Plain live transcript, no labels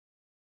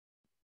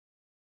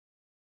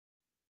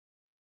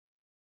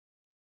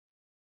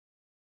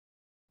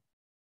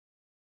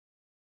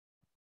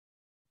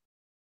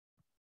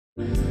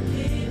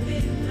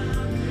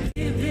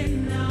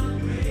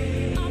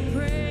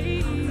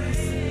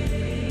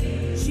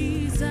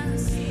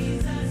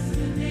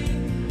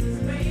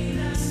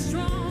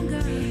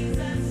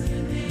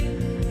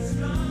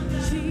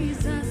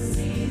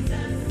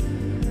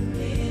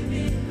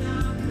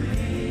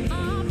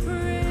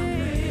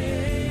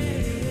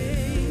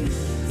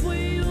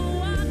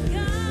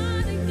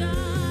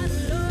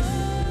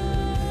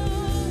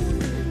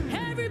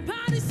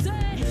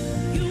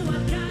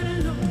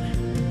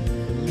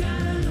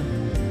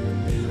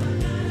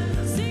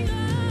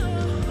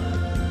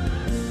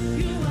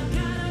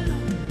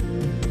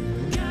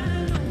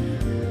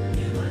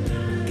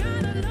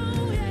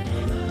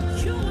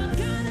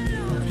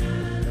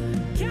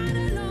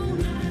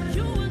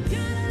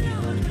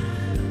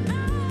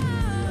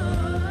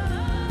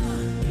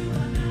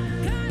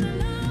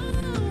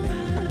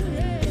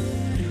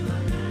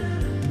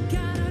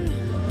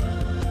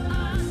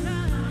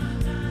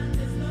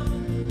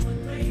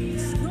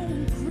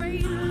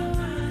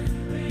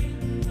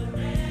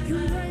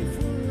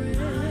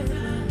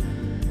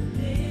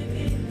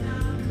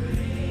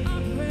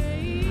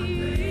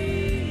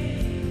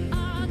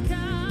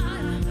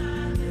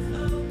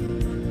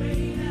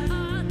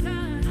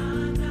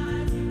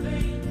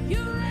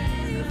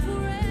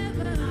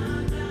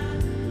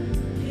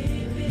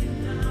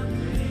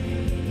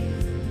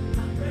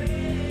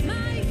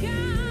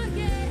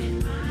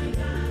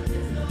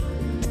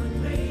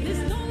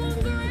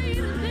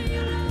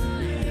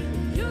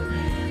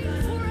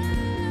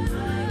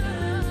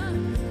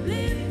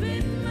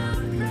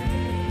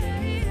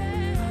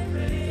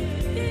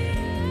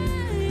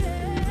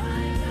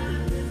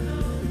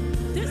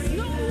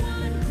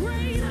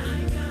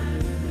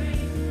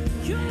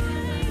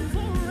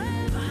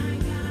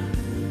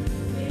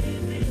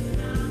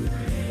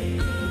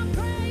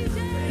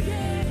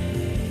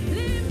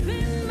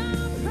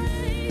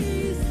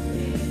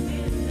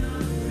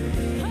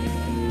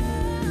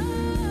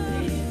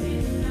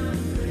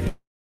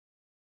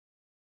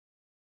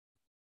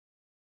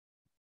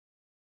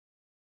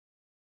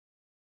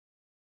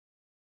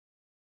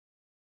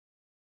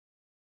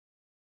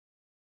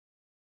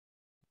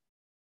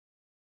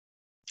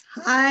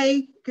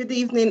Hi, good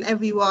evening,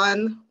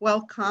 everyone.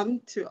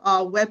 Welcome to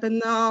our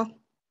webinar.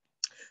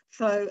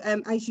 So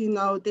as you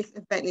know, this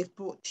event is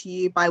brought to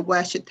you by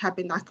Worship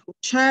Tabernacle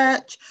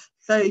Church.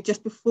 So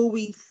just before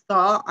we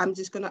start, I'm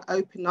just going to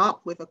open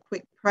up with a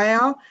quick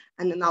prayer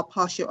and then I'll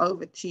pass you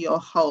over to your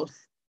host.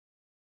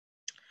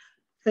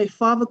 So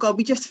Father God,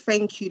 we just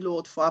thank you,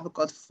 Lord, Father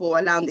God, for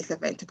allowing this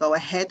event to go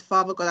ahead.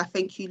 Father God, I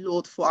thank you,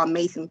 Lord, for our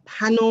amazing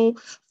panel,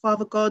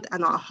 Father God,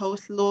 and our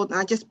host, Lord. And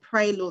I just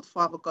pray, Lord,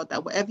 Father God,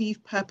 that whatever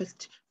you've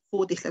purposed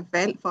for this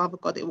event, Father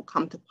God, it will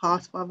come to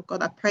pass, Father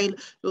God. I pray,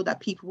 Lord, that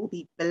people will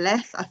be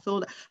blessed. I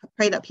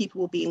pray that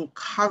people will be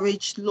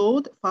encouraged,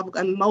 Lord, Father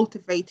God, and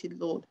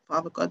motivated, Lord,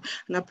 Father God.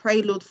 And I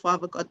pray, Lord,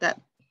 Father God, that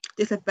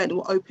this event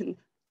will open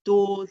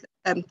doors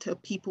to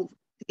people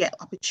to get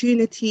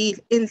opportunities,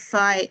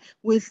 insight,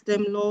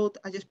 wisdom, Lord.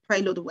 I just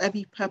pray, Lord, that whatever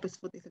you purpose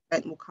for this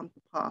event will come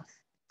to pass.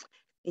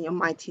 In your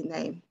mighty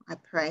name, I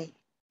pray.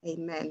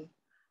 Amen.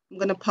 I'm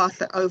going to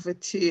pass it over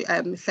to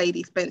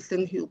Mercedes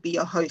Benson, who will be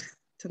your host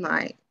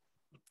tonight.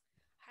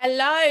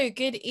 Hello,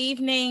 good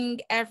evening,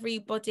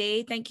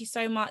 everybody. Thank you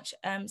so much,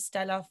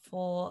 Stella,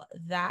 for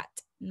that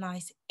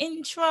nice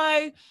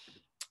intro.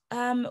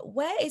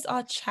 Where is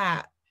our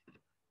chat?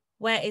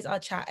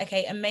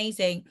 Okay,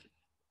 amazing.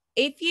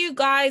 If you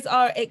guys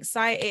are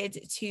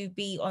excited to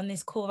be on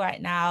this call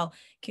right now,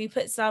 can we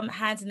put some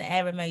hands in the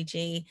air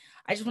emoji?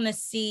 I just want to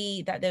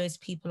see that there is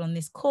people on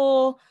this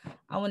call.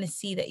 I want to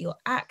see that you're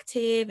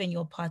active and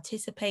you're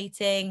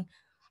participating.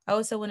 I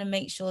also want to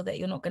make sure that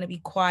you're not going to be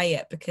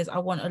quiet because I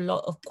want a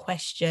lot of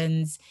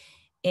questions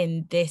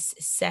in this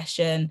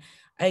session.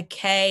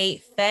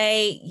 Okay,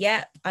 Faye,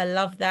 yep, I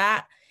love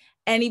that.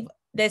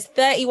 There's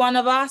 31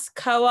 of us,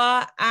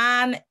 Koa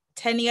and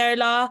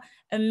Teniola,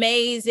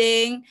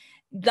 amazing.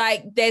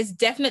 Like there's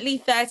definitely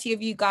 30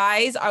 of you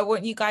guys. I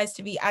want you guys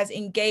to be as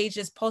engaged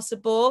as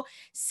possible.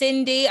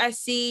 Cindy, I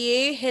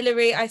see you.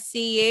 Hillary, I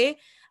see you.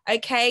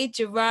 Okay,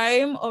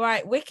 Jerome. All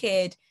right,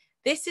 wicked.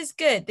 This is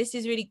good. This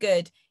is really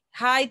good.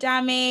 Hi,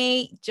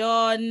 Dami,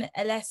 John,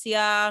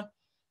 Alessia.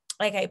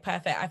 Okay,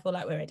 perfect. I feel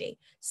like we're ready.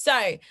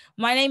 So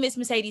my name is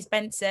Mercedes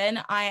Benson.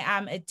 I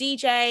am a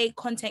DJ,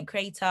 content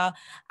creator,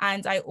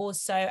 and I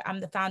also am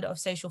the founder of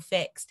Social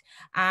Fixed.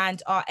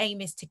 And our aim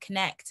is to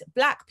connect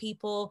Black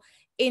people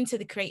into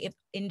the creative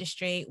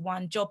industry,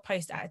 one job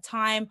post at a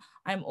time.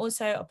 I'm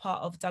also a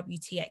part of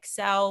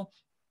WTXL.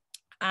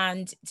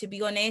 And to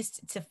be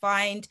honest, to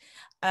find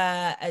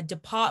a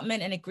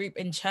department and a group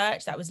in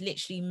church that was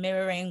literally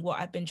mirroring what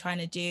I've been trying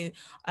to do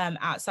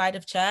outside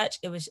of church,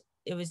 it was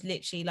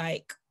literally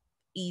like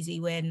easy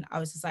when I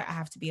was just like, I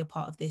have to be a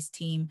part of this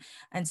team.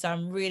 And so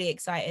I'm really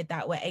excited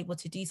that we're able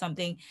to do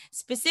something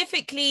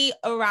specifically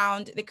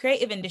around the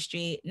creative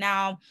industry.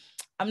 Now,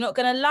 I'm not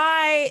gonna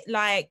lie,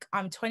 like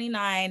I'm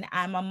 29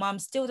 and my mum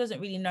still doesn't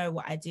really know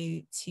what I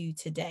do to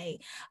today.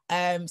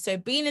 So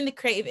being in the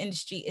creative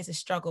industry is a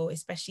struggle,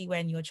 especially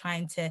when you're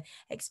trying to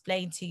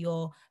explain to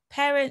your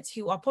parents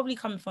who are probably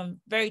coming from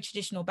very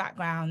traditional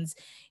backgrounds.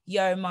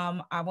 Yo,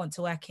 mum, I want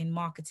to work in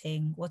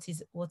marketing. What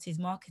is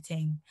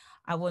marketing?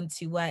 I want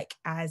to work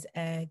as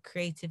a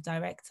creative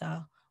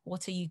director.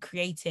 What are you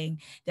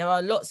creating? There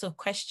are lots of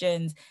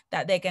questions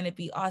that they're going to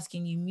be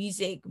asking you.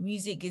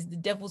 Music is the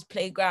devil's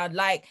playground.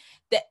 Like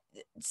that.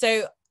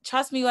 So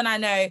trust me when I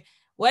know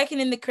working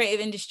in the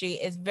creative industry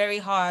is very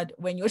hard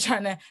when you're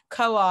trying to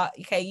co-art.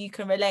 Okay, you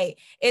can relate.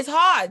 It's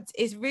hard.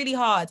 It's really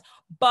hard.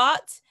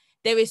 But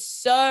there is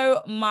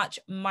so much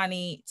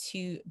money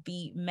to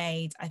be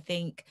made, I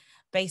think,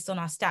 based on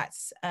our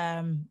stats.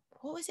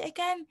 What was it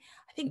again?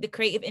 I think the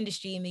creative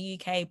industry in the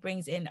UK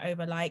brings in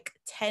over like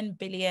 10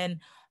 billion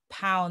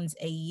pounds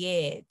a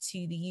year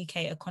to the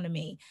UK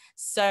economy.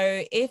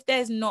 So if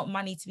there's not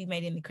money to be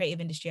made in the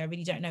creative industry, I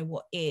really don't know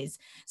what is.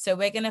 So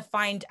we're going to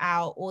find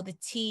out all the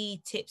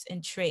tips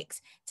and tricks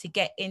to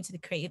get into the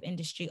creative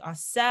industry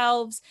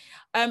ourselves.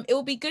 It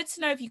will be good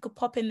to know if you could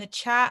pop in the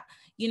chat,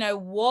 you know,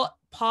 what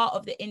part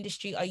of the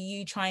industry are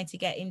you trying to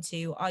get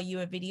into? Are you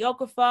a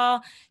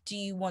videographer? Do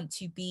you want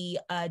to be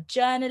a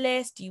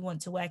journalist? Do you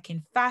want to work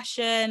in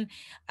fashion?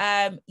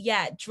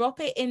 Yeah,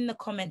 drop it in the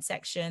comment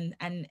section,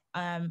 and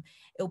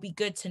it'll be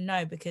good to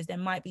know, because there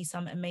might be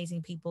some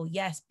amazing people.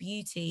 Yes,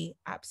 beauty,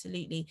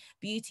 absolutely.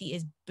 Beauty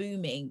is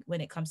booming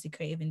when it comes to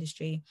creative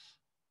industry.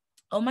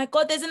 Oh my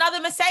God, there's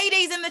another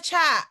Mercedes in the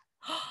chat.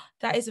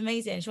 That is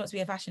amazing. She wants to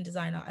be a fashion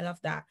designer. I love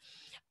that.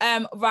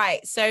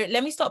 Right, so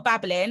let me stop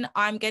babbling.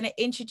 I'm going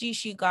to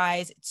introduce you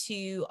guys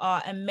to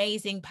our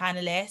amazing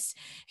panelists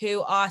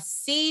who are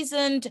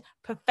seasoned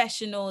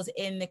professionals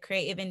in the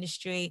creative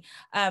industry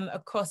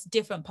across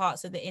different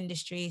parts of the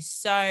industry.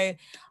 So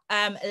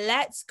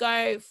let's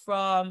go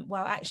from,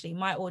 well, actually,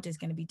 my order is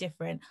going to be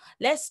different.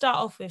 Let's start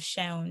off with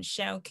Shaun.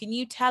 Shaun, can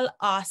you tell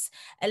us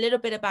a little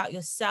bit about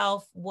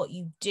yourself, what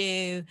you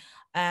do,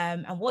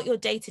 and what your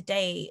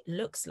day-to-day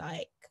looks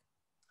like?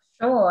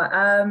 Sure.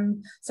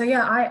 So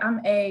yeah, I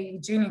am a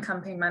junior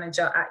campaign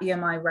manager at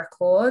EMI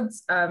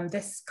Records.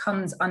 This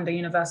comes under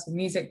Universal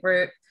Music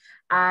Group,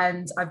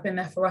 and I've been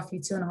there for roughly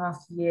 2.5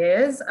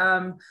 years.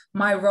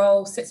 My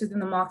role sits within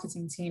the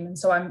marketing team, and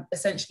so I'm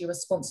essentially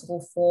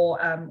responsible for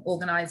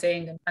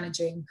organising and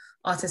managing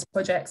artist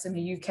projects in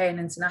the UK and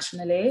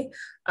internationally.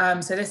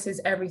 So this is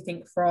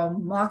everything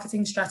from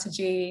marketing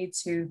strategy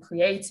to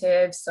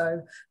creative,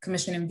 so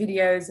commissioning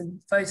videos and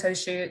photo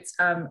shoots,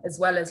 as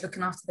well as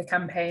looking after the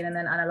campaign and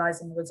then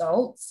analysing the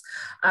results.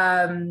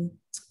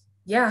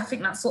 Yeah, I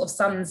think that sort of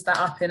sums that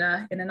up in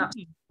a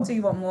nutshell. Do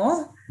you want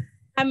more?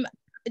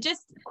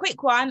 Just a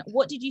quick one.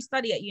 What did you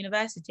study at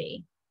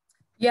university?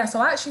 Yeah, so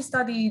I actually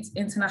studied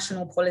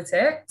international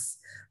politics,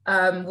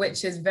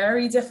 which is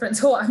very different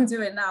to what I'm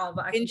doing now.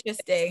 But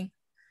interesting.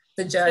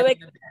 The journey.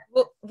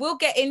 So we'll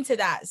get into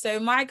that. So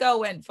my girl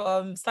went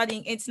from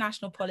studying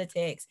international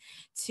politics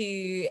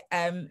to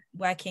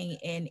working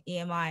in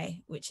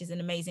EMI, which is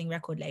an amazing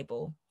record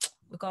label.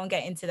 We're going to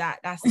get into that.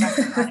 That's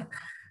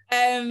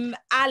fine.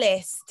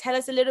 Alice, tell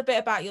us a little bit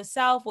about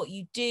yourself, what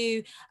you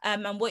do,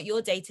 and what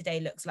your day-to-day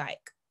looks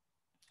like.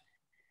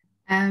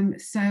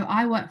 So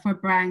I work for a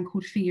brand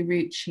called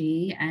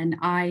Fiorucci, and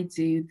I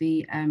do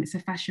it's a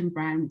fashion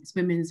brand, it's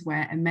women's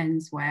wear and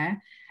menswear,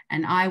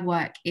 and I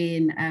work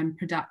in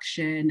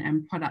production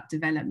and product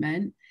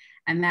development,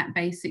 and that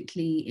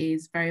basically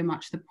is very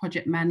much the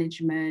project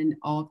management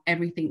of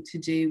everything to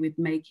do with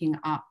making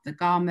up the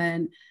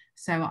garment.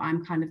 So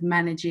I'm kind of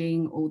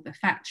managing all the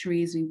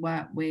factories we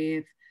work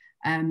with,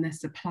 the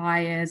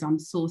suppliers, I'm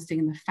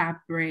sourcing the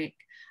fabric,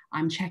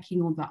 I'm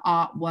checking all the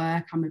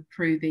artwork, I'm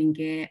approving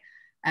it.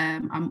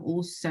 I'm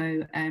also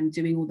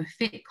doing all the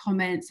fit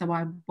comments. So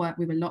I work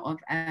with a lot of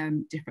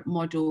different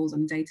models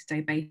on a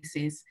day-to-day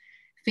basis,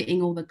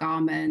 fitting all the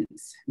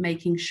garments,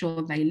 making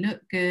sure they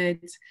look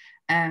good,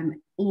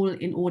 all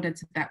in order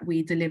that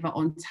we deliver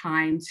on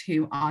time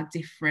to our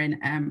different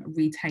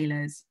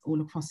retailers all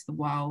across the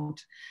world.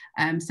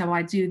 So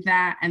I do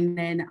that, and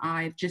then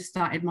I've just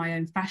started my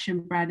own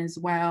fashion brand as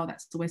well.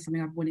 That's always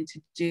something I've wanted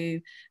to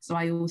do. So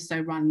I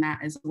also run that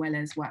as well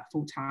as work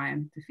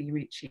full-time for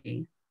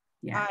Fiorucci.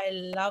 Yeah. I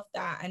love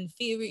that. And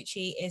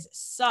Fiorucci is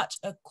such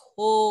a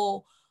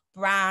cool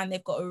brand.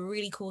 They've got a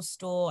really cool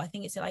store. I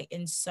think it's like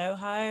in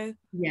Soho,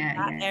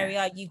 that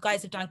area. You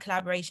guys have done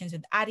collaborations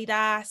with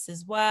Adidas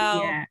as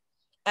well. Yeah.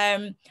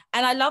 And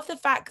I love the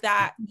fact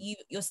that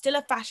you're still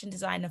a fashion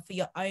designer for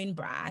your own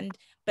brand,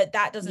 but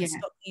that doesn't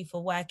stop you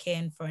for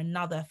working for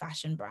another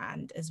fashion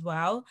brand as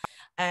well.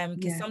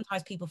 Because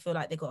sometimes people feel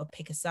like they've got to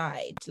pick a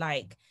side,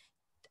 like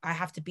I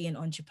have to be an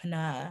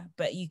entrepreneur,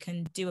 but you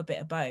can do a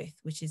bit of both,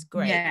 which is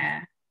great.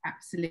 Yeah,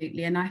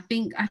 absolutely. And I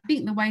think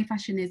the way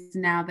fashion is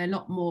now, they're a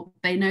lot more,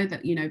 they know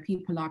that, you know,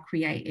 people are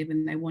creative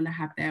and they want to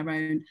have their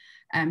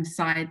own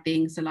side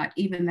things. So like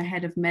even the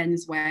head of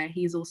menswear,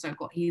 he's also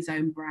got his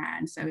own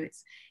brand. So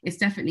it's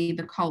definitely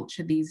the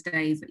culture these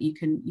days that you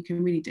can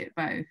really do it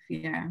both.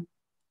 Yeah.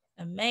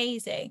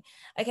 Amazing.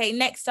 Okay,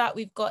 next up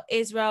we've got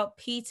Israel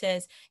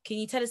Peters. Can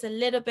you tell us a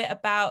little bit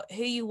about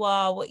who you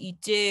are, what you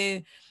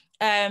do?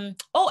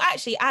 Oh,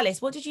 actually,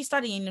 Alice, what did you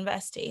study in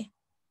university?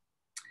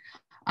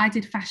 I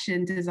did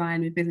fashion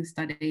design with business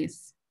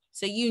studies.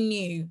 So you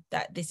knew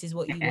that this is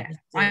what you wanted to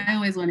do. I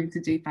always wanted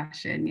to do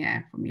fashion,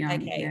 from young.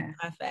 Okay,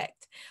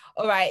 perfect.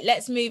 All right,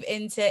 let's move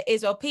into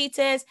Israel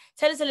Peters.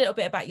 Tell us a little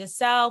bit about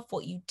yourself,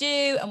 what you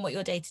do, and what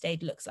your day-to-day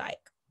looks like.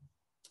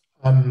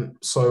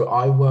 So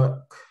I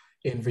work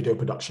in video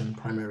production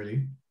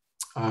primarily.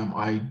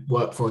 I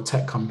work for a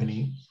tech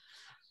company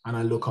and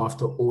I look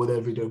after all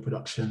their video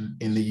production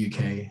in the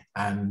UK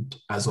and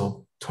as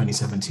of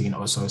 2017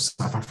 also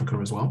South Africa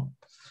as well.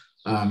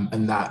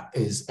 And that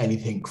is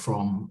anything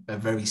from a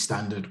very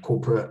standard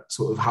corporate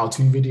sort of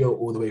how-to video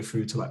all the way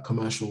through to like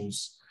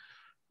commercials,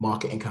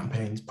 marketing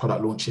campaigns,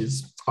 product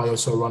launches. I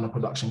also run a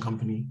production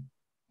company,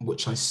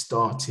 which I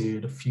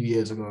started a few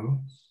years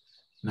ago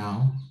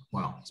now.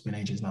 Wow, it's been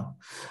ages now.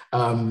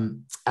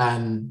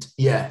 And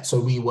yeah, so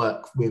we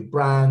work with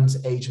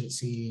brands,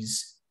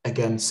 agencies,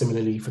 again,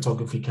 similarly,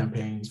 photography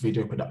campaigns,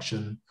 video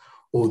production,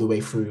 all the way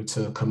through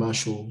to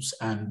commercials,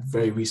 and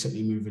very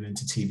recently moving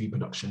into TV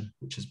production,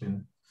 which has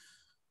been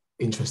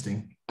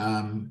interesting.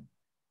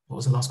 What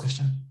was the last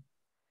question?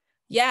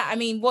 Yeah, I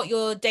mean, what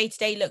your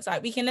day-to-day looks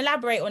like. We can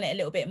elaborate on it a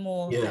little bit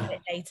more a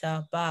bit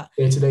later, but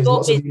day-to-day is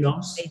lots of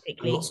emails,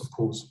 basically. Lots of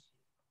calls.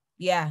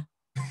 Yeah,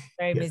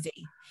 very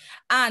busy.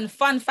 And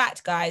fun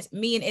fact, guys,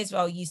 me and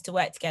Israel used to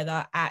work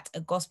together at a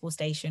gospel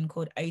station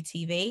called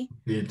OTV.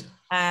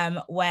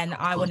 When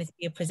I wanted to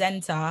be a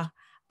presenter.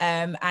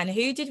 And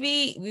who did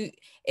we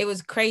it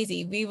was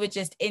crazy. We were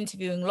just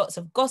interviewing lots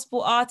of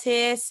gospel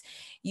artists.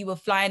 You were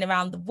flying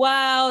around the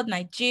world,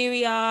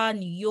 Nigeria,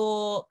 New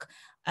York.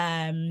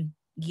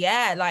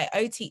 Like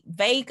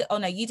Vegas. Oh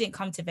no, you didn't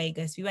come to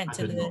Vegas. We went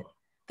to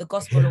the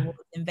gospel awards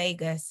in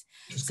Vegas.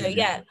 So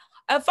yeah.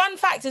 A fun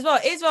fact as well,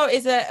 Israel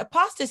is a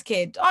pastor's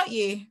kid, aren't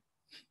you?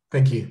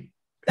 Thank you.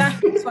 I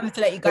just wanted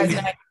to let you guys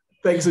know.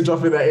 Thanks for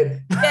dropping that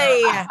in.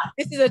 Yeah.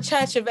 This is a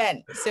church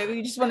event, so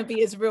we just want to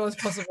be as real as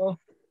possible.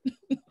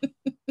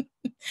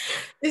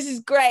 This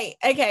is great.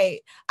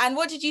 Okay. And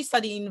what did you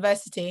study in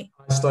university?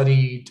 I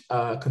studied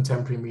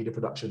contemporary media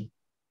production.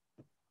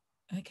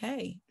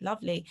 Okay,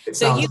 lovely.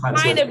 So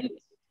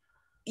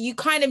you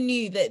kind of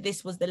knew that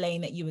this was the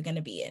lane that you were going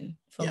to be in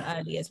from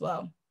early as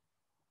well.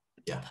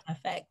 Yeah.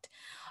 Perfect.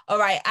 All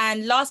right.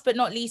 And last but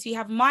not least, we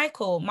have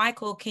Michael.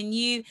 Michael, can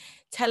you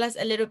tell us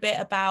a little bit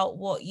about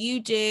what you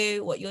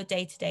do, what your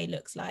day-to-day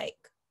looks like?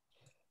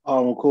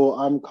 Cool.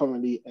 I'm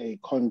currently a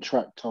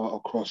contractor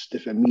across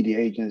different media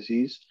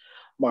agencies.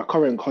 My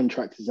current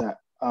contract is at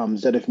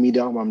Zenith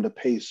Media. I'm the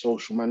paid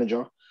social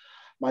manager.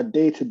 My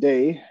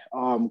day-to-day,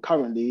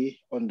 currently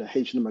on the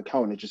H&M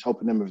account, is just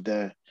helping them with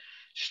their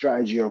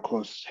strategy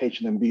across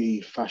H&M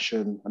beauty,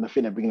 fashion, and I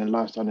think they're bringing in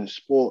lifestyle and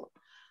sport.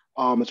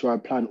 That's where I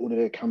plan all of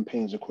their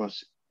campaigns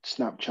across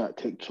Snapchat,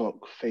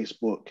 TikTok,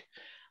 Facebook,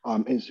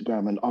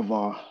 Instagram, and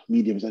other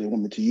mediums that they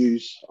want me to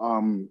use.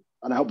 And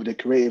I help with the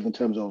creative in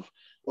terms of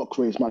what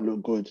creatives might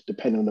look good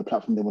depending on the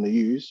platform they want to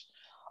use.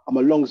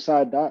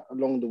 Alongside that,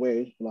 along the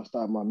way, when I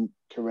started my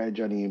career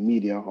journey in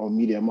media or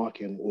media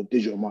marketing or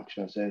digital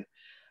marketing, I say,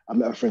 I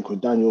met a friend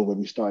called Daniel when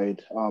we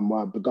started.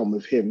 I began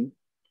with him,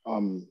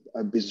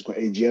 a business called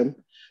AGM,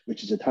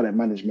 which is a talent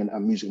management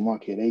and music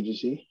marketing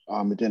agency.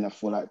 And then I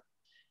feel like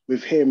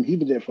with him, he's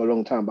been there for a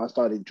long time, but I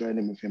started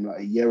joining with him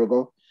like a year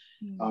ago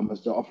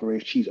as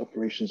the chief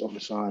operations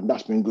officer, and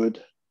that's been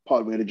good,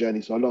 part of the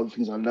journey. So a lot of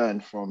things I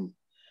learned from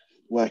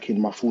working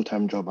my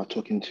full-time job, I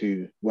took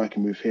into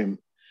working with him,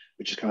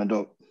 which is kind of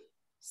dope.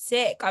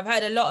 Sick. I've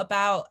heard a lot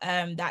about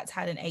that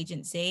talent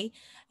agency.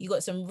 You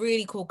got some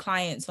really cool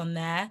clients on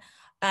there.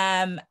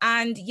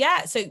 And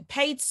yeah, so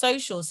paid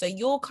social. So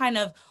you're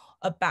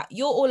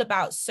all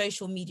about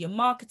social media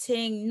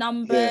marketing,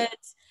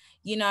 numbers,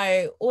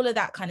 all of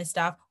that kind of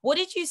stuff. What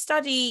did you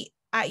study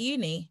at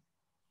uni?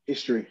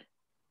 History.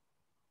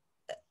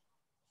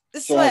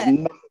 So I have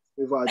nothing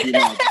with what I do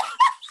now.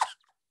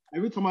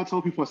 Every time I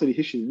tell people I study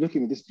history, look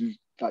at me this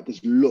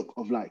look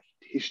of like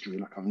history,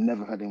 like I've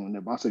never had anyone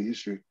there, but I study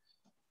history.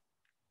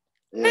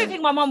 I don't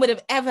think my mom would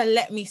have ever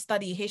let me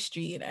study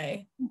history,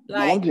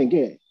 My mom didn't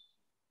get it.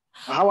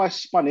 How I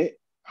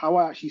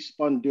actually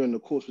spun during the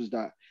course was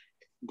that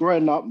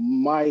growing up,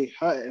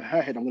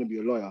 her head, I'm going to be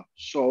a lawyer.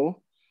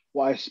 So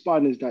what I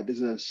spun is that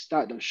there's a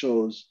stat that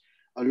shows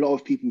a lot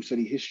of people who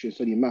study history and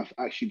study math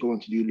actually go on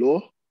to do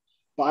law.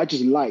 But I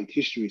just liked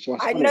history. So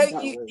I know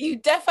you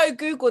defo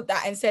Googled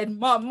that and said,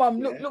 Mom,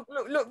 look.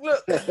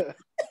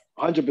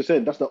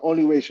 100%. That's the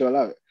only way she'll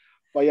allow it.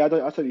 But yeah,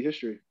 I study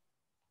history.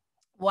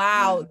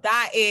 Wow,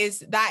 that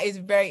is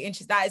very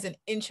interesting. That is an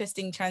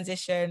interesting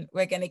transition.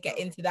 We're going to get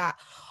into that.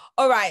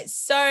 All right.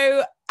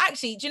 So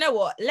actually, do you know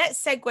what?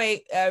 Let's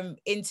segue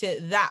into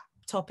that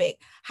topic.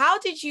 How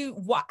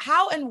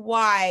and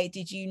why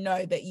did you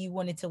know that you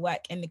wanted to work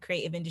in the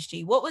creative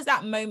industry? What was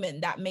that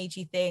moment that made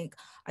you think,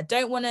 I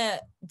don't want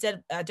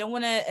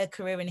a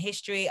career in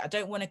history. I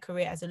don't want a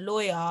career as a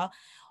lawyer.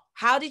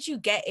 how did you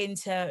get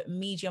into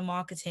media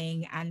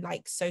marketing and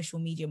like social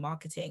media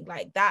marketing?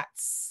 Like,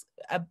 that's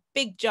a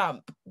big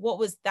jump. What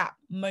was that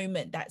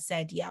moment that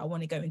said, yeah, I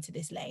want to go into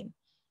this lane?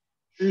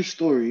 True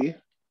story.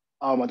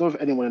 I don't know if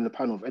anyone in the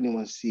panel, if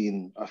anyone's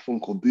seen a film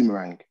called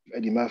Boomerang with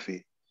Eddie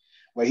Murphy,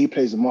 where he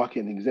plays the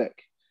marketing exec.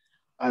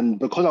 And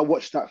because I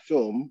watched that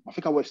film, I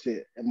think I watched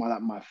it in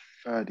my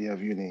third year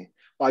of uni.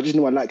 But I just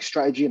knew I like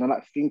strategy and I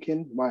like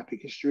thinking, my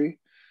epic history.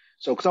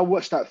 So because I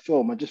watched that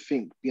film, I just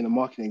think being a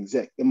marketing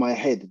exec in my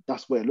head,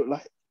 that's what it looked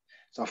like.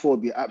 So I thought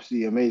it'd be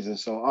absolutely amazing.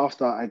 So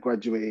after I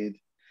graduated,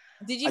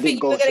 Did you I think didn't you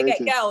go were going to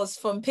straight get to girls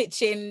from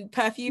pitching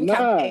perfume nah,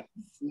 campaigns?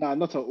 nah,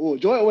 not at all.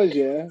 Do you know what it was,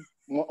 yeah?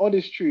 My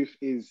honest truth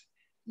is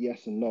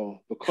yes and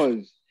no,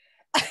 because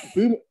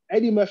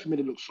Eddie Murphy made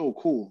it look so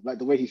cool, like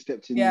the way he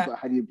stepped in, you Yeah. got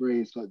Hattie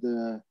braids, but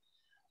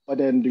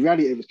then the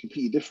reality of it was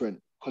completely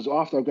different. Because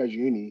after I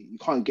graduated uni, you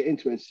can't get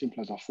into it as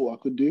simple as I thought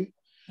I could do.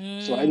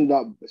 So I ended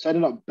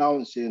up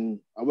bouncing.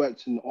 I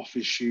worked in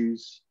office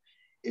shoes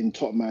in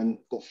Topman,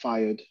 got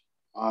fired.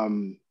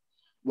 Went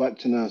back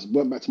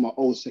to my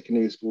old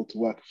secondary school to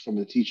work for some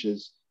of the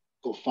teachers,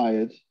 got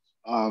fired.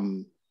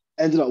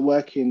 Ended up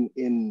working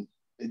in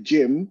a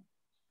gym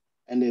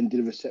and then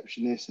did a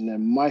receptionist. And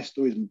then my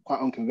story is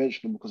quite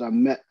unconventional because I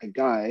met a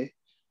guy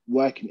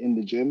working in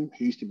the gym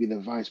who used to be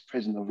the vice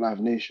president of Live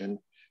Nation,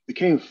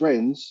 became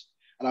friends,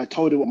 and I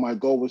told him what my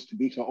goal was to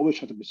be, because I always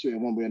tried to pursue it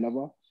in one way or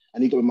another.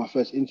 And he got me my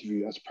first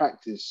interview as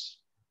practice.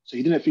 So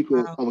he didn't think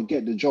I would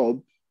get the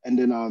job. And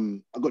then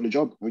I got the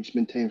job. We've just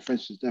maintained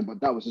friends since then.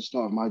 But that was the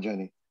start of my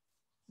journey.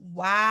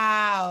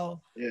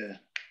 Wow. Yeah.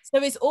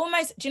 So it's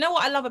almost, do you know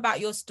what I love about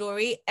your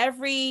story?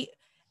 Every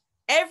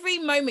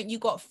moment you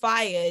got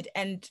fired,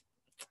 and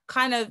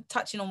kind of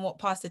touching on what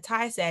Pastor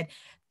Ty said,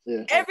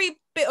 every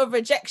bit of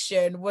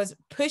rejection was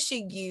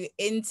pushing you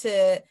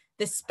into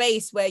the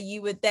space where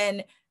you would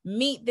then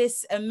meet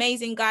this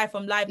amazing guy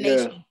from Live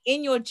Nation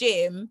in your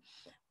gym,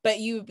 but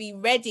you would be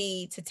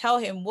ready to tell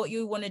him what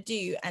you want to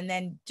do and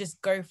then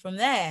just go from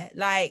there.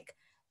 Like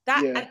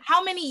that. And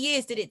how many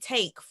years did it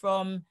take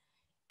from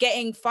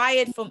getting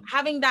fired, from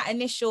having that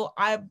initial,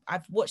 I've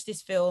watched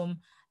this film,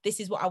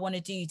 this is what I want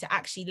to do, to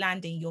actually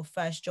landing your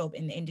first job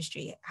in the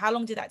industry? How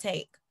long did that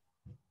take?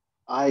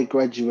 I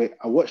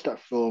watched that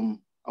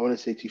film, I want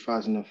to say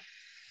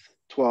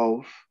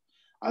 2012.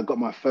 I got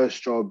my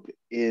first job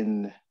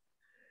in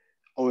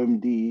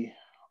OMD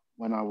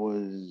when I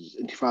was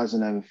in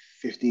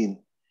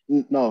 2015.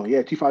 No,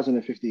 yeah,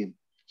 2015.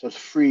 So it's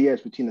 3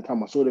 years between the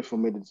time I saw the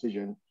film, made the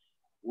decision,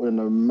 went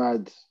on a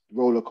mad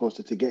roller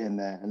coaster to get in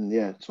there. And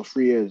yeah, so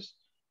 3 years.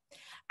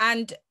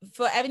 And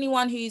for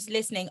anyone who's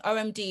listening,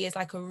 OMD is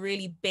like a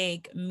really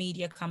big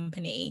media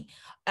company.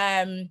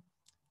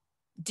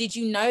 Did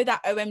you know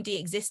that OMD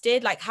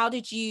existed? Like, how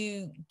did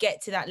you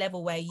get to that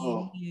level where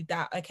you knew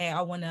that, okay,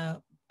 I want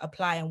to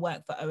apply and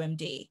work for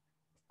OMD?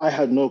 I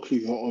had no clue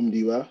who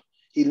OMD were.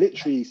 He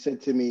literally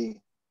said to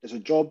me, there's a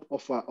job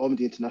offer at OMD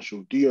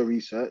International, do your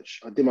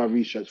research. I did my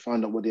research,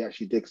 find out what they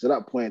actually did. Because at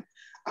that point,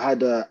 I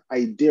had an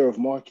idea of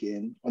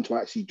marketing until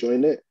I actually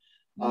joined it.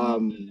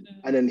 And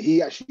then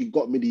he actually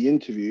got me the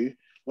interview.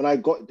 When I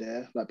got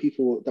there, like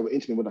people that were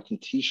interviewing were like in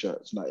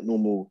t-shirts, like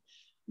normal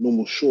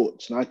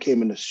shorts. And I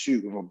came in a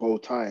suit with a bow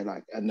tie,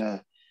 like, and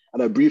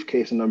a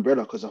briefcase and an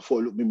umbrella, because I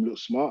thought it made me look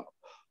smart.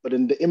 But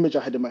then the image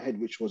I had in my head,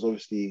 which was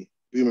obviously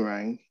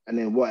Boomerang, and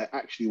then what it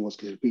actually was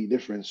completely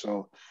different.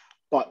 So,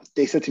 but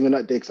they said to me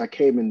that day, because I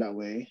came in that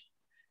way,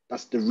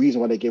 that's the reason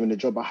why they gave me the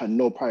job. I had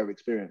no prior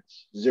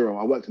experience, zero.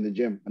 I worked in the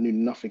gym. I knew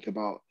nothing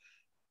about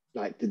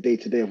like the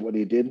day-to-day of what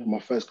they did. My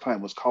first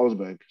client was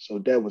Carlsberg. So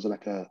there was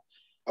like a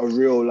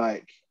real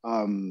like,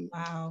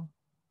 wow,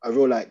 a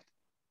real like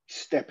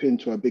step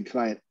into a big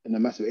client in a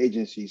massive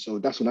agency. So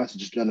that's when I had to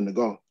just learn on the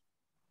go.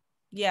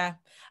 Yeah.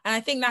 And I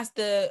think that's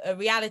the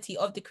reality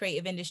of the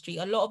creative industry.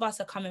 A lot of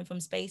us are coming from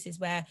spaces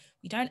where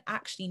we don't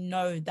actually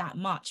know that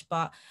much,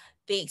 but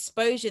the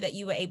exposure that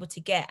you were able to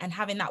get and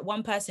having that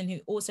one person who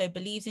also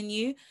believes in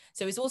you.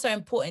 So it's also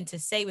important to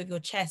say with your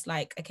chest,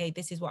 like, okay,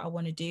 this is what I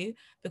want to do,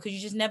 because you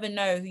just never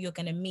know who you're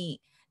going to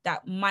meet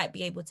that might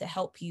be able to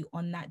help you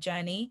on that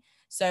journey.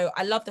 So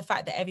I love the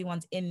fact that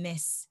everyone's in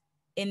this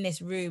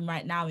room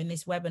right now, in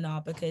this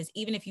webinar, because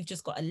even if you've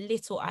just got a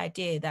little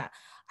idea that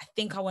I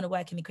think I want to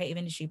work in the creative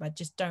industry, but I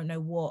just don't know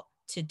what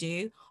to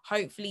do,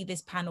 hopefully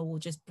this panel will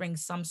just bring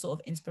some sort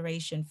of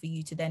inspiration for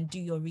you to then do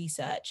your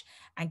research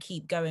and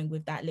keep going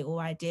with that little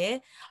idea.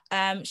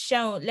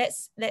 Cheryl,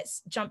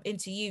 let's jump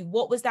into you.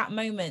 What was that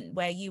moment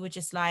where you were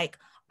just like,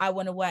 I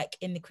want to work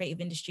in the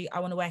creative industry, I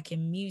want to work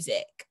in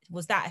music?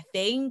 Was that a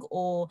thing,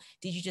 or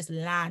did you just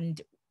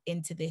land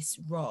into this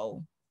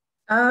role?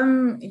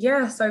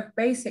 Yeah, so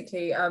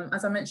basically,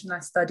 as I mentioned, I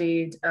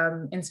studied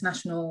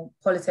international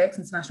politics,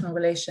 international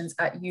relations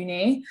at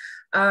uni.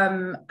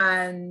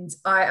 And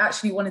I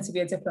actually wanted to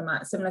be a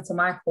diplomat, similar to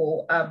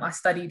Michael. I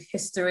studied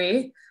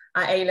history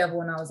at A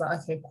level, and I was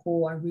like, okay,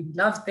 cool, I really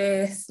love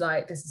this.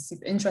 Like, this is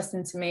super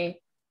interesting to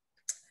me.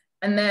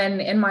 And then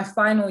in my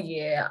final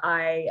year,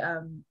 I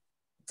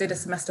did a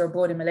semester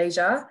abroad in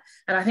Malaysia.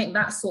 And I think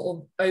that sort of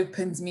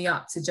opened me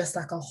up to just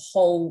like a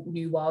whole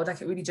new world.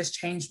 Like it really just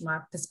changed my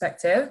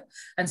perspective.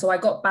 And so I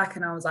got back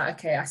and I was like,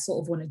 okay, I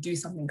sort of want to do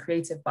something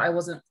creative, but I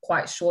wasn't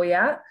quite sure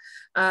yet.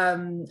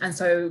 And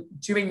so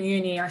during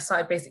uni, I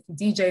started basically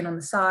DJing on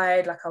the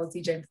side. Like I was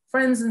DJing for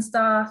friends and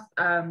stuff,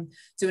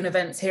 doing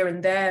events here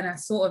and there. And I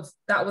sort of,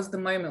 that was the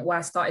moment where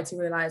I started to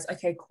realize,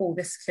 okay, cool,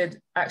 this could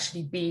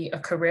actually be a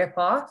career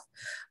path.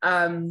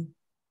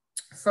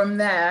 From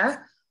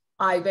there,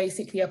 I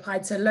basically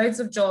applied to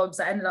loads of jobs.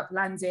 I ended up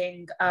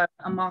landing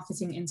a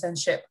marketing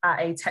internship at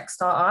a tech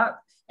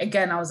startup.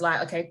 Again, I was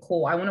like, okay,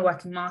 cool. I want to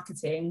work in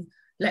marketing.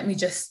 Let me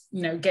just,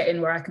 you know, get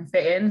in where I can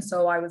fit in.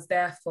 So I was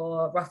there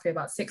for roughly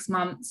about 6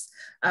 months.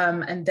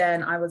 And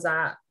then I was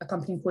at a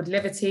company called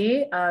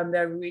Liberty.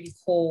 They're a really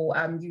cool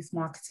youth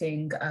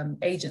marketing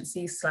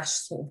agency /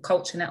 sort of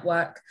culture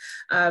network.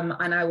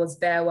 And I was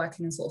there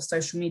working in sort of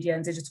social media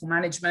and digital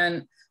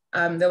management.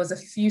 There was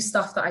a few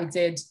stuff that I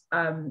did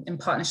in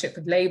partnership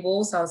with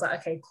labels. So I was like,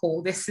 okay,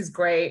 cool, this is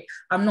great.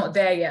 I'm not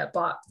there yet,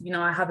 but you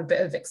know, I have a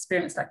bit of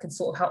experience that could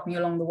sort of help me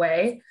along the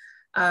way.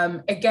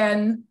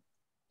 Again,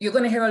 you're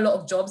going to hear a lot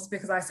of jobs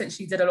because I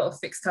essentially did a lot of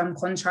fixed term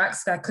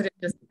contracts. I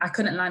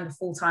couldn't land a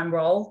full-time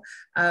role.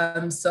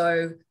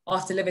 So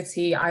after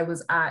Liberty, I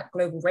was at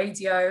Global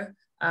Radio.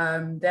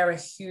 They're a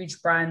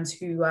huge brand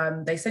who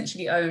they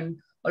essentially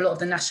own a lot of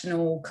the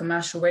national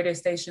commercial radio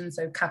stations.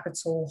 So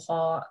Capital,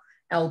 Heart,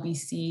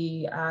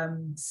 LBC,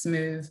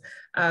 Smooth,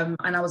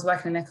 and I was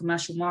working in their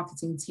commercial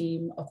marketing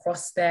team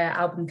across their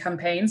album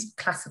campaigns,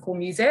 classical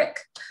music,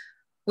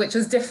 which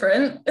was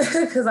different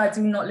because I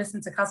do not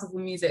listen to classical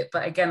music.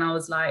 But again, I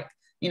was like,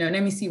 you know,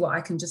 let me see what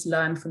I can just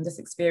learn from this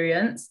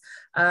experience.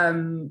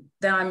 Then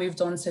I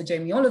moved on to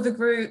Jamie Oliver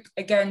Group,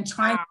 again,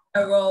 trying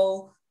a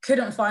role,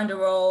 couldn't find a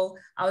role.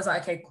 I was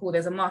like, okay, cool,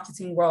 there's a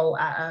marketing role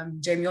at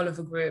Jamie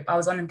Oliver Group. I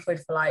was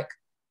unemployed for like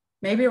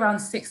maybe around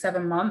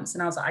 6-7 months.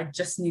 And I was like, I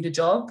just need a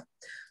job.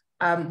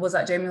 Was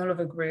at Jamie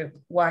Oliver Group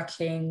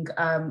working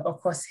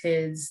across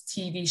his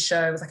TV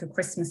show. It was like a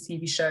Christmas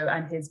TV show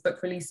and his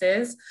book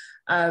releases.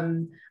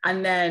 And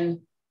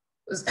then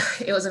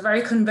it was a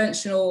very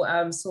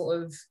conventional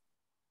sort of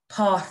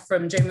path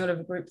from Jamie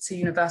Oliver Group to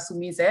Universal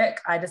Music.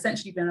 I'd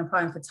essentially been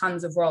applying for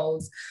tons of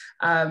roles,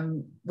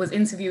 was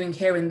interviewing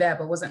here and there,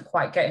 but wasn't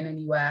quite getting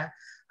anywhere.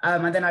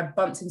 And then I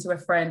bumped into a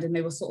friend and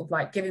they were sort of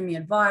like giving me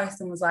advice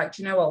and was like,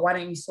 do you know what, why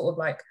don't you sort of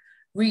like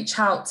reach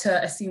out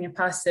to a senior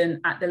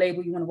person at the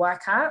label you want to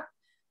work at?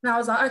 And I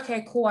was like,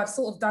 okay, cool. I've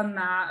sort of done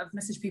that. I've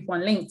messaged people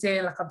on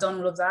LinkedIn, like I've done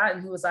all of that.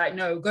 And he was like,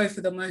 no, go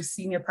for the most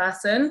senior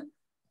person.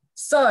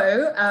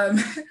 So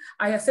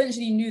I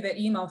essentially knew the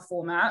email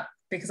format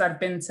because I'd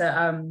been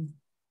to,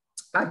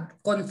 I'd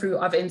gone through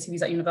other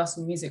interviews at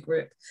Universal Music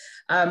Group,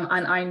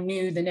 and I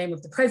knew the name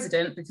of the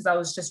president because I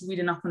was just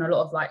reading up on a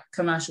lot of like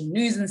commercial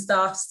news and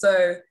stuff.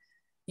 So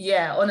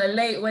yeah, on a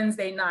late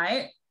Wednesday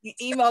night, you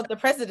emailed the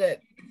president.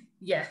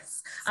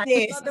 Yes, I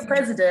emailed the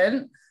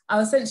president. I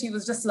essentially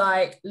was just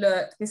like,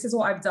 look, this is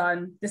what I've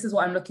done. This is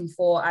what I'm looking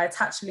for. I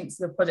attached links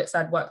to the projects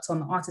I'd worked on,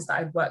 the artists that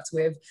I'd worked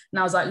with. And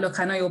I was like, look,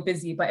 I know you're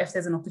busy, but if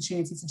there's an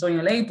opportunity to join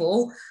your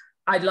label,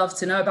 I'd love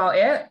to know about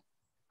it.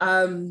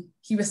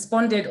 He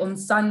responded on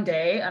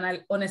Sunday and I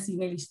honestly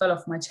nearly fell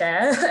off my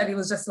chair. And he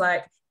was just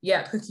like,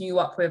 yeah, hooking you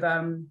up with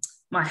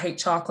my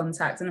HR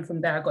contact. And then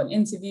from there, I got an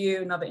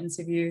interview, another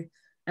interview,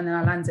 and then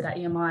I landed at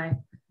EMI.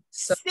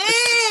 So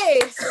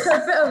Sis! a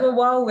bit of a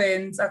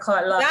whirlwind, I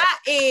can't lie. That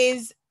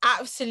is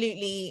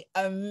absolutely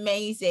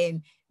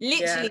amazing.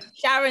 Literally, yeah.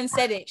 Sharon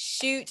said it,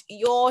 shoot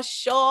your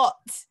shot.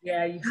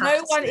 Yeah, you have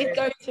No one is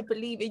going to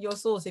believe in your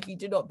source if you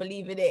do not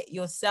believe in it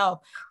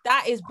yourself.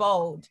 That is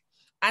bold.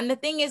 And the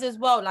thing is as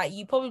well, like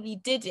you probably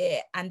did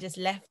it and just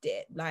left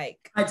it.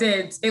 Like I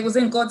did. It was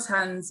in God's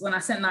hands when I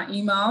sent that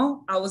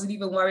email. I wasn't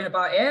even worrying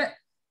about it.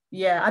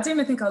 Yeah, I didn't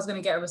even think I was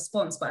going to get a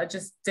response, but I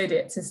just did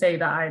it to say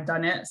that I had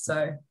done it.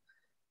 So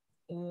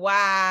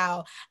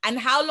wow. And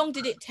how long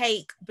did it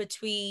take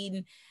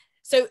between,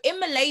 so in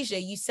Malaysia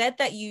you said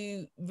that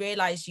you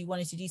realized you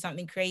wanted to do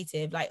something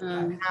creative, like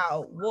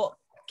how, what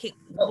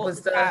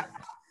was the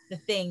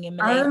thing in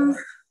Malaysia?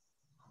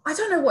 I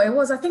don't know what it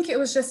was. I think it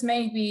was just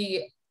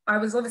maybe I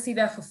was obviously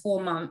there for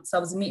 4 months. I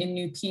was meeting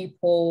new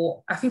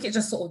people. I think it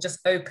just sort of just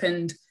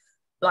opened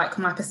like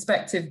my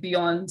perspective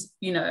beyond,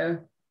 you know,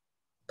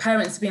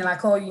 parents being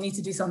like, oh, you need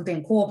to do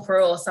something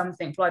corporate or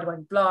something, blah, blah,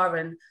 blah.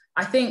 And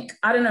I think,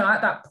 I don't know,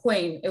 at that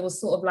point, it was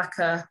sort of like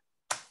a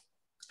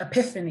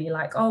epiphany,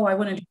 like, oh, I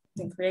want to do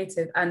something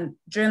creative. And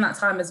during that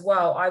time as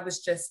well, I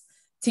was just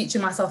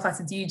teaching myself how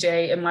to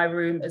DJ in my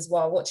room as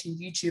well, watching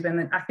YouTube. And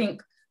then I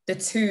think the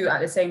two at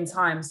the same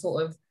time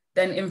sort of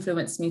then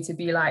influenced me to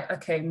be like,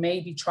 okay,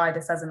 maybe try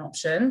this as an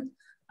option.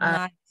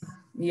 Nice.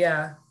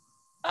 Yeah.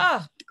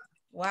 Oh,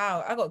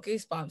 wow. I got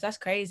goosebumps. That's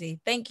crazy.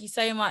 Thank you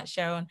so much,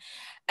 Sharon.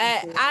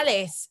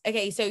 Alice,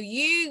 okay, so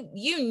you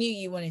knew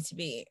you wanted to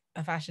be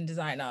a fashion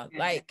designer. Yeah.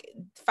 Like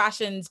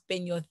fashion's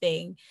been your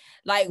thing.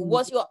 Like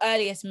what's your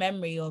earliest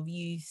memory of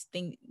you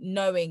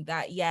knowing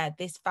that, yeah,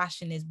 this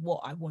fashion is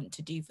what I want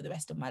to do for the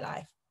rest of my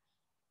life?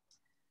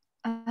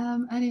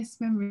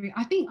 Earliest memory.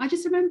 I think I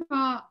just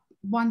remember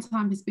one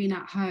time just being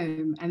at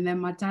home, and then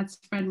my dad's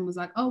friend was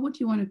like, "Oh, what do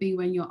you want to be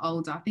when you're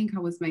older?" I think I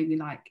was maybe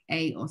like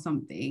 8 or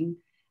something.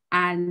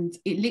 And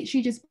it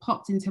literally just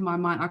popped into my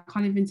mind. I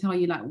can't even tell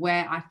you like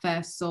where I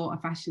first saw a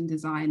fashion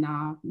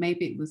designer.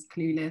 Maybe it was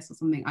Clueless or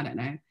something, I don't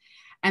know.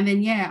 And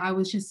then, yeah, I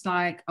was just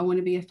like, I want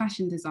to be a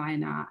fashion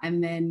designer.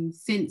 And then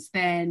since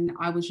then,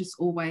 I was just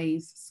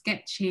always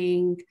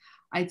sketching.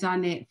 I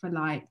done it for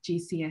like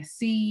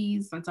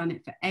GCSEs. I done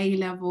it for A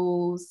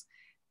levels.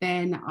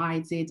 Then I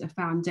did a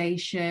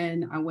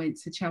foundation. I went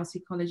to Chelsea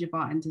College of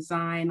Art and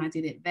Design. I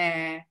did it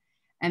there.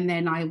 And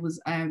then I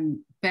was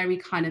very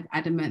kind of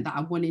adamant that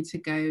I wanted to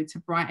go to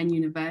Brighton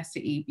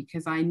University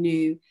because I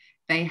knew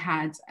they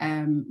had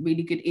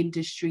really good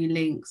industry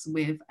links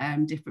with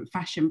different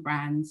fashion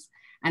brands.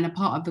 And a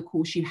part of the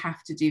course, you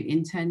have to do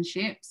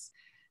internships.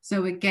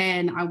 So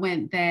again, I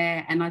went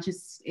there and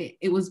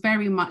it was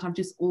very much, I've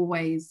just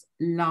always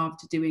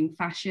loved doing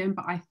fashion.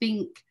 But I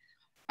think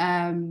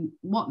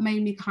what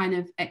made me kind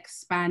of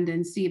expand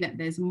and see that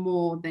there's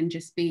more than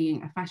just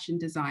being a fashion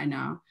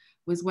designer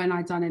was when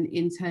I done an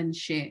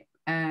internship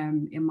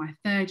in my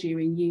 3rd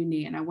year in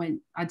uni, and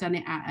I done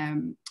it at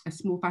a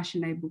small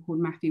fashion label called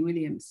Matthew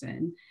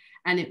Williamson,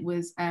 and it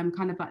was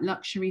kind of like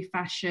luxury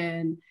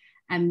fashion.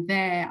 And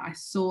there I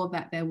saw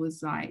that there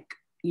was like,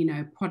 you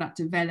know, product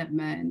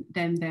development,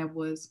 then there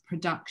was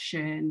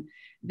production,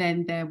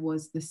 then there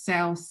was the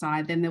sales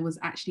side, then there was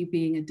actually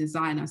being a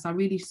designer. So I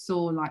really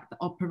saw like the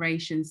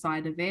operation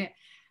side of it.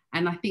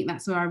 And I think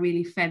that's where I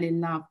really fell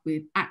in love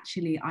with,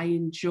 actually, I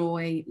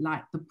enjoy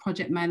like the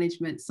project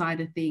management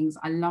side of things.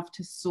 I love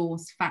to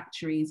source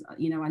factories,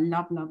 you know, I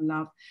love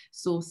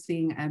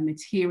sourcing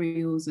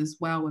materials as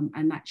well,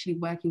 and actually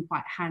working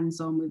quite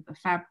hands-on with the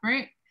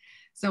fabric.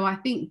 So I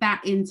think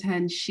that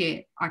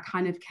internship, I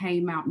kind of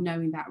came out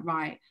knowing that,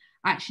 right,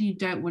 I actually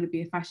don't want to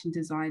be a fashion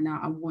designer.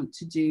 I want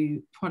to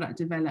do product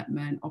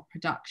development or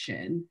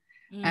production.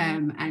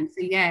 And so,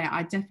 yeah,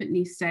 I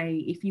definitely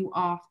say if you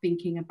are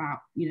thinking about,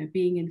 you know,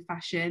 being in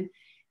fashion,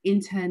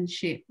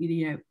 internship,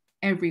 you know,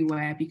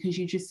 everywhere, because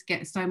you just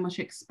get so much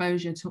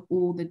exposure to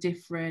all the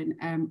different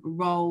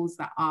roles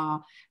that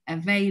are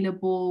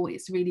available.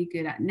 It's really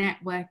good at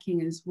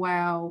networking as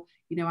well.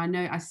 You know,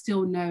 I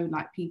still know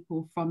like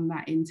people from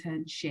that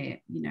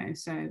internship, you know,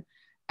 so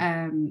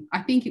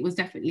I think it was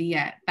definitely,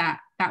 yeah,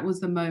 that was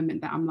the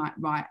moment that I'm like,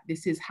 right,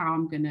 this is how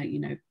I'm gonna, you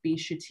know, be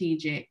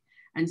strategic.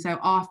 And so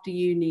after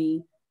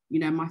uni, you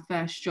know, my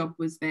first job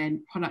was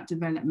then product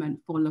development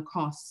for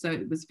Lacoste. So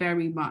it was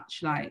very much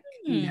like,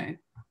 you know,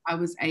 I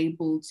was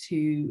able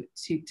to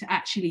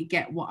actually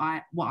get what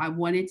I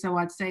wanted. So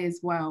I'd say as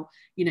well,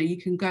 you know, you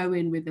can go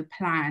in with a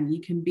plan, you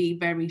can be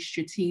very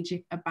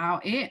strategic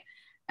about it.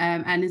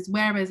 And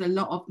whereas a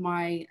lot of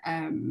my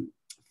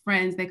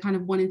friends, they kind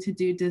of wanted to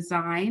do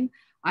design,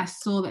 I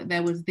saw that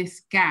there was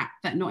this gap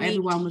that not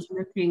everyone was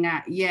looking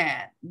at.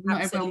 Yeah,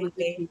 not everyone was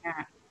looking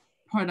at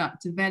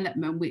product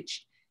development,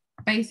 which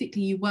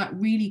basically you work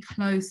really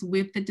close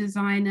with the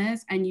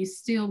designers and you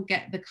still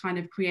get the kind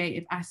of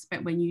creative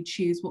aspect when you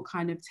choose what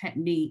kind of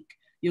technique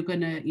you're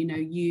going to, you know,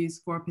 use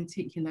for a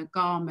particular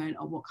garment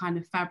or what kind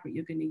of fabric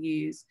you're going to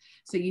use.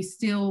 So you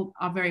still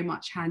are very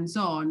much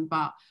hands-on,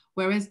 but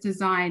whereas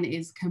design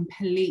is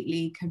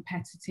completely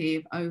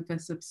competitive,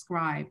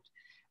 oversubscribed,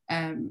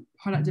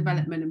 product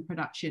development and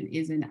production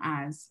isn't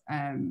as.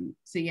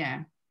 So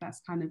yeah, that's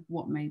kind of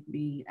what made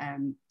me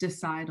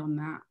decide on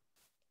that.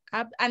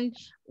 And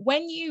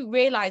when you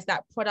realized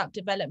that product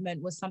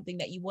development was something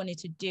that you wanted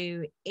to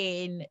do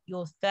in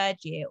your 3rd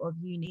year of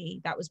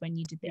uni, that was when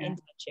you did the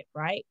internship,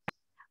 right?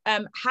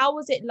 How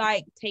was it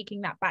like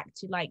taking that back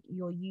to like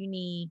your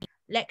uni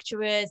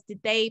lecturers? Did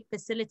they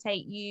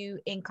facilitate you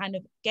in kind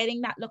of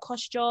getting that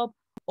Lacoste job,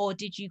 or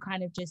did you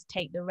kind of just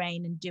take the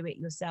reign and do it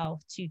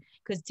yourself too?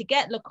 Because to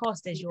get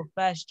Lacoste as your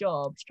first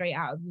job straight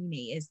out of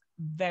uni is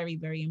very,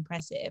 very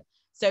impressive.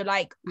 So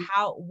like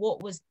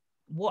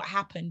what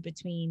happened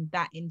between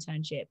that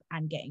internship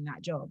and getting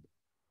that job?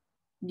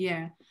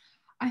 Yeah,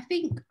 I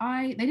think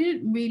they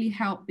didn't really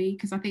help me,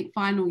 because I think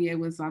final year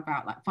was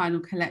about like final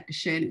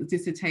collection, it was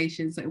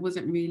dissertation, so it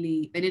wasn't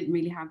really, they didn't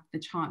really have the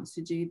chance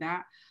to do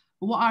that.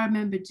 But what I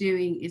remember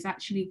doing is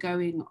actually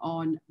going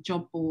on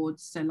job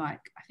boards. So like,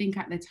 I think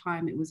at the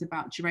time it was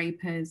about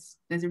Drapers.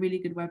 There's a really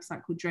good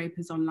website called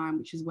Drapers Online,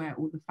 which is where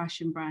all the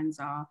fashion brands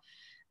are,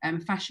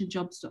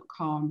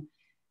 fashionjobs.com.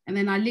 And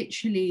then I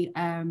literally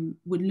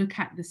would look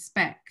at the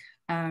spec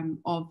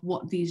of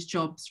what these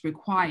jobs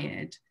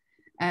required.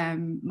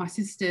 My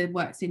sister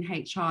works in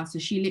HR, so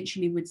she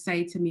literally would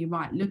say to me,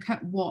 right, look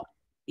at what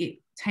it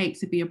takes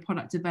to be a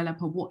product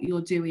developer, what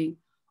you're doing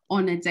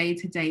on a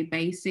day-to-day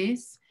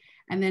basis.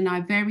 And then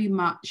I very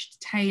much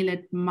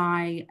tailored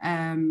my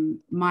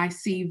my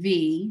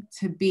CV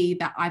to be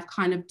that I've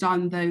kind of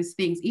done those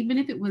things, even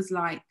if it was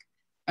like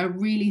a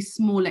really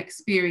small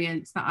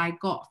experience that I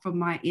got from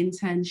my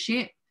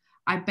internship.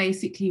 I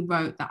basically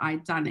wrote that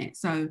I'd done it.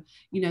 So,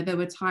 you know, there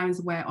were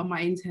times where on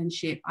my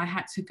internship, I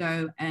had to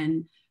go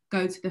and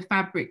go to the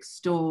fabric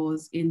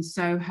stores in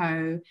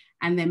Soho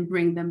and then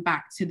bring them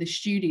back to the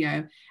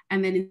studio.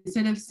 And then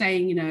instead of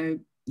saying, you know,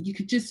 you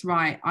could just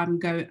write, I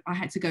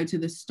had to go to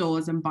the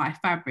stores and buy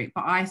fabric,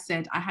 but I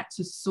said I had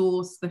to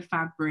source the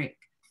fabric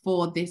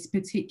for this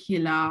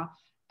particular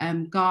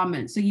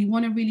garment. So you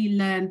want to really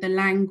learn the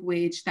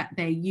language that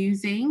they're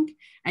using,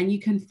 and you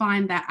can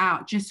find that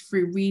out just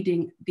through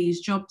reading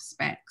these job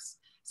specs.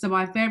 So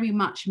I very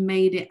much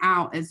made it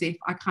out as if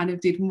I kind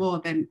of did more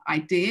than I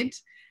did.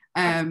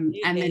 And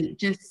then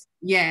just,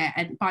 yeah,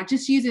 and by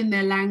just using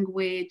their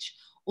language,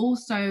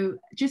 also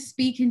just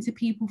speaking to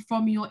people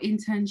from your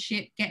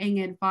internship, getting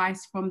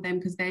advice from them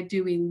because they're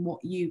doing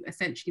what you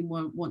essentially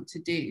want to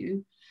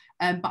do.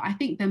 But I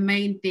think the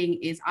main thing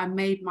is I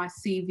made my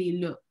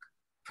CV look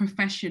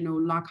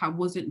professional, like I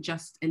wasn't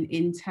just an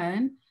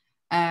intern.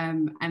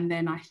 And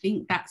then I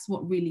think that's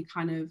what really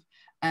kind of,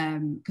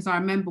 because I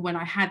remember when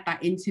I had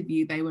that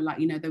interview, they were like,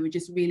 you know, they were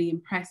just really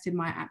impressed in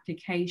my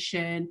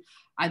application.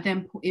 I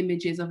then put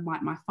images of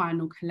my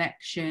final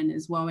collection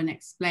as well and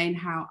explain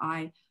how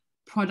I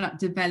product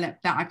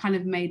developed that. I kind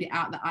of made it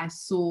out that I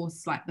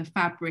sourced like the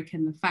fabric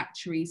and the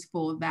factories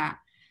for that.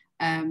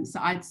 So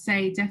I'd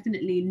say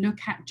definitely look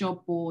at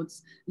job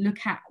boards,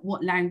 look at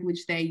what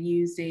language they're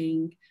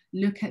using,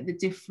 look at the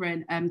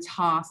different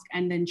tasks,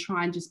 and then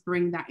try and just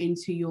bring that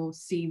into your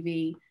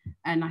CV.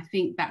 And I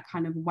think that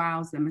kind of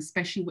wows them,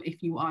 especially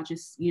if you are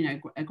just, you know,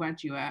 a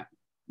graduate.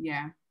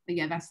 Yeah, but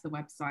yeah, that's the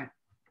website.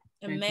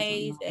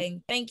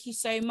 Amazing. Thank you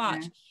so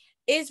much.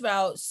 Yeah.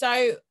 Israel,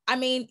 so, I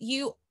mean,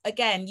 you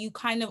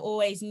kind of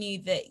always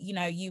knew that, you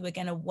know, you were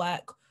going to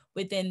work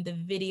within the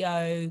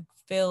video,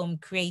 film,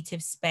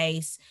 creative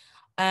space.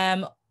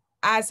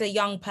 As a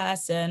young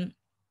person,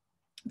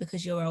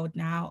 because you're old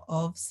now,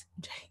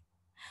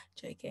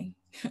 joking.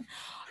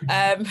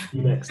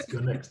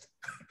 You're next.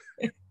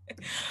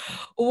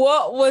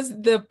 What was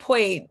the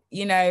point,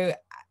 you know,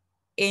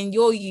 in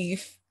your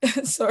youth?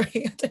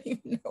 Sorry, I don't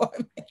even know what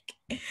I'm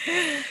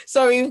making.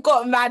 Sorry, we've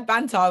got mad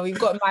banter.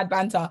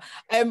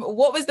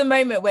 What was the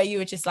moment where you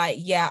were just like,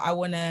 yeah, I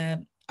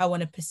wanna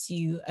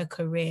pursue a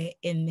career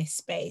in this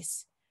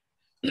space?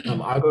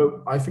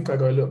 I think I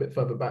go a little bit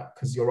further back,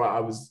 because you're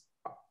right,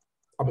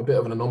 I'm a bit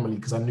of an anomaly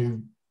because I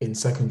knew in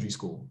secondary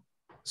school.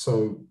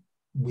 So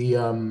we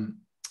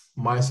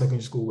my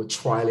secondary school were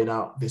trialing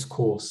out this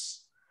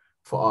course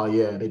for our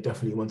year. They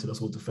definitely wanted us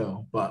all to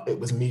fail, but it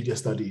was media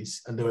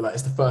studies, and they were like,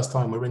 it's the first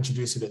time we're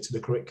introducing it to the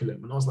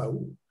curriculum. And I was like,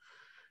 ooh,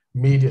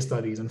 media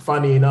studies. And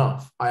funny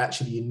enough, I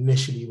actually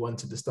initially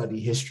wanted to study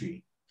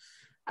history.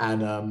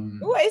 And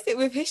what is it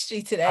with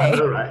history today? I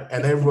know, right?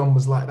 And everyone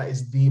was like, that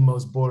is the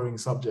most boring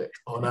subject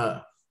on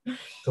earth.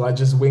 So I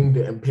just winged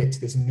it and picked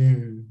this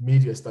new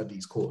media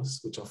studies course,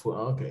 which I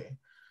thought, okay,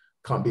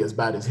 can't be as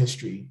bad as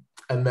history.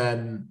 And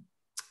then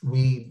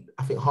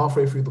I think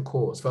halfway through the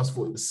course, first of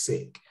all, it was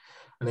sick.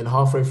 And then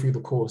halfway through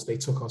the course, they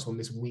took us on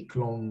this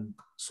week-long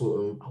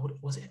sort of, what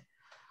was it?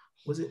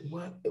 Was it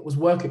work? It was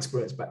work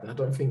experience back then. I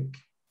don't think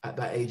at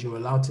that age you were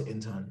allowed to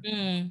intern.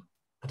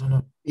 I don't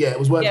know. Yeah, it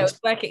was work. Yeah, it was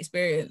work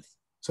experience.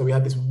 So we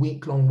had this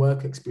week-long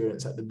work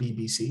experience at the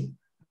BBC.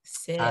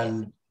 Sick.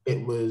 And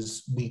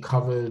we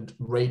covered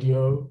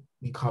radio,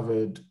 we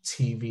covered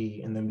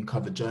TV, and then we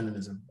covered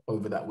journalism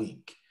over that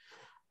week.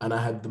 And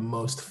I had the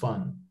most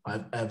fun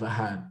I've ever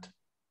had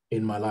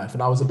in my life.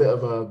 And I was a bit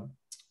of a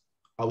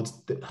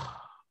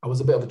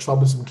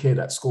troublesome kid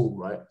at school,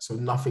 right? So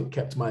nothing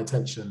kept my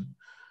attention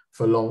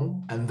for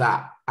long, and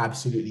that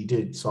absolutely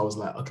did. So I was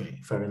like, okay,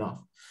 fair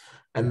enough.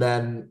 And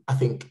then I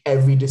think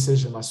every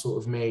decision I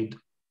sort of made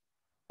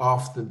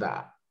after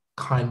that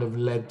kind of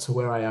led to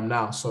where I am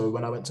now. So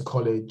when I went to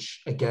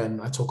college,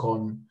 again, I took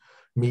on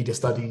media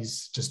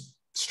studies just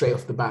straight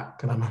off the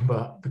back. And I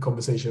remember the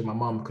conversation with my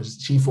mum, because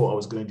she thought I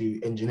was going to do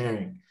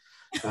engineering,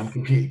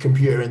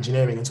 computer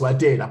engineering. And so I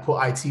did. I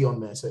put IT on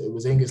there. So it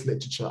was English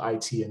literature,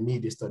 IT, and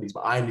media studies,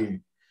 but I knew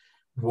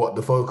what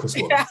the focus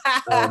was.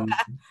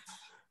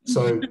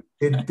 So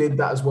did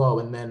that as well.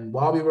 And then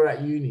while we were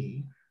at while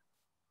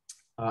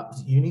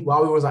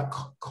we were at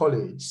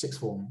college, sixth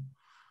form,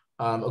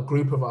 a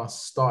group of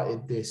us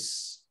started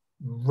this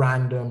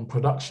random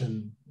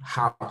production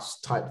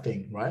house type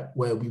thing, right?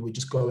 Where we would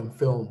just go and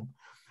film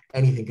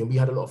anything. And we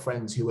had a lot of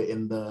friends who were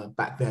in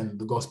back then,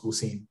 the gospel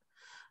scene.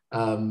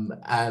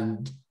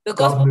 And the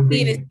gospel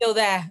scene is still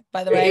there,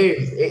 by the way.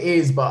 It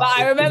is, but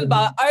I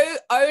remember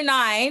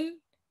 09,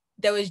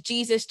 there was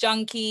Jesus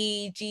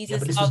Junkie, Jesus. Yeah,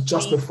 but this was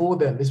just before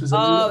then. This was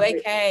a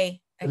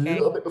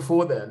little bit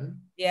before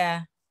then.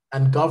 Yeah.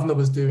 And Governor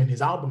was doing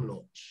his album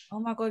launch. Oh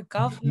my God, I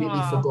Governor.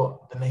 completely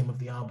forgot the name of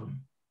the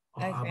album.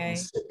 Album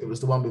was sick. It was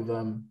the one with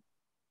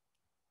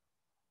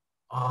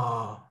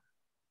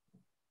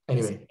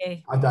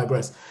anyway, I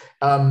digress.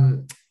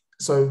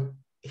 So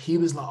he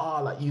was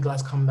like, like, you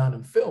guys come down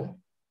and film.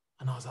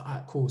 And I was like, all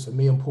right, cool. So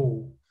me and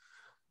Paul,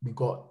 we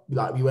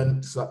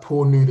went, so like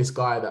Paul knew this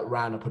guy that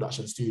ran a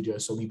production studio.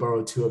 So we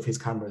borrowed 2 of his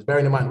cameras.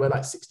 Bearing in mind, we're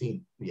like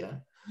 16, yeah.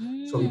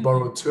 So we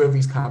borrowed 2 of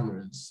his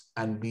cameras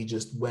and we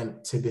just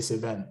went to this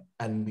event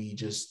and we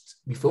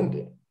filmed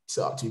it,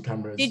 set up 2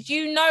 cameras. Did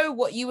you know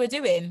what you were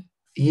doing?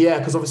 Yeah,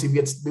 because obviously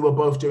we were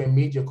both doing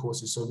media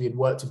courses, so we had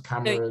worked with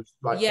cameras.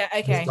 Like, yeah,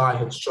 okay. This guy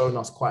had shown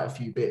us quite a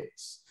few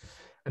bits,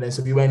 and then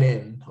so we went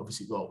in.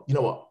 Obviously, well, you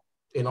know what?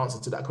 In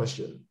answer to that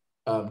question,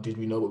 did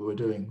we know what we were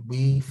doing?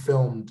 We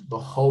filmed the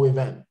whole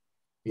event,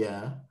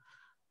 yeah,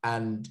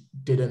 and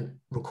didn't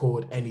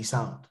record any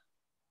sound.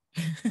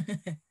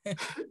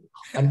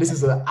 And this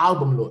is an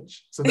album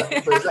launch, so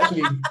it's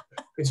actually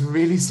it's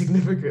really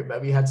significant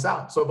that we had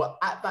sound. So, but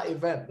at that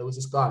event, there was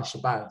this guy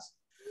Shabazz.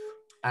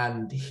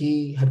 And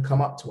he had come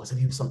up to us and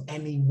he was from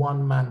any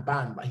one-man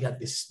band, but he had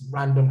this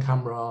random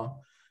camera.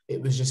 It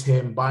was just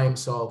him by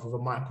himself with a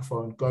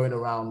microphone going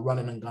around,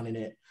 running and gunning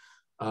it,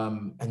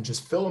 and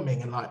just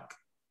filming. And like,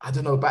 I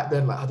don't know, back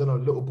then, like, I don't know,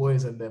 little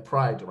boys and their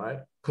pride, right?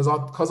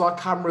 Because our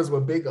cameras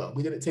were bigger.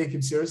 We didn't take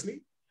him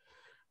seriously.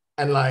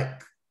 And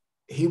like,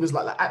 he was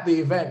like at the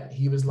event,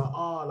 he was like,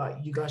 oh, like,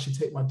 you guys should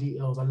take my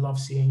details. I love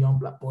seeing young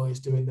Black boys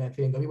doing their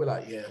thing. And we were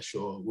like, yeah,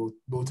 sure,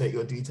 we'll take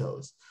your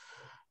details.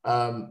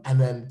 And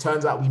then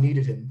turns out we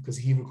needed him because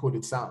he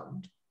recorded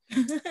sound.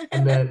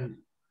 And then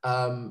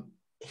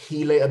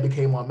he later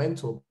became our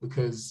mentor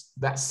because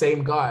that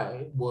same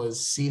guy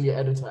was senior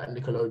editor at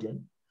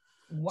Nickelodeon.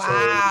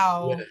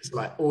 Wow. So, yeah, it's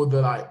like all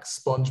the like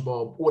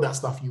SpongeBob, all that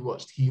stuff you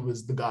watched, he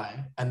was the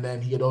guy. And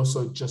then he had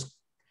also just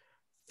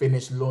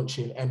finished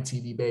launching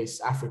MTV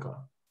Base Africa.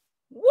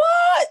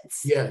 What?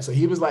 Yeah, so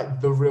he was like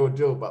the real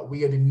deal, but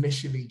we had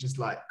initially just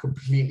like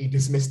completely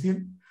dismissed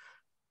him.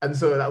 And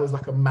so that was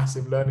like a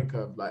massive learning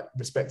curve. Like,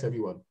 respect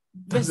everyone.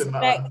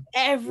 Respect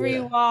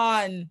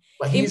everyone. Yeah.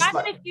 But imagine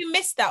like, if you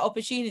missed that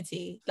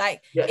opportunity.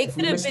 Like, yeah, it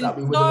could have been that,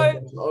 we wouldn't have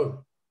gone to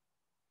O.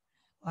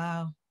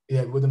 Wow.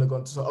 Yeah, we wouldn't have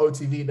gone to. So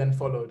OTV then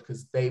followed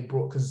because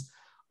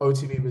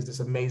OTV was this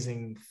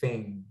amazing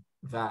thing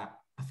that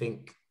I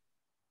think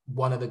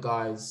one of the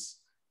guys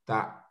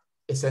that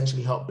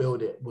essentially helped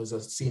build it was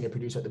a senior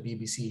producer at the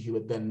BBC who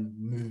had then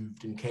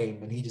moved and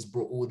came, and he just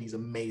brought all these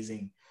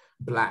amazing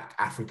Black,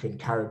 African,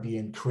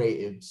 Caribbean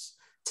creatives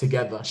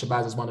together.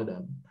 Shabazz is one of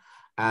them.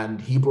 And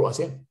he brought us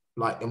in.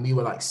 Like, and we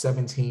were like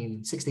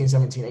 16,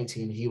 17,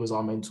 18. He was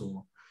our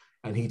mentor.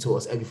 And he taught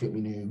us everything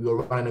we knew. We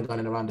were running and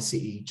gunning around the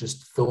city,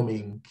 just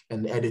filming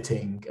and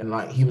editing. And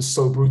like, he was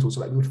so brutal.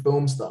 So like, we would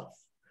film stuff.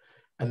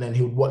 And then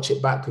he would watch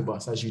it back with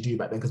us, as you do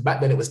back then. Because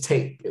back then it was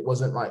tape. It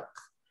wasn't like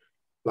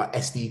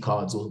SD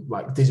cards or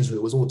like digital.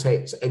 It was all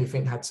tape. So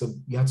everything you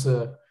had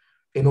to,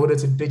 in order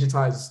to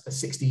digitize a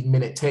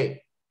 16-minute tape,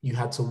 you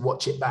had to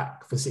watch it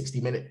back for 60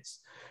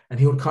 minutes. And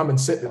he would come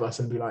and sit with us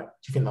and be like, do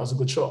you think that was a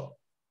good shot?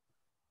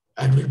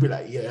 And we'd be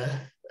like, yeah.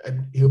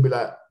 And he'll be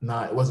like,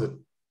 nah, it wasn't.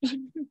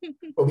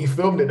 But we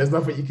filmed it. There's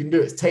nothing you can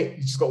do. It's tape.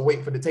 You just got to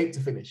wait for the tape to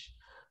finish.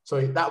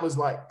 So that was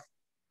like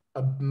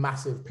a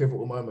massive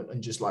pivotal moment.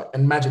 And just like,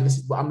 imagine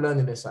this, I'm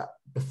learning this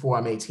before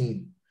I'm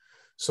 18.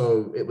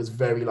 So it was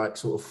very like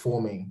sort of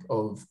forming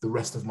of the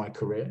rest of my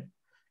career.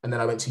 And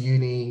then I went to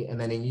uni, and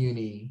then in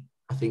uni,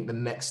 I think the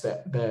next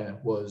step there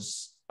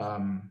was,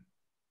 London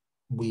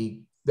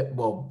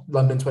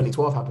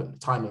 2012 happened,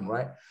 timing,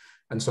 right?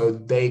 And so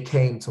they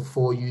came to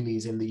 4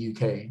 unis in the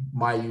UK,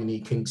 my uni,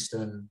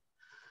 Kingston,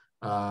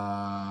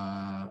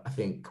 I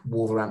think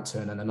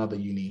Wolverhampton, and another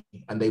uni.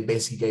 And they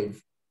basically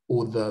gave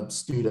all the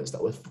students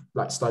that were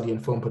like studying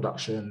film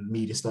production,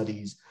 media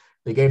studies,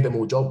 they gave them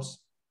all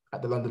jobs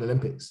at the London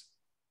Olympics.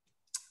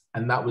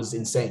 And that was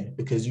insane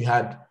because you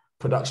had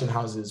production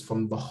houses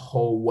from the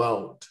whole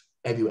world,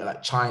 everywhere,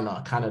 like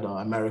China, Canada,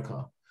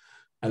 America.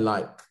 And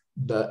like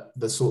the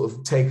sort of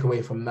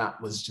takeaway from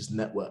that was just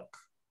network.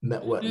 A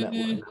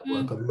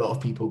lot of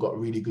people got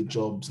really good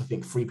jobs. I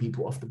think 3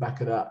 people off the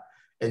back of that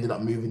ended up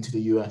moving to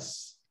the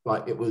US.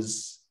 Like, it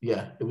was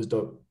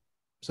dope.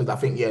 So I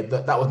think,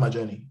 that was my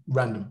journey.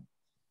 Random.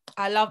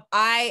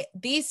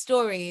 These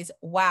stories,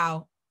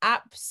 wow,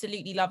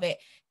 absolutely love it.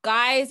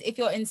 Guys, if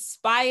you're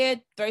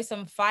inspired, throw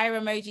some fire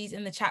emojis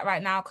in the chat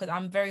right now, because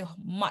I'm very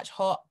much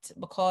hot,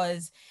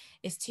 because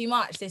it's too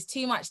much. There's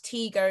too much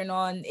tea going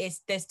on.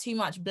 There's too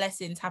much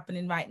blessings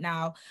happening right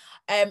now.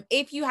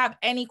 If you have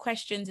any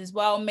questions as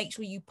well, make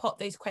sure you pop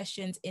those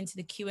questions into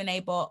the Q&A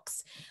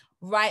box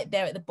right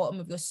there at the bottom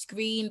of your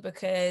screen,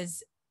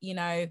 because, you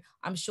know,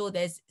 I'm sure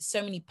there's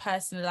so many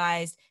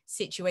personalized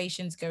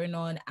situations going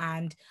on,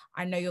 and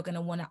I know you're going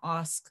to want to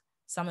ask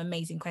some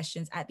amazing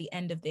questions at the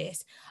end of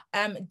this.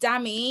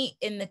 Dami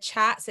in the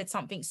chat said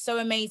something so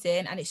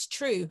amazing, and it's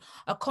true.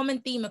 A common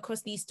theme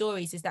across these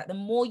stories is that the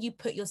more you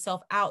put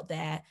yourself out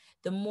there,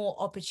 the more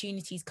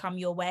opportunities come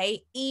your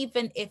way,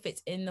 even if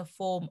it's in the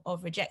form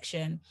of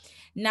rejection.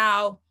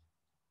 Now,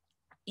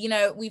 you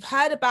know, we've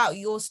heard about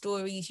your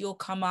stories, your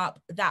come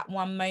up, that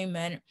one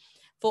moment.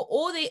 For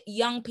all the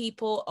young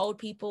people, old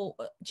people,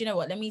 do you know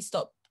what? Let me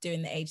stop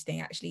doing the age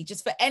thing, actually.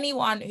 Just for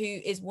anyone who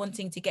is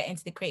wanting to get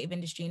into the creative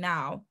industry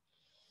now,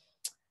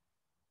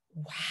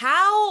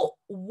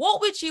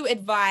 what would you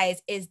advise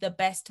is the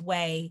best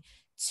way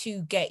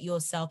to get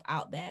yourself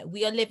out there?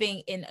 We are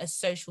living in a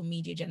social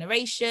media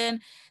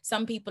generation.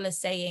 Some people are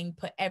saying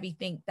put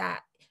everything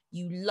that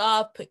you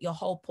love, put your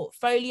whole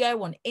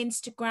portfolio on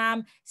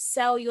Instagram,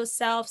 sell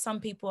yourself. Some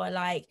people are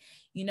like,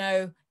 you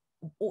know,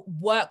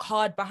 work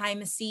hard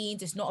behind the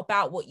scenes. It's not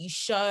about what you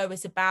show.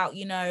 It's about,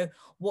 you know,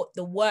 what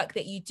the work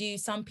that you do.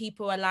 Some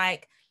people are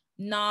like,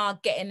 nah,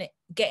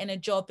 getting a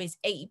job is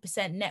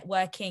 80%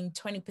 networking,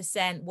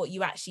 20% what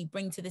you actually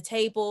bring to the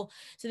table.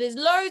 So there's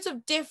loads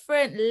of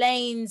different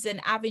lanes and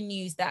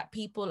avenues that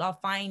people are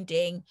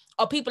finding,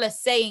 or people are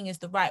saying is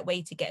the right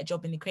way to get a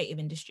job in the creative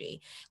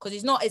industry. Because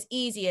it's not as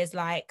easy as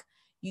like,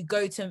 you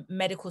go to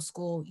medical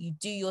school, you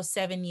do your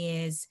 7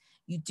 years,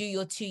 you do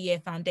your 2-year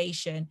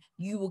foundation,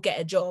 you will get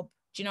a job.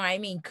 Do you know what I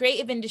mean?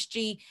 Creative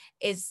industry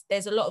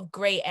there's a lot of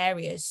gray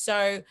areas.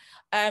 So,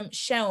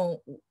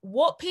 Cheryl,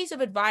 what piece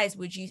of advice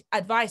would you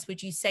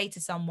say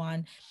to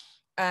someone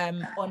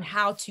on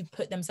how to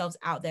put themselves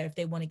out there if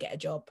they want to get a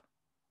job?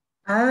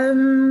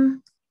 I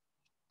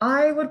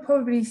would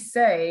probably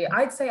say,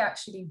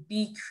 actually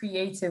be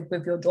creative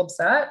with your job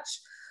search.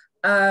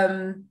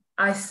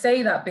 I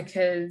say that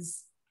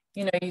because,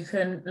 you know, you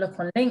can look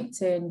on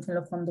LinkedIn, you can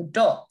look on the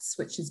dots,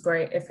 which is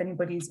great if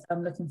anybody's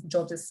looking for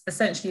jobs. It's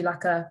essentially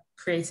like a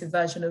creative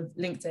version of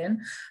LinkedIn.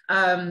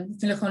 You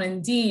can look on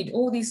Indeed,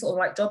 all these sort of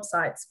like job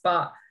sites,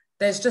 but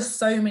there's just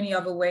so many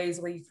other ways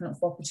where you can look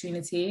for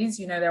opportunities.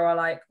 You know, there are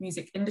like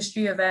music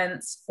industry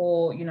events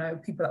for, you know,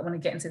 people that want to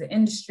get into the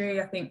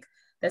industry. I think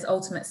there's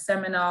Ultimate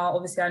Seminar.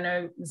 Obviously, I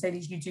know,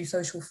 Mercedes, you do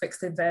social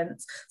fixed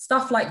events,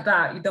 stuff like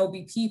that. There'll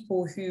be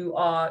people who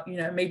are, you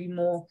know, maybe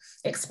more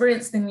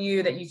experienced than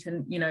you that you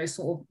can, you know,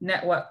 sort of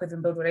network with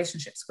and build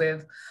relationships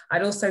with.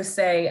 I'd also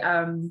say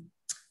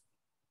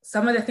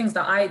some of the things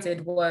that I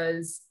did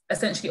was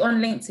essentially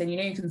on LinkedIn, you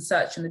know, you can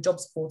search in the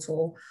jobs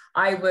portal.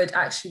 I would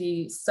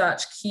actually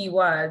search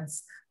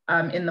keywords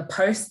in the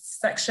posts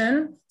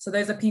section. So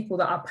those are people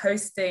that are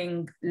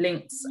posting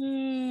links,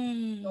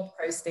 job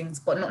postings,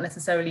 but not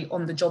necessarily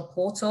on the job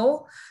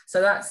portal.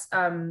 So that's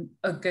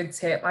a good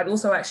tip. I'd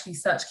also actually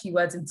search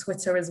keywords in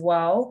Twitter as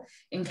well,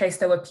 in case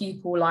there were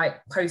people like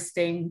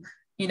posting,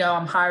 you know,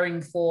 I'm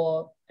hiring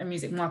for a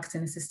music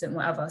marketing assistant,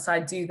 whatever. So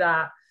I do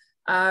that.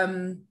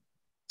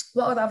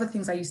 What are the other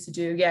things I used to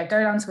do? Yeah,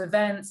 go down to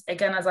events.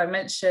 Again, as I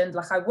mentioned,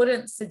 like I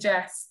wouldn't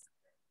suggest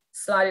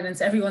sliding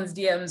into everyone's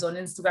DMs on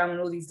Instagram and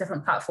all these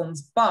different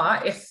platforms.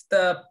 But if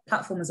the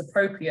platform is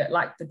appropriate,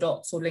 like the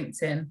dots or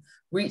LinkedIn,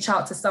 reach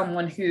out to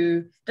someone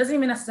who doesn't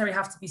even necessarily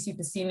have to be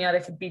super senior. They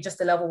could be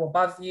just a level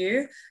above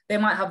you. They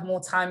might have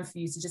more time for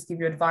you to just give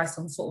you advice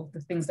on sort of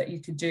the things that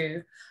you could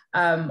do.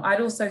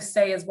 I'd also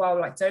say as well,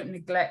 like, don't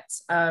neglect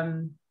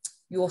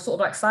your sort of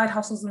like side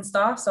hustles and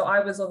stuff. So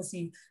I was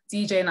obviously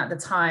DJing at the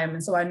time.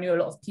 And so I knew a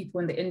lot of people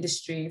in the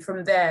industry.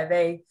 From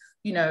there,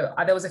 you know,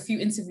 there was a few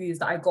interviews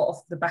that I got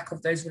off the back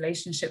of those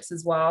relationships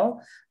as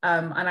well.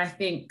 And I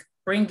think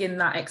bringing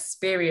that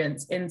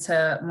experience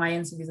into my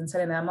interviews and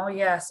telling them, oh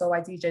yeah, so I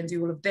DJ and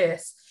do all of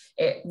this,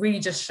 it really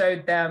just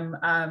showed them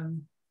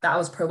that I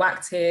was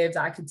proactive,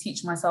 that I could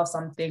teach myself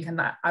something, and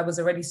that I was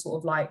already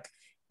sort of like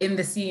in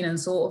the scene and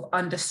sort of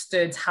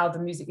understood how the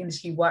music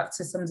industry worked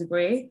to some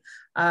degree.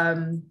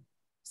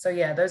 So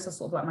yeah, those are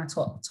sort of like my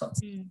top.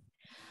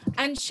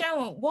 And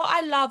Sharon, what I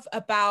love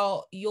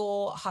about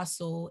your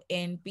hustle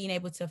in being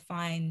able to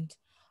find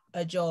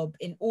a job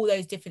in all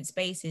those different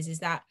spaces is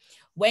that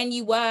when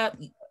you were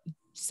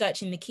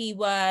searching the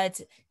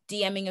keywords,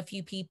 DMing a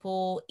few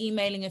people,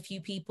 emailing a few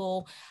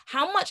people,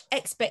 how much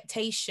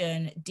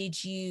expectation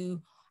did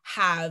you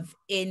have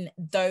in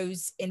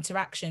those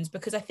interactions?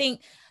 Because I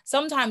think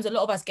sometimes a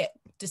lot of us get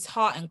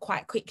disheartened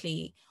quite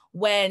quickly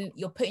when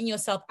you're putting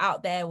yourself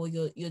out there, or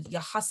you're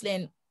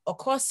hustling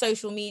across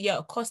social media,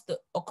 across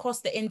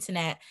the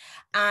internet,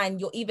 and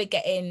you're either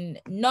getting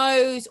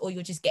no's or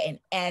you're just getting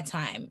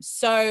airtime.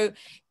 So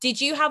did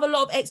you have a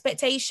lot of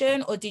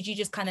expectation, or did you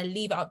just kind of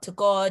leave it up to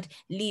God,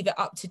 leave it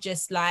up to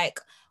just like,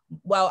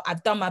 well,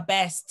 I've done my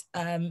best,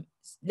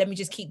 let me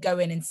just keep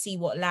going and see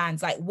what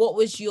lands? Like, what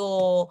was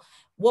your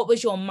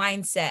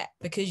mindset?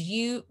 Because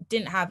you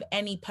didn't have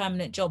any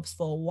permanent jobs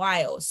for a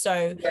while.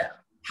 So yeah.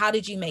 How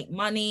did you make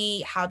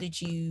money? How did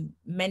you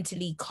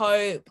mentally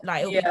cope?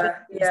 Like,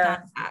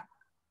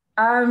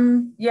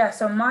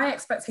 so my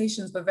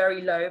expectations were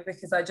very low,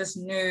 because I just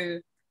knew,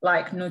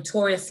 like,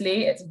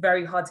 notoriously it's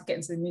very hard to get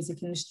into the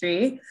music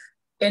industry.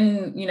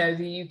 In, you know,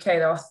 the UK,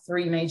 there are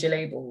 3 major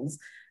labels,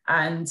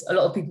 and a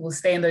lot of people will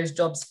stay in those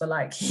jobs for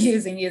like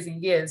years and years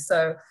and years.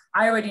 So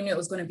I already knew it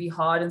was going to be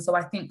hard. And so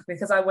I think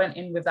because I went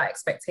in with that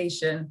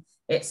expectation,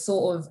 it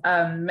sort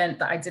of meant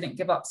that I didn't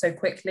give up so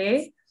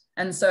quickly.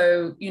 And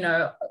so, you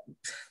know,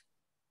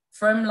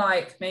 from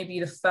like maybe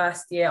the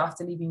first year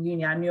after leaving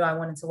uni, I knew I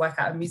wanted to work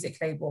at a music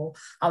label.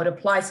 I would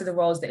apply to the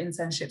roles, the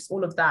internships,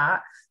 all of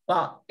that.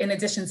 But in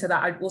addition to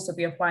that, I'd also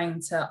be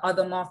applying to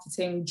other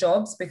marketing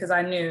jobs, because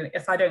I knew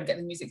if I don't get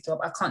the music job,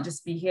 I can't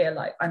just be here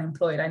like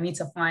unemployed. I need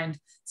to find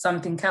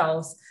something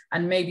else.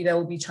 And maybe there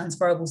will be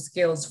transferable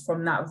skills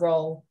from that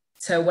role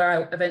to where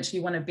I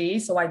eventually want to be.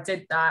 So I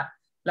did that,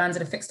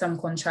 landed a fixed term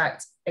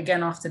contract.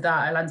 Again, after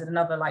that, I landed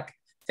another like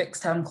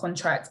fixed term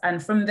contract.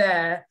 And from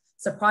there,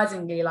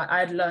 surprisingly, like I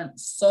had learned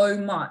so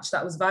much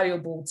that was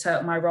valuable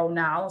to my role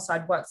now. So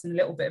I'd worked in a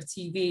little bit of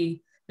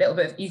TV, a little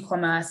bit of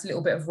e-commerce, a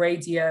little bit of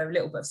radio, a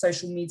little bit of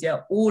social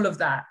media, all of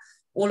that.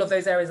 all of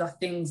those areas are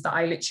things that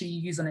I literally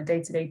use on a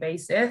day-to-day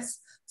basis.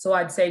 So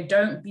I'd say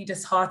don't be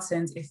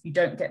disheartened if you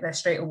don't get there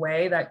straight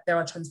away. Like, there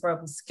are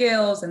transferable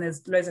skills and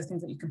there's loads of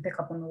things that you can pick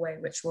up on the way,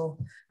 which will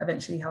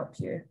eventually help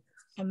you.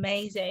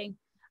 Amazing.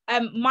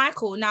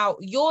 Michael, now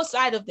your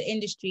side of the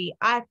industry,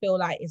 I feel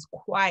like is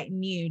quite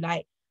new,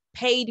 like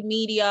paid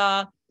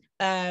media,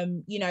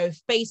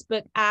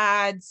 Facebook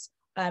ads,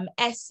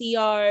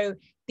 SEO.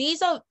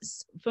 These are,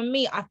 for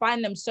me, I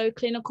find them so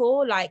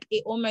clinical, like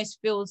it almost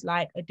feels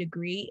like a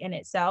degree in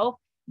itself,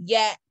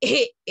 yet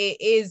it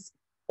is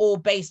all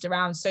based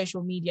around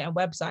social media and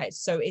websites.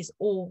 So it's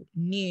all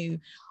new.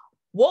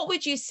 What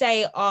would you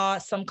say are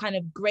some kind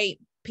of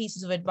great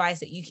pieces of advice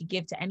that you could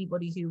give to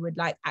anybody who would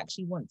like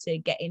actually want to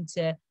get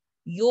into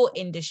your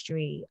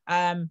industry?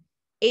 Do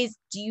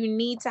you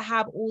need to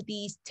have all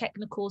these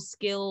technical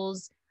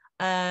skills?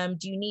 Do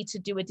you need to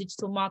do a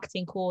digital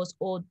marketing course,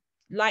 or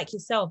like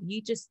yourself,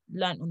 you just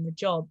learned on the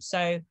job?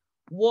 So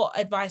what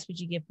advice would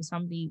you give for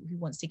somebody who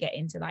wants to get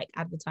into like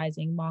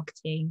advertising,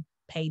 marketing,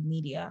 paid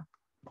media?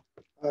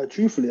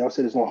 Truthfully, I'll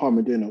say there's no harm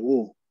in doing it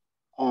all.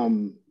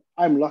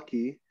 I'm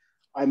lucky.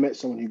 I met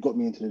someone who got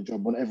me into the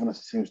job when everyone has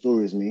the same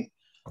story as me.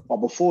 But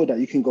before that,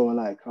 you can go on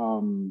like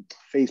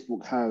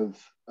Facebook have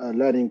a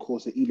learning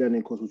course, an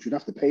e-learning course, which you'd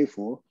have to pay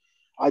for.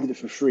 I did it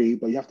for free,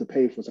 but you have to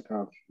pay for. It's like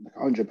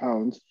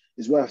 £100.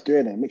 It's worth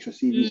doing it. Make sure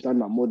CV's done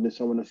that more than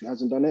someone else who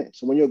hasn't done it.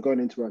 So when you're going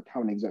into an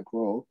account exec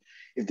role,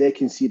 if they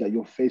can see that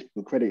you're Facebook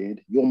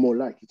accredited, you're more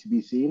likely to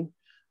be seen.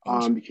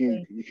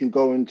 You can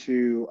go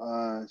into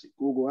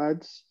Google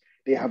Ads.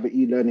 They have an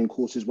e-learning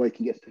courses where you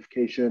can get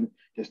certification.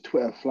 There's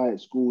Twitter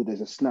Flight School.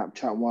 There's a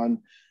Snapchat one.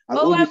 And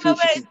wait,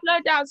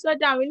 slow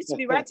down. We need to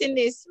be writing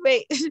this.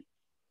 Wait,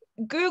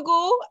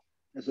 Google.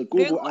 There's a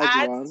Google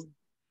Ads one.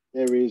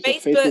 There is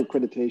Facebook, a Facebook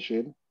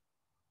accreditation.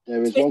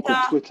 There is one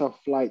called Twitter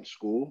Flight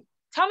School.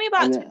 Tell me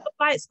about Twitter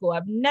Flight School.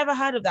 I've never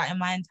heard of that in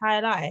my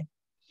entire life.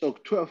 So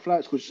Twitter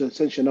Flight School is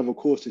essentially another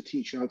course to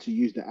teach you how to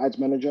use the ads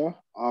manager.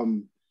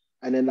 And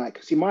then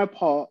my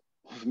part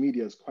of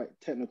media is quite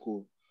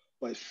technical,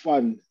 but it's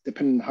fun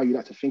depending on how you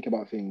like to think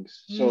about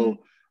things. So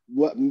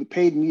what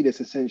paid media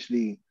is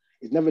essentially,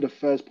 it's never the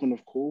first point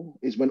of call.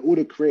 It's when all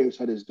the creative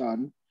side is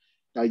done,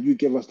 that you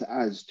give us the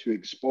ads to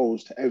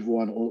expose to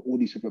everyone on all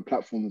these different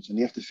platforms, and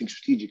you have to think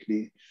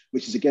strategically,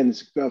 which is again,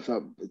 it's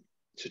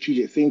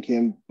strategic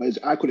thinking, but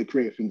I call it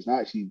creative things.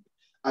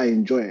 I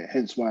enjoy it.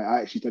 Hence why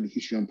I actually study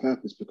history on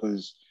purpose,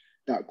 because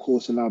that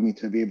course allowed me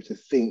to be able to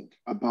think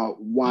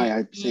about why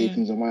I say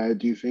things and why I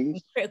do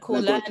things. Critical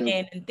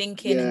learning and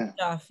thinking and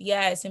stuff.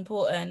 Yeah, it's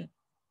important.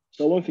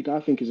 So one thing I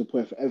think is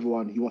important for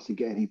everyone who wants to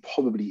get in, he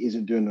probably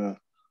isn't doing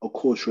a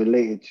course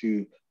related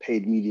to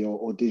paid media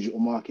or digital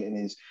marketing,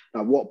 is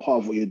that what part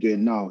of what you're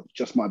doing now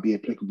just might be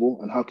applicable,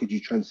 and how could you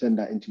transcend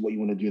that into what you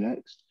want to do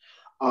next?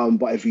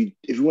 But if you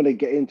want to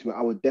get into it,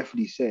 I would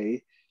definitely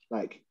say,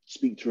 like,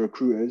 speak to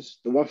recruiters.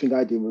 The one thing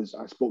I did was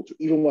I spoke to,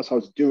 even once I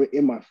was doing it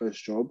in my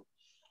first job,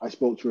 I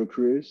spoke to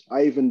recruiters.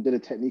 I even did a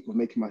technique of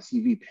making my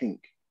CV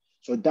pink.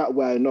 So that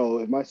way I know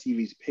if my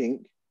CV is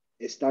pink,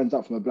 it stands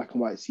out from a black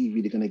and white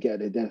CV they're going to get at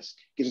their desk.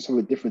 Gives us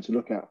something different to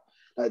look at.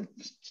 Like,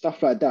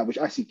 stuff like that, which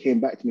actually came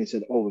back to me and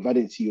said, oh, if I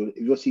didn't see if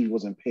your CV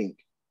wasn't pink,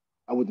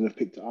 I wouldn't have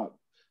picked it up.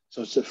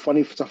 So it's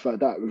funny stuff like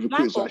that with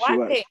recruiters. Michael, actually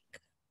why pink?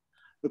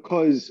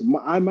 Because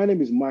my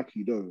name is Mike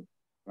Idowu,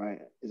 right?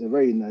 It's a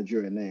very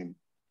Nigerian name.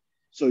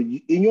 So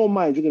in your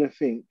mind, you're going to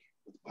think,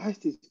 why is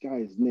this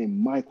guy's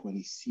name Michael and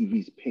his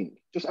CV's pink?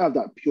 Just out of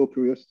that pure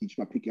curiosity, just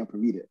might pick it up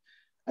and read it.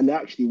 And it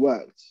actually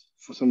worked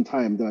for some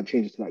time. Then I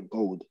changed it to like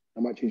gold.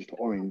 I might change it to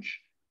orange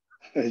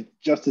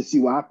just to see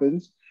what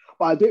happens.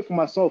 But I do it for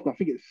myself. And I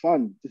think it's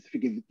fun. Just to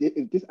think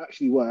if this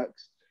actually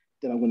works,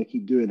 then I'm going to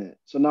keep doing it.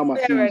 So now my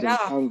CV's on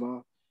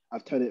Canva.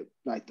 I've turned it,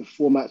 like, the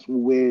formats were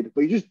weird,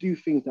 but you just do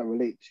things that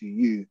relate to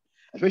you.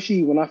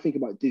 Especially when I think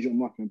about digital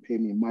marketing and pay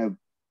me, my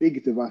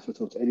biggest advice I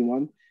tell to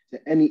anyone,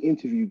 that any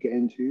interview you get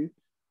into,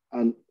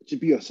 and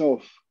just be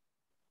yourself.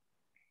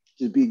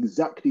 Just be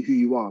exactly who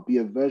you are. Be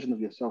a version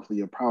of yourself that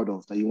you're proud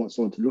of, that you want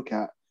someone to look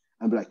at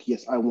and be like,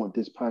 yes, I want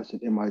this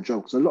person in my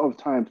job. Because a lot of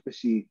times,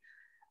 especially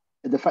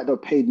the fact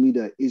that paid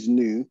media is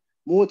new,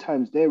 more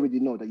times they already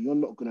know that you're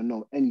not going to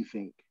know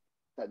anything,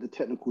 that the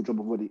technical job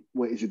of what it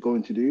is you're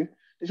going to do.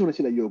 They just want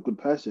to see that you're a good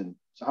person.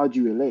 So how do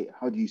you relate?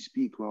 How do you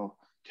speak well?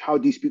 How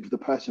do you speak with the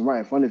person right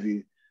in front of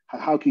you?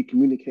 How can you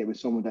communicate with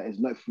someone that is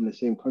not from the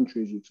same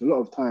country as you? So a lot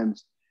of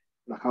times,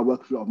 like, I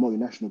work with a lot of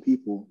multinational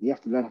people, you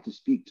have to learn how to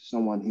speak to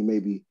someone who may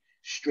be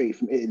straight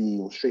from Italy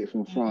or straight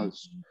from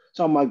France.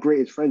 Some of my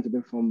greatest friends have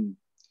been from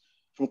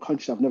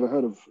countries I've never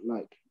heard of,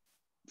 like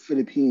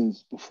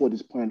Philippines before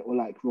this point, or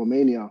like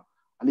Romania.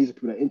 And these are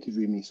people that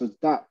interview me. So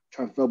that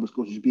transferable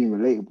skills is being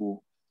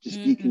relatable, just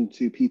speaking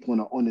to people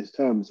on honest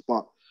terms.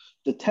 But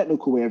the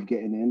technical way of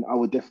getting in, I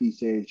would definitely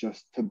say, is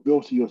just to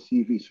build to your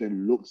CV so it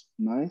looks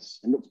nice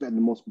and looks better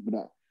than most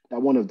people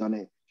that want to have done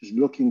it. Just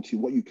look into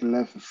what you can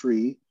learn for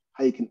free,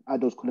 how you can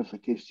add those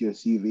qualifications to your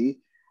CV,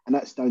 and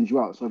that stands you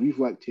out. So if you've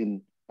worked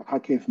in, like, I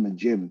came from a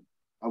gym,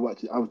 I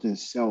was in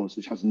sales,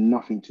 which has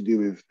nothing to do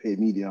with paid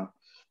media.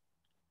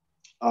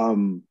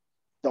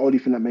 the only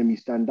thing that made me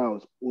stand out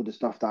was all the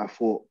stuff that I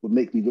thought would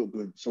make me look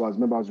good. So I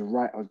remember I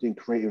was doing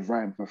creative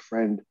writing for a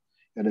friend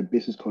in a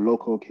business called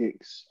Local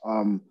Kicks.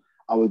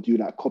 I would do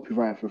like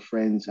copywriting for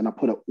friends, and I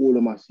put up all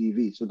of my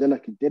CV. So then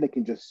they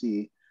can just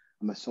see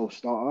I'm a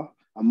self-starter.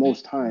 And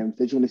most times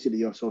they just want to see that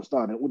you're a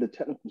self-starter, and all the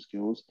technical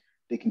skills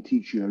they can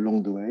teach you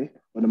along the way.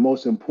 But the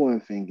most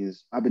important thing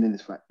is I've been in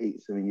this for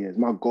 8-7 years.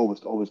 My goal was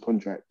to always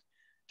contract,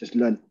 just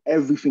learn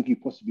everything you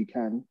possibly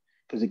can,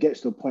 because it gets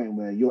to a point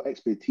where your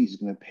expertise is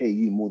going to pay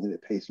you more than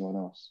it pays someone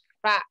else.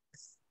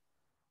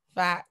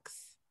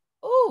 Facts.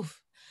 Oof.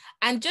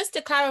 And just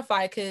to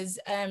clarify, because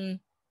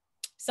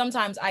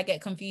sometimes I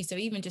get confused, so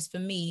even just for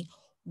me,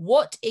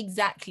 what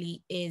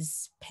exactly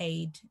is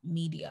paid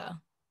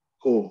media?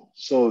 Cool.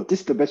 So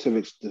this is the best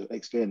way to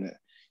explain it.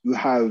 You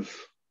have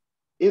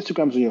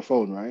Instagrams on your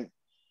phone, right?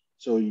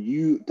 So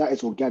that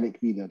is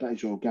organic media. That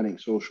is your organic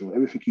social.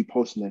 Everything you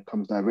post in there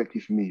comes directly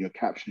from me. Your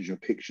captions, your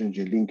pictures,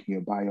 your link in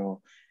your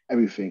bio,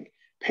 everything.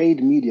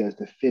 Paid media is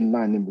the thin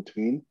line in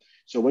between.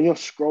 So when you're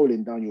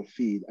scrolling down your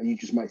feed and you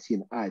just might see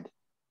an ad,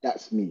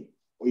 that's me.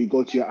 Or you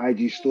go to your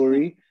IG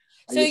story.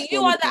 So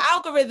you are the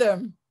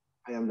algorithm.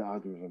 I am the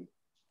algorithm.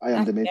 I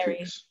am the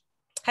matrix.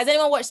 Has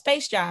anyone watched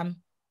Space Jam?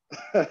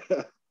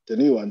 The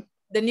new one.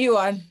 The new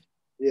one.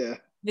 Yeah.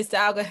 Mr.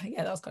 Algo.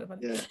 Yeah, that was kind of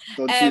funny.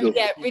 Yeah,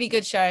 yeah, really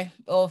good show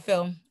or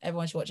film.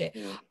 Everyone should watch it.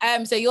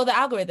 Yeah. So you're the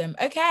algorithm.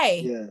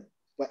 Okay. Yeah.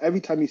 But every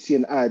time you see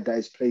an ad that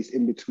is placed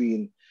in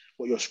between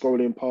what you're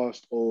scrolling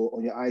past or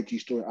on your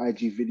IG story,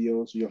 IG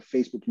videos, or your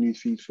Facebook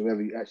newsfeed, for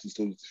wherever you actually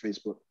still use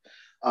Facebook,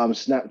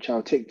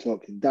 Snapchat,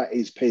 TikTok, that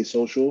is paid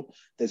social.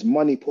 There's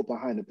money put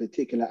behind a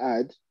particular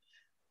ad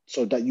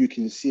so that you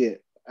can see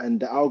it. And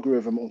the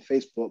algorithm on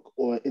Facebook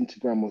or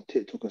Instagram or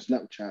TikTok or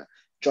Snapchat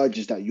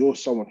judges that you're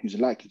someone who's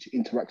likely to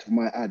interact with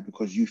my ad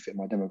because you fit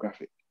my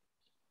demographic.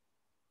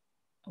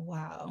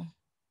 Wow.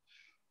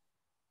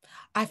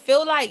 I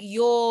feel like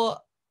your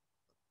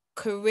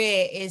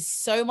career is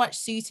so much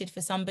suited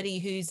for somebody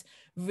who's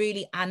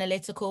really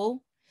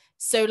analytical.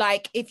 So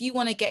like if you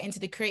want to get into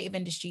the creative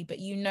industry, but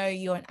you know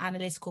you're an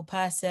analytical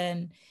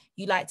person,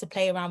 you like to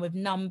play around with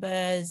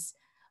numbers,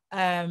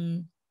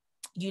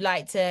 you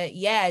like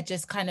to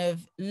just kind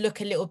of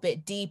look a little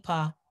bit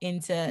deeper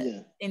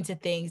into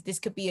things, this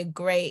could be a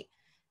great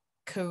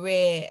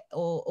career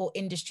or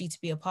industry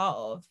to be a part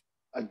of.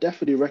 I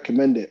definitely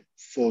recommend it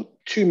for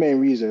two main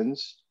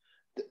reasons.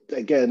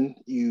 Again,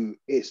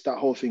 it's that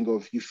whole thing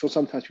of, you feel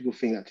sometimes people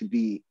think that to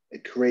be a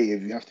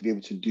creative you have to be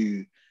able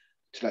to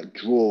like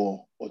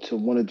draw or to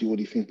want to do all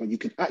these things, but you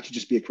can actually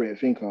just be a creative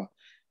thinker.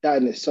 That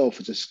in itself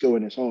is a skill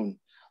in its own.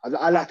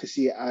 I like to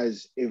see it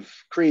as,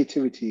 if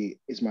creativity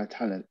is my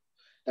talent,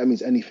 that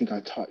means anything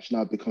I touch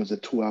now becomes a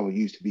tool I will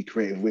use to be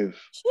creative with.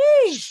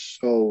 Jeez.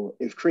 So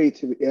if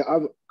creativity,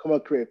 I'm a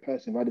creative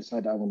person. If I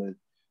decide that I want to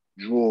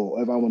draw,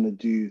 or if I want to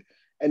do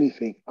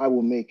anything, I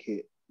will make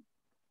it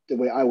the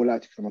way I would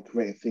like to, become a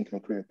creative thinker, a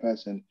creative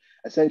person.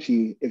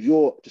 Essentially, if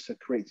you're just a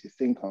creative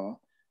thinker,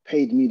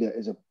 paid media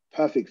is a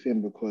perfect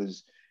thing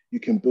because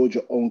you can build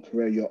your own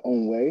career your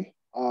own way.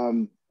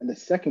 And the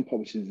second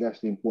part, which is very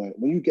important,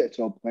 when you get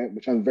to a point,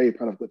 which I'm very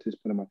proud of, got to this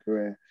point in my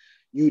career,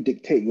 you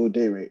dictate your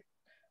day rate.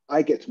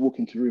 I get to walk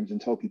into rooms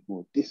and tell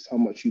people, this is how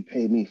much you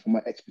pay me for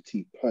my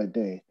expertise per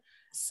day.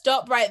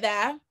 Stop right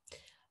there.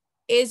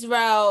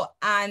 Israel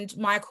and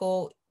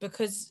Michael,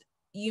 because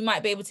you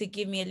might be able to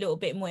give me a little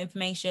bit more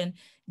information.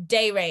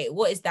 Day rate,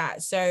 what is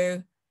that?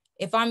 So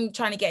if I'm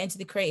trying to get into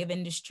the creative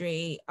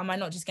industry, am I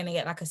not just going to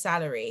get like a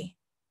salary?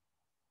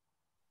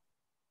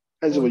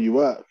 Depends on where you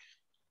work.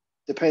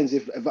 Depends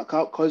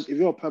because if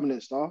you're a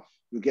permanent staff,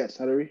 you get a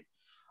salary.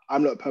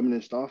 I'm not a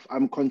permanent staff.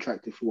 I'm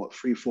contracted for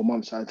 3-4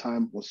 months at a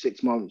time, or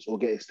 6 months, or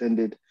get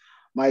extended.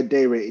 My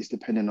day rate is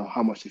dependent on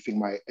how much they think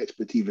my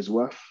expertise is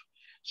worth.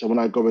 So when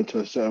I go into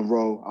a certain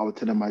role, I would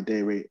tell them my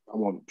day rate, I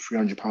want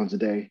 £300 a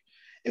day.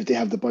 If they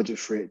have the budget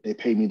for it, they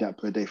pay me that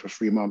per day for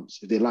 3 months.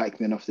 If they like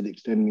me enough, they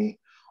extend me.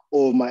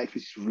 Or my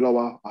expertise is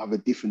lower, I have a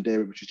different day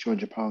rate, which is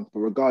 £200. But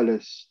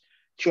regardless,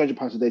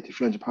 £200 a day to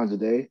 £300 a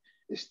day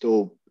is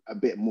still a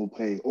bit more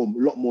pay, or a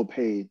lot more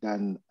pay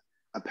than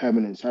a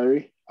permanent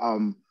salary.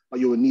 But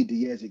you will need the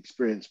years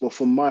experience. Well,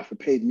 for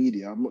paid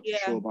media, I'm not too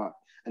sure about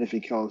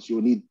anything else. You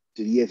will need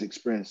the years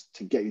experience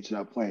to get you to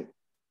that point.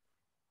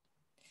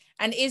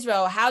 And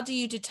Israel, how do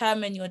you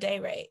determine your day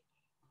rate?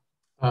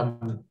 I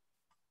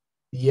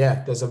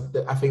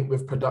think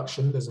with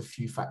production, there's a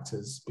few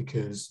factors,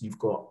 because you've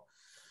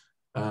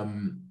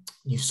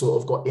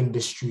sort of got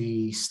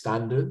industry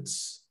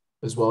standards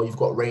as well. You've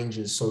got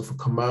ranges. So for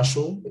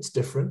commercial, it's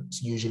different.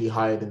 It's usually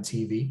higher than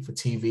TV. For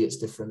TV, it's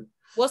different.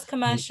 What's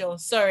commercial?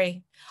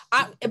 Sorry.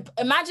 I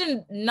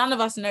imagine none of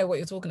us know what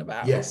you're talking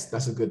about. Yes,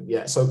 that's a good,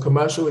 So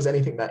commercial is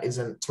anything that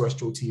isn't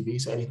terrestrial TV.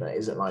 So anything that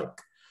isn't like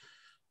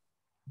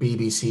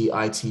BBC,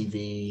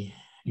 ITV,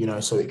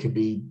 so it could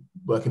be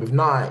working with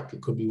Nike,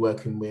 it could be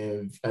working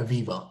with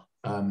Aviva.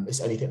 It's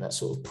anything that's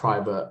sort of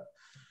private,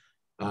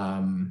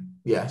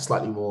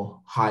 slightly more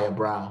higher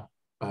brow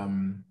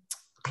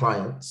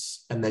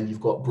clients. And then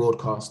you've got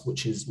broadcast,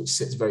 which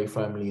sits very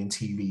firmly in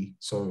TV.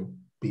 So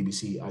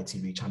BBC,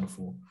 ITV, Channel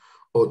 4.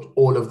 or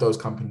all of those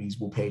companies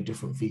will pay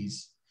different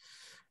fees.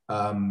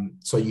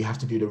 So you have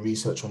to do the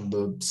research on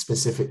the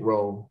specific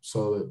role.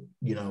 So,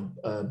 you know,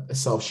 a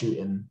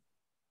self-shooting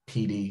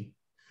PD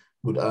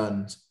would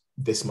earn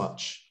this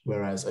much,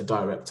 whereas a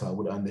director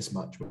would earn this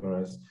much.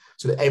 Whereas,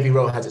 so that every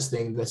role has its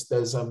thing.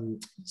 There's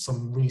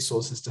some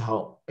resources to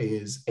help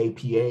is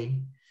APA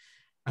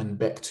and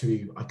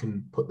Beck2. I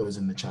can put those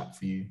in the chat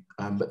for you.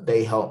 But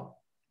they help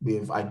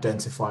with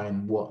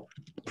identifying what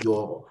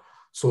your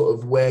sort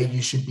of where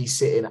you should be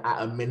sitting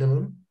at a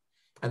minimum.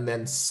 And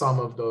then some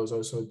of those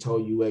also tell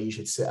you where you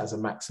should sit as a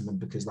maximum,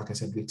 because like I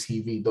said, with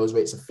TV, those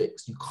rates are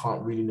fixed. You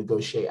can't really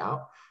negotiate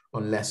out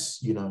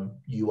unless, you know,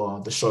 you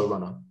are the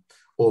showrunner,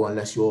 or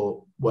unless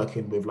you're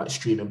working with like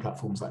streaming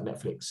platforms like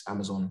Netflix,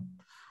 Amazon,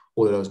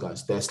 all of those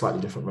guys. They're slightly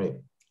different rate.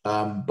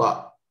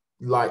 But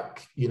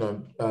like, you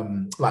know,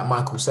 like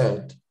Michael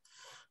said,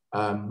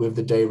 with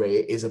the day rate,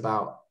 it is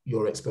about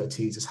your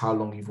expertise. It's how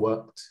long you've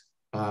worked.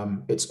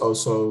 It's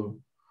also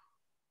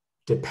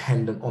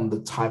dependent on the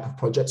type of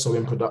project. So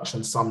in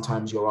production,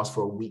 sometimes you're asked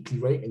for a weekly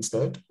rate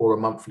instead, or a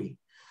monthly.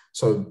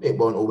 So it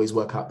won't always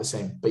work out the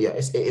same. But yeah,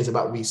 it is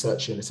about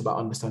researching. It's about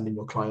understanding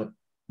your client,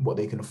 what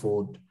they can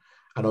afford,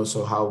 and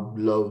also how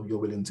low you're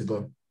willing to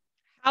go.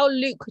 How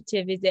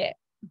lucrative is it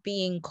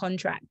being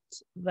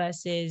contract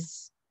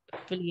versus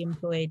fully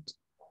employed?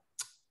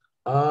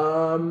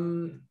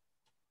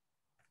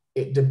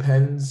 It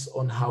depends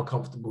on how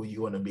comfortable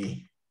you want to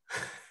be.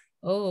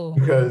 Oh.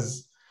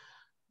 Because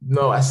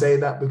no, I say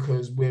that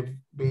because with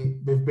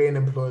being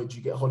employed,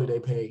 you get holiday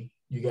pay,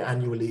 you get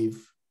annual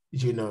leave,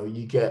 you know,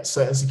 you get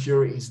certain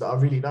securities that are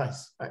really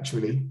nice,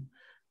 actually.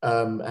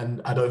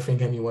 And I don't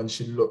think anyone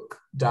should look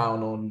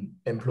down on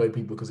employed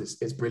people, because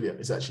it's brilliant.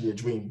 It's actually a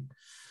dream.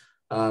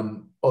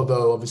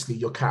 Although obviously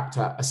you're capped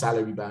at a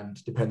salary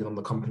band depending on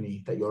the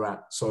company that you're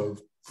at. So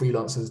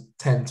freelancers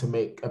tend to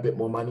make a bit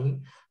more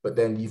money, but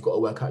then you've got to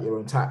work out your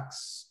own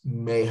tax,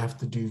 may have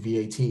to do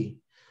VAT.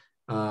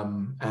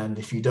 And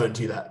if you don't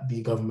do that,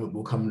 the government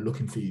will come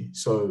looking for you.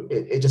 So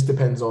it just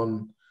depends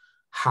on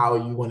how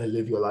you want to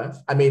live your life.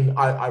 I mean,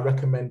 I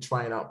recommend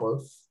trying out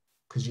both,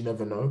 because you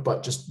never know,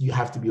 but just you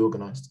have to be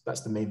organized.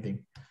 That's the main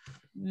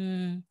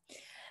thing.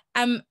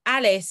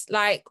 Alice,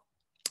 like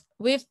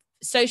with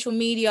social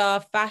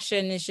media,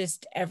 fashion is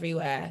just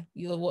everywhere.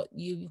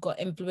 You've got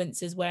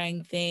influencers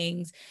wearing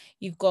things,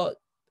 you've got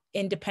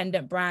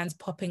independent brands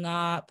popping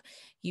up,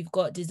 you've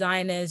got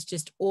designers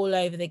just all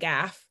over the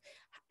gaff.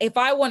 If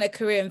I want a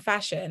career in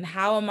fashion,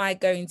 how am I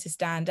going to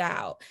stand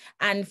out?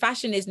 And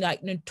fashion is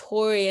like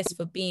notorious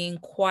for being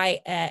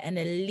quite an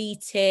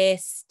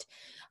elitist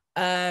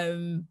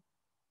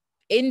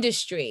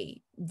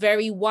industry,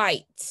 very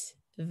white,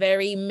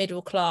 very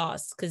middle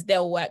class, because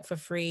they'll work for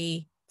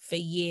free for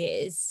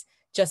years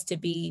just to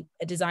be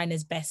a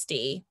designer's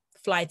bestie,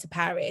 fly to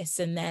Paris,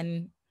 and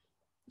then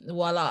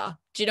voila.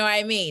 Do you know what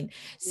I mean?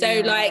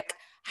 So like,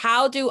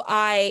 what do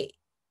I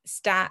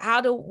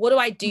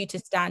do to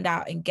stand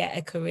out and get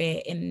a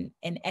career in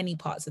any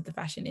parts of the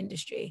fashion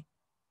industry?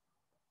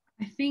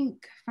 I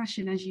think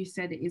fashion, as you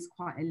said, it is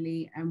quite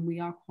elite, and we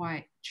are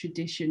quite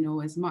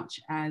traditional. As much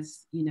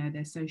as, you know,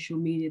 there's social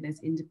media, there's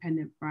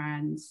independent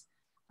brands.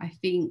 I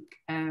think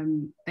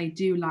they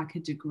do like a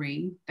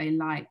degree. They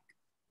like,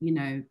 you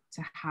know,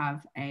 to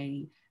have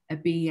a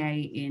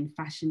BA in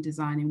fashion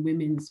design, in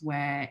women's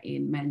wear,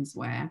 in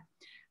menswear.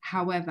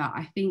 However,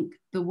 I think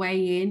the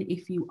way in,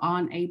 if you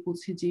aren't able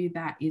to do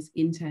that, is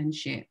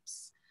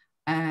internships.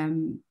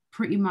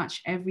 Pretty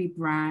much every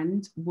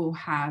brand will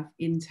have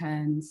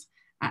interns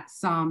at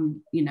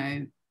some, you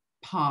know,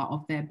 part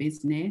of their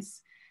business.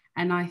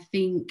 And I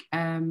think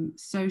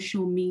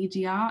social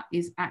media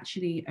is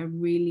actually a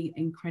really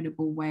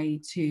incredible way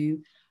to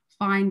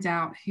find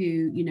out who,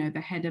 you know,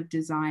 the head of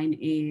design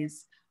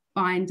is,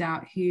 find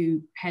out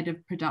who head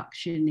of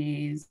production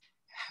is,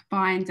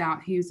 find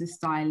out who's a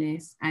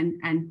stylist,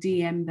 and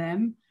DM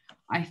them.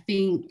 I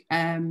think,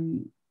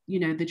 you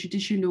know, the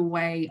traditional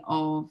way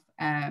of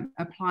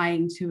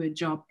applying to a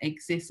job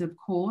exists, of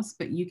course,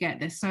 but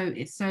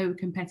it's so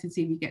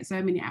competitive. You get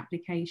so many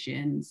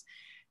applications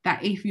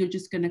that if you're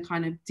just going to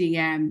kind of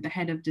DM the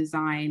head of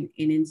design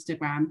in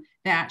Instagram,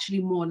 they're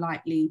actually more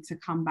likely to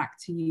come back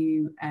to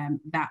you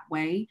that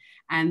way.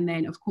 And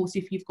then, of course,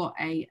 if you've got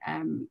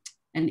an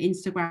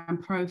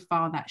Instagram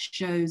profile that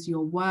shows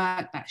your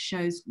work, that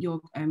shows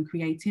your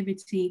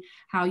creativity,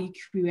 how you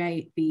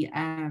create the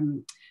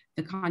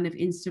kind of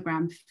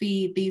Instagram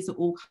feed, these are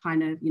all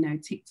kind of, you know,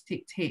 tick,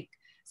 tick, tick.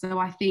 So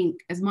I think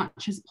as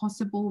much as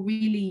possible,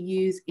 really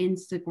use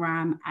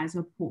Instagram as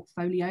a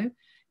portfolio.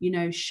 You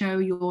know, show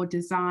your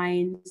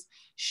designs,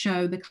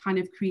 show the kind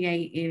of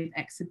creative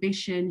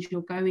exhibitions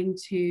you're going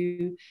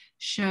to,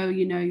 show,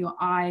 you know, your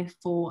eye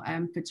for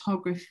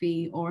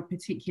photography or a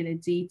particular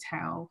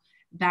detail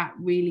that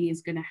really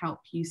is going to help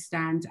you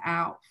stand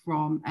out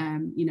from,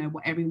 you know,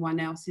 what everyone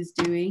else is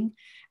doing.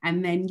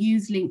 And then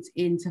use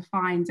LinkedIn to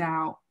find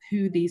out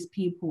who these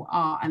people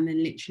are, and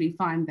then literally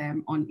find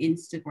them on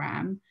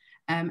Instagram.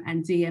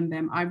 And DM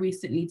them. I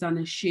recently done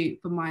a shoot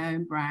for my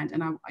own brand,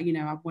 and I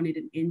wanted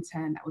an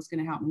intern that was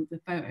going to help me with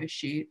the photo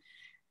shoot.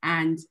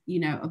 And, you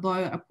know, although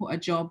I put a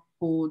job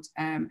board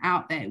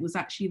out there, it was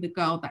actually the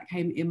girl that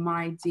came in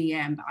my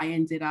DM that I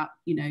ended up,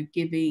 you know,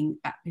 giving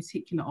that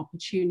particular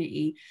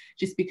opportunity,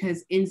 just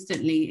because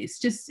instantly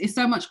it's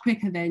so much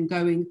quicker than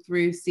going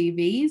through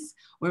CVs.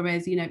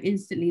 Whereas, you know,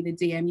 instantly the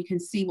DM, you can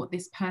see what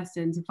this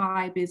person's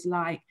vibe is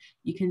like.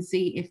 You can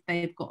see if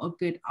they've got a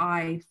good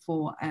eye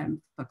for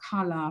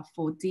color,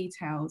 for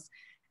details,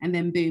 and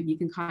then boom, you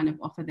can kind of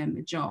offer them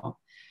a job.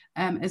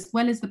 As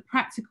well as the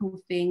practical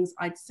things,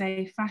 I'd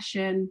say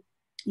fashion,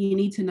 you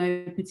need to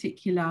know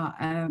particular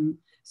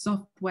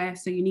software.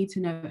 So you need to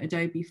know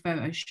Adobe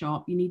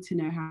Photoshop, you need to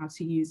know how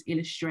to use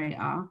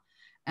Illustrator.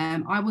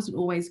 I wasn't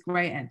always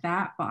great at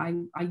that, but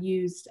I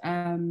used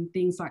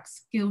things like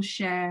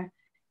Skillshare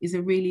is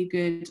a really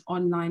good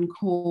online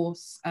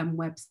course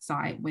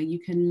website where you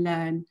can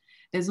learn.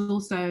 There's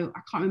also, I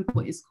can't remember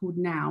what it's called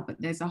now, but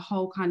there's a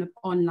whole kind of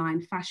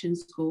online fashion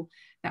school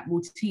that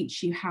will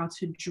teach you how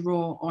to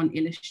draw on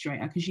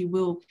Illustrator, because you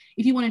will,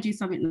 if you want to do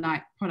something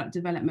like product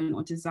development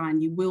or design,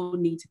 you will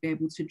need to be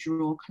able to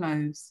draw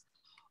clothes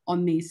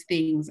on these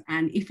things.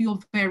 And if you're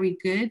very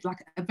good,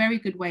 like a very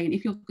good way, and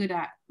if you're good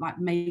at like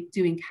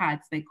doing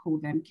CADs, they call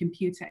them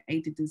computer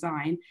aided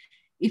design,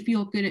 if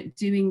you're good at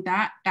doing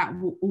that, that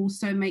will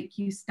also make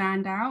you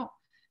stand out.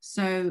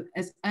 So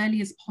as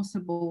early as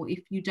possible,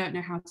 if you don't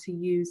know how to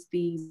use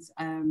these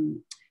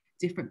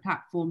different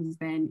platforms,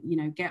 then, you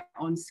know, get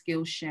on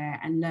Skillshare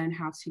and learn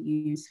how to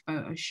use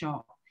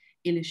Photoshop,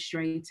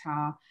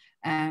 Illustrator.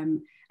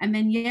 And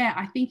then, yeah,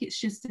 I think it's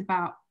just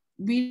about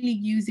really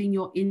using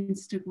your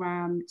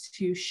Instagram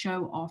to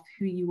show off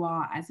who you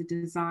are as a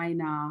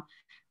designer,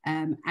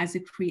 as a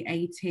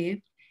creative.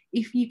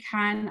 If you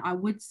can, I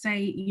would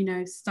say, you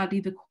know, study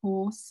the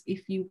course.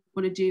 If you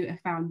want to do a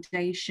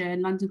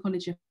foundation, London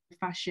College of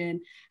Fashion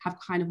have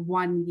kind of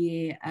 1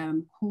 year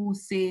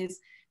courses.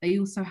 They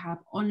also have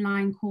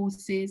online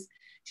courses.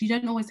 So you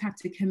don't always have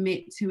to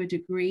commit to a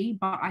degree,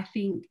 but I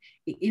think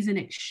it is an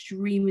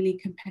extremely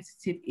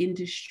competitive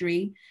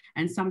industry.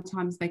 And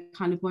sometimes they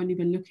kind of won't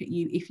even look at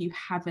you if you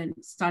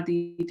haven't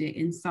studied it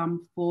in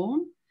some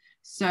form.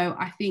 So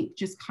I think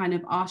just kind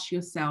of ask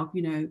yourself,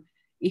 you know,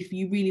 if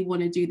you really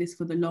want to do this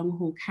for the long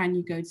haul, can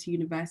you go to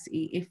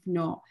university? If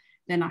not,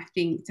 then I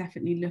think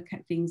definitely look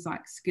at things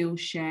like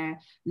Skillshare,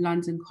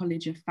 London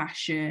College of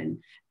Fashion,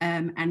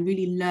 and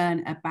really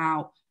learn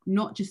about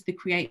not just the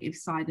creative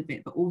side of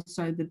it, but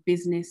also the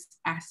business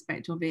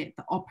aspect of it,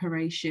 the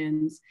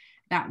operations.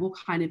 That will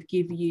kind of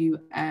give you,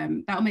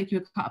 that will make you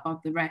a cut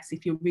above the rest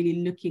if you're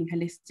really looking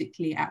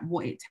holistically at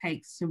what it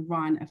takes to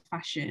run a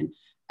fashion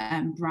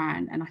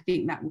brand. And I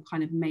think that will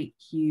kind of make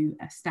you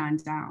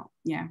stand out.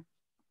 Yeah.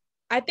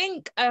 I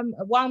think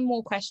one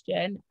more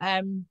question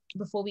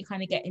before we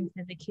kind of get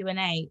into the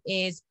Q&A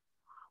is,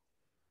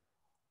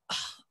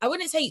 I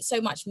wouldn't say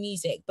so much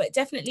music, but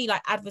definitely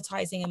like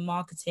advertising and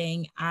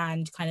marketing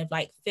and kind of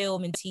like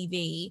film and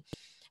TV,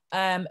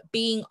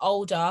 being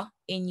older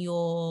in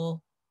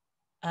your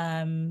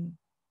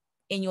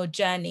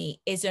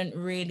journey isn't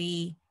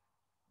really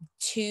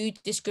too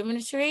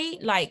discriminatory.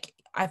 Like,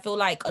 I feel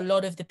like a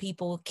lot of the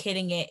people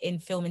killing it in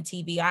film and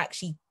TV are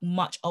actually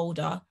much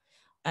older.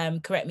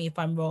 Correct me if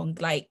I'm wrong.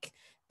 Like,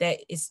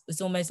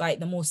 it's almost like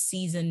the more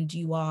seasoned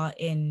you are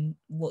in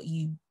what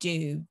you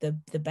do, the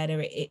better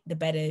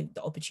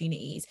the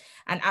opportunities.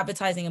 And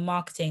advertising and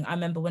marketing, I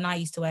remember when I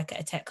used to work at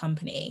a tech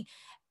company,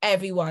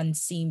 everyone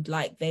seemed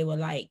like they were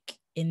like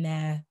in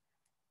their,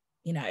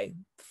 you know,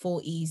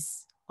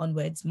 40s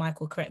onwards.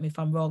 Michael, correct me if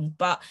I'm wrong.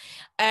 But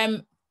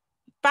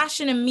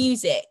fashion and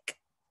music,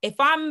 if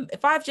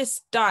I've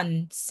just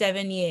done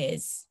 7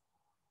 years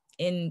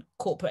in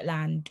corporate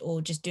land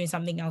or just doing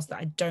something else that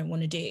I don't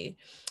want to do,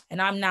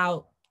 and I'm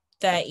now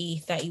 30,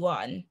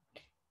 31,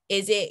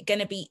 is it going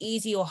to be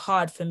easy or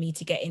hard for me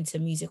to get into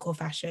music or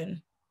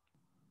fashion?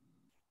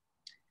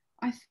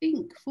 I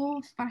think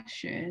for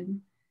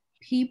fashion,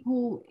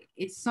 people,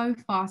 it's so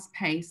fast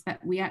paced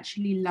that we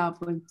actually love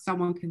when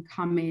someone can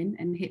come in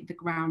and hit the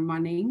ground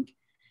running.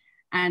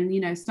 And,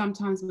 you know,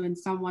 sometimes when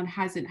someone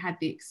hasn't had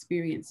the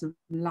experience of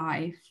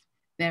life,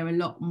 they're a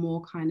lot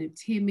more kind of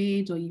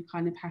timid, or you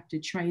kind of have to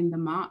train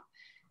them up.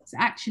 So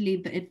actually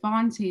the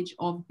advantage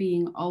of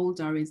being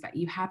older is that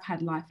you have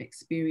had life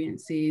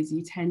experiences,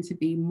 you tend to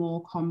be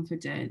more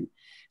confident.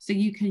 So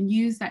you can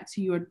use that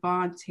to your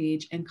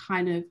advantage and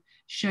kind of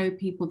show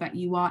people that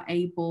you are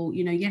able,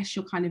 you know, yes,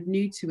 you're kind of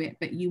new to it,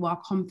 but you are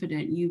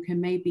confident. You can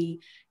maybe,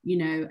 you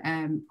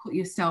know, put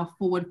yourself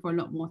forward for a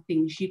lot more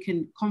things. You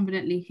can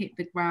confidently hit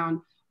the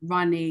ground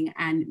running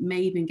and may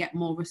even get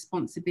more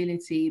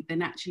responsibility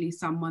than actually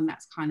someone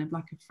that's kind of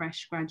like a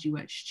fresh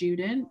graduate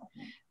student.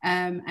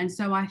 And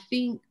so I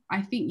think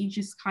you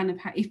just kind of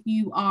if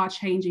you are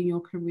changing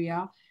your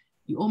career,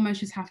 you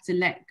almost just have to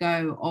let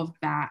go of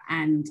that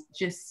and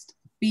just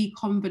be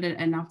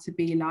confident enough to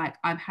be like,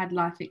 I've had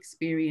life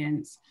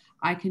experience,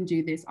 I can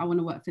do this, I want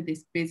to work for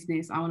this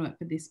business, I want to work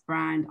for this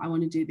brand, I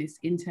want to do this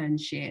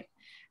internship.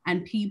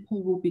 And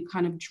people will be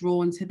kind of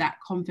drawn to that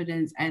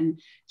confidence,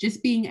 and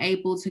just being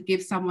able to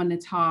give someone a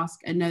task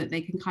and know that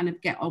they can kind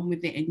of get on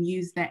with it and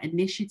use their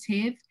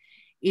initiative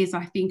is,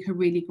 I think, a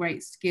really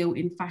great skill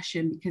in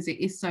fashion, because it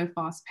is so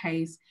fast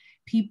paced.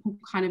 People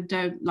kind of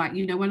don't like,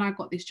 you know, when I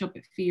got this job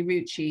at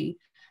Fiorucci,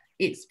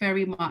 it's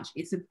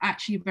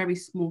actually a very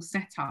small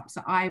setup.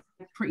 So I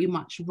pretty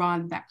much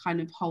run that kind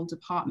of whole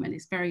department.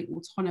 It's very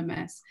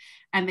autonomous,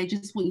 and they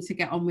just want you to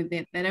get on with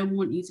it. They don't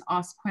want you to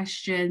ask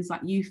questions,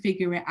 like you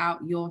figure it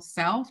out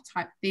yourself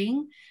type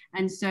thing.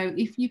 And so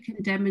if you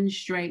can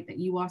demonstrate that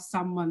you are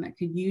someone that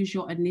can use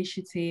your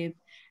initiative,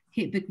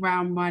 hit the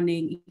ground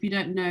running, if you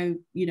don't know,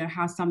 you know,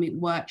 how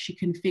something works, you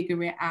can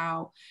figure it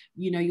out,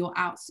 you know, you're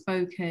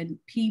outspoken,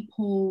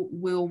 people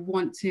will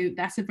want to,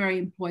 that's a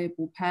very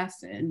employable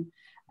person.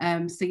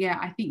 So yeah,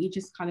 I think you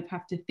just kind of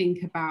have to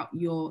think about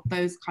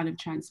those kind of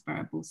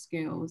transferable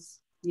skills.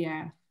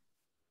 Yeah.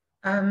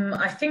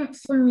 I think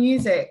for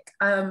music,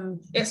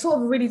 it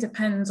sort of really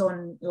depends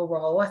on your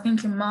role. I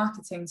think in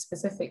marketing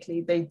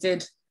specifically, they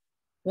did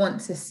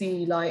want to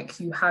see like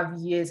you have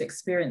years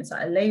experience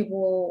at a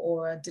label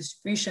or a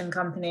distribution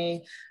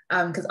company.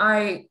 Because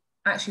I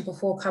actually,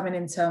 before coming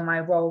into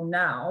my role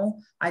now,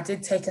 I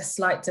did take a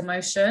slight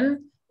demotion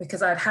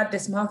because I'd had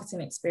this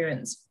marketing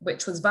experience,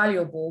 which was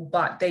valuable,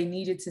 but they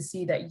needed to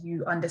see that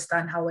you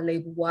understand how a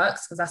label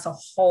works, because that's a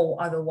whole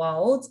other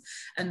world.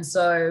 And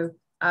so,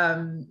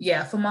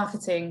 yeah, for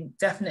marketing,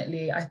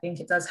 definitely, I think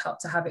it does help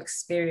to have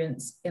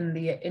experience in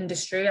the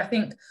industry. I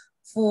think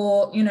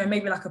for, you know,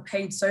 maybe like a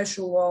paid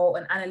social role,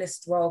 an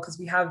analyst role, because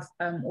we have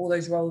all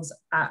those roles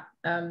at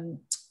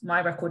my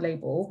record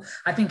label,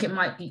 I think it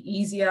might be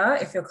easier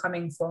if you're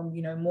coming from,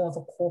 you know, more of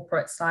a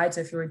corporate side.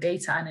 So if you're a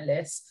data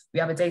analyst,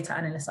 we have a data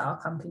analyst at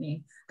our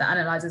company that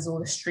analyzes all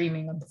the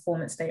streaming and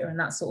performance data and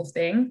that sort of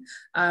thing.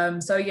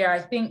 So yeah,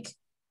 I think,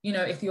 you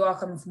know, if you are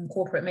coming from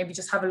corporate, maybe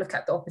just have a look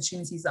at the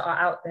opportunities that are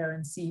out there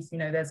and see if, you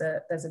know, there's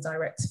a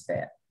direct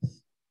fit.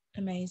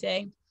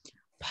 Amazing.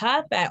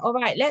 Perfect. All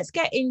right, let's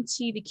get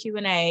into the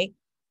Q&A.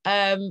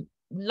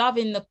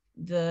 Loving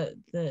the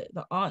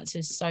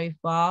answers so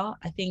far.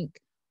 I think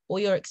all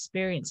your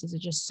experiences are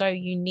just so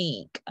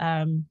unique.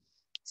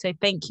 So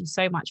thank you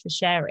so much for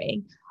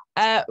sharing.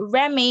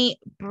 Remy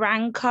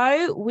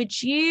Branco,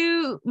 would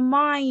you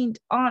mind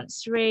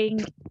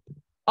asking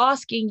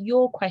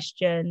your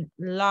question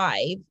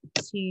live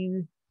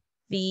to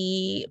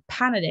the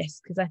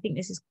panelists? Because I think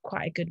this is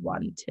quite a good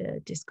one to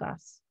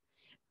discuss.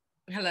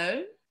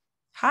 Hello.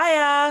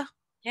 Hiya.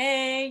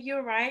 Hey,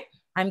 you're right.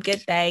 I'm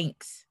good,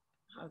 thanks.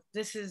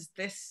 This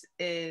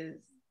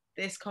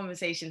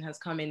conversation has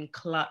come in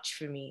clutch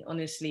for me,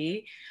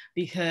 honestly,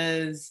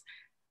 because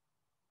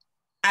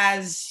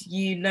as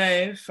you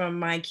know from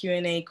my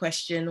Q&A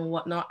question or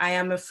whatnot, I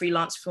am a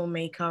freelance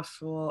filmmaker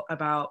for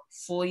about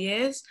 4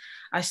 years.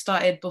 I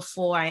started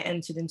before I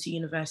entered into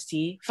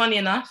university. Funny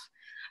enough,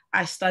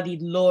 I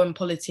studied law and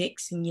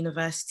politics in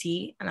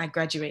university and I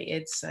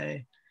graduated. So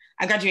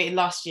I graduated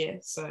last year.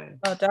 So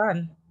well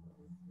done.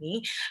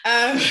 Me.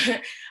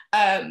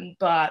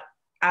 But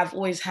I've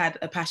always had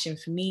a passion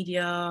for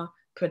media,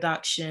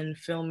 production,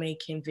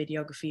 filmmaking,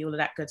 videography, all of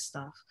that good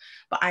stuff.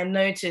 But I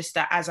noticed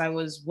that as I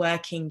was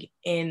working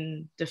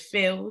in the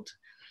field,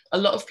 a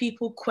lot of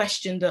people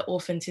questioned the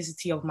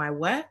authenticity of my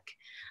work,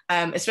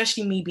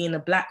 especially me being a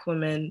Black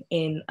woman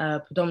in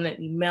a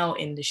predominantly male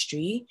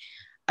industry.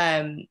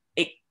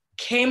 It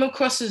came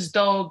across as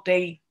though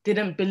they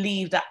didn't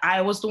believe that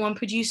I was the one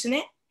producing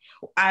it.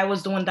 I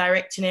was the one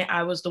directing it.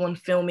 I was the one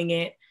filming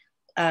it.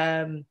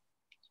 I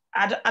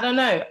don't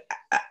know.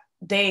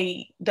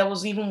 There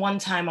was even one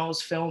time I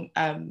was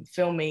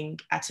filming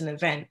at an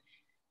event.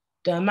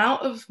 The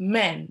amount of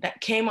men that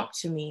came up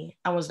to me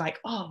and was like,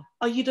 "Oh,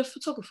 are you the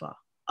photographer?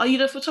 Are you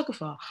the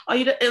photographer? Are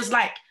you the?" It was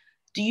like,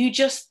 do you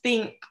just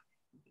think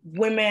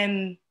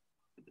women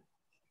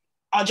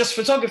are just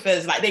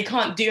photographers? Like they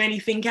can't do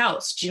anything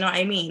else? Do you know what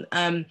I mean?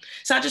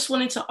 So I just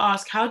wanted to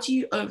ask, how do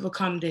you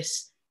overcome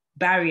this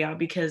barrier?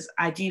 Because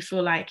I do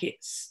feel like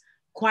it's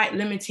quite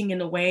limiting in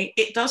a way.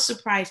 It does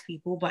surprise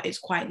people, but it's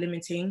quite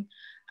limiting.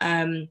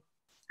 And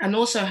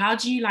also, how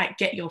do you like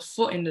get your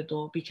foot in the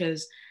door?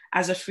 Because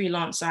as a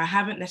freelancer, I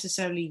haven't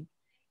necessarily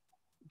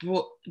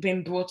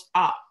been brought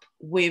up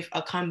with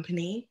a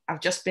company.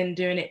 I've just been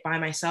doing it by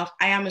myself.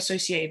 I am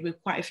associated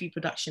with quite a few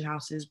production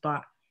houses,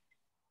 but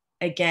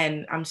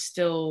again, I'm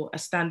still a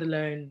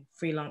standalone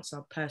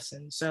freelancer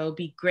person. So it'd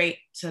be great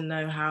to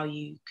know how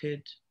you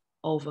could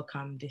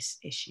overcome this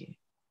issue,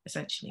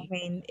 essentially. I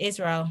mean,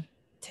 Israel,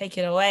 take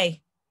it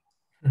away.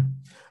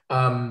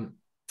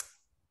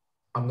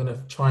 I'm going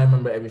to try and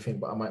remember everything,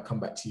 but I might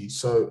come back to you.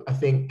 So I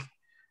think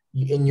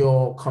in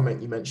your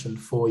comment, you mentioned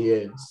 4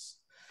 years.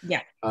 Yeah.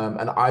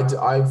 And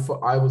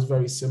I was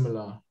very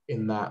similar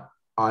in that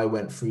I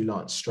went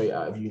freelance straight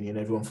out of uni and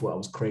everyone thought I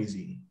was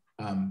crazy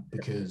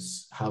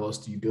because how else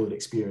do you build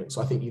experience?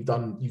 So I think you've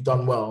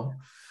done well,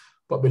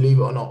 but believe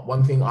it or not,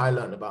 one thing I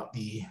learned about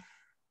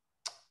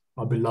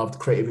my beloved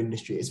creative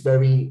industry,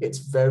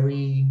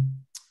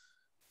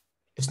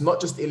 it's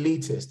not just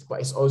elitist,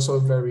 but it's also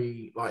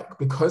very like,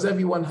 because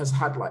everyone has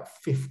had like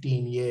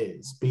 15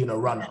 years being a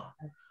runner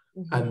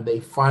and they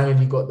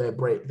finally got their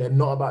break, they're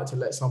not about to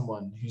let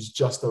someone who's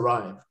just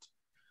arrived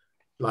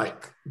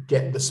like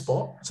get the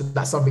spot. So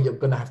that's something you're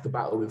gonna have to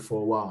battle with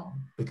for a while,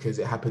 because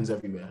it happens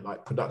everywhere.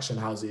 Like production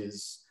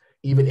houses,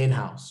 even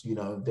in-house, you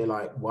know, they're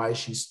like, why is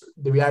she?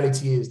 The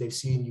reality is they've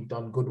seen you've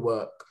done good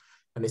work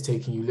and it's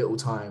taking you little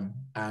time,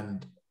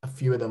 and a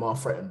few of them are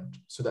threatened.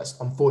 So that's,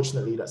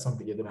 unfortunately, that's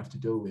something you're gonna have to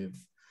deal with.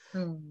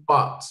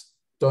 But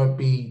don't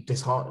be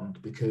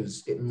disheartened,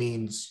 because it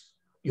means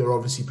you're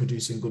obviously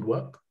producing good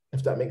work,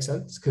 if that makes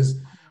sense. Because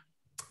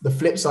the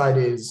flip side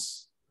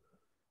is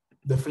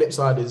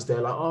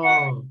they're like,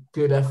 oh,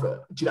 good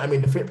effort. Do you know what I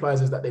mean? The flip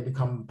side is that they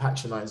become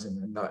patronizing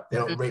and like they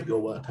don't rate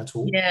your work at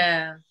all.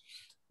 Yeah.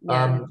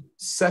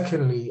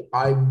 Secondly,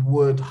 I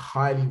would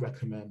highly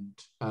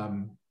recommend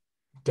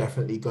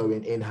definitely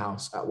going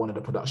in-house at one of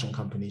the production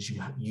companies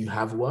you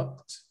have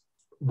worked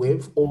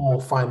with, or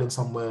finding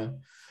somewhere.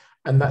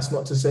 And that's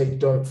not to say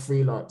don't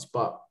freelance,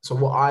 but so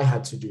what I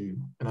had to do,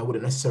 and I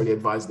wouldn't necessarily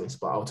advise this,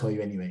 but I'll tell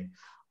you anyway,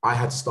 I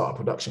had to start a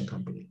production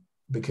company,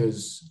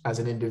 because as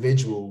an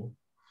individual,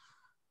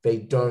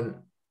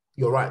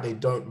 you're right, they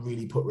don't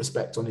really put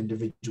respect on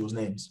individuals'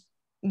 names.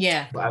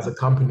 Yeah. But as a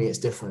company, it's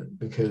different,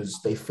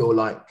 because they feel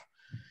like,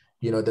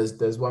 you know,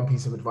 there's one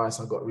piece of advice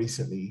I got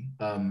recently,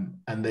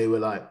 and they were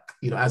like,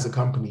 you know, as a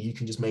company, you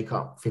can just make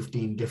up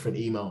 15 different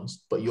emails,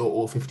 but you're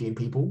all 15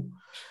 people.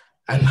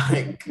 And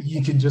like,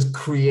 you can just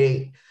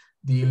create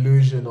the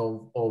illusion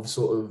of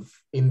sort of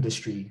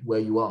industry where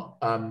you are.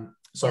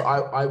 So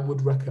I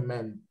would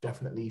recommend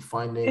definitely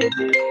finding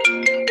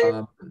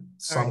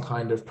some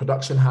kind of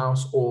production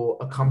house or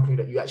a company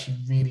that you actually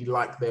really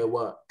like their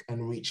work,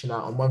 and reaching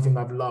out. And one thing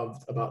I've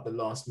loved about the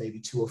last maybe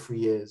 2 or 3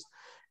 years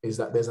is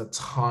that there's a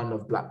ton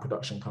of Black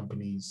production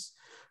companies.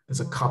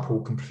 There's a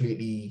couple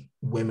completely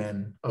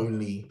women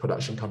only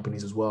production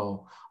companies as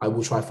well. I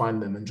will try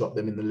find them and drop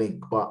them in the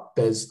link, but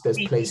there's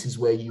places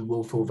where you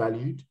will feel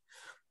valued,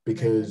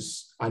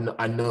 because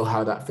I know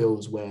how that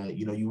feels, where,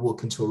 you know, you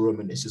walk into a room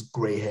and it's just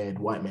gray-haired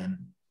white men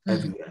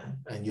everywhere,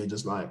 and you're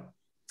just like,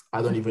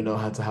 I don't even know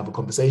how to have a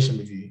conversation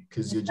with you,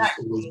 because you're just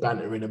always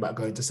bantering about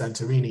going to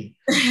Santorini.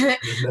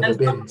 You've never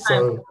been.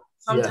 So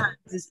sometimes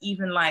it's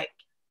even like,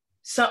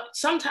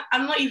 sometimes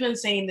I'm not even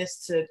saying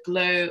this to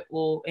glow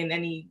or in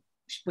any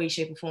way,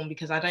 shape or form,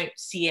 because I don't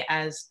see it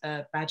as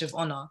a badge of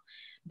honor,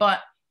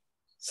 but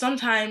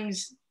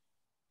sometimes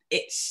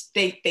it's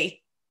they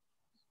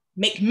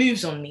make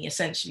moves on me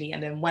essentially,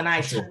 and then when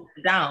I turn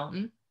it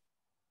down,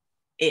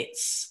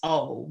 it's,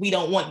 oh, we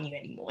don't want you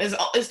anymore.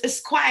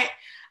 It's quite,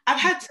 I've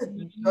had to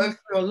go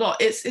through a lot.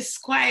 It's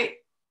quite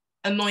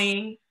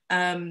annoying.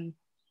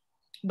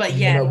 But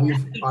yeah, you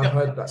know, I've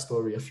heard that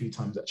story a few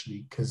times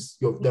actually, because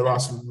there are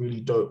some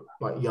really dope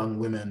like young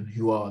women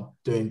who are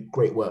doing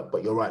great work,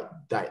 but you're right,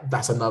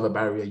 that's another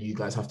barrier you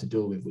guys have to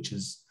deal with, which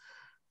is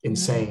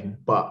insane.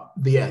 But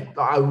yeah,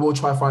 I will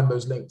try find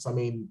those links. I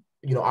mean,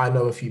 you know, I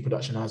know a few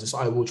production houses, so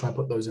I will try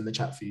put those in the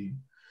chat for you.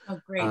 Oh,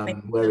 great.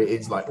 Where it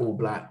is like all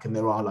Black, and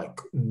there are like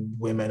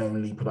women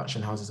only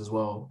production houses as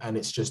well, and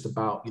it's just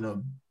about, you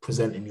know,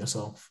 presenting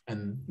yourself,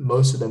 and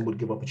most of them would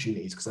give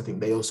opportunities, because I think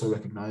they also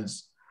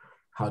recognize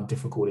how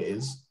difficult it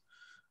is.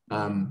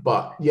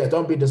 But yeah,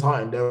 don't be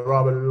disheartened. There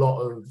are a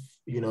lot of,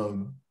 you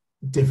know,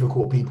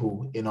 difficult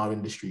people in our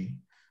industry,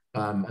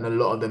 and a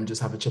lot of them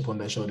just have a chip on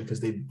their shoulder, because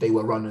they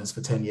were runners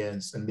for 10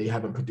 years and they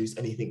haven't produced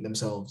anything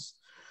themselves.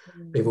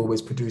 They've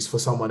always produced for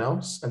someone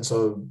else, and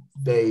so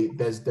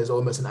there's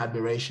almost an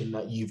admiration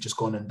that you've just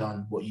gone and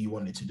done what you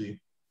wanted to do,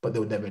 but they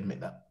would never admit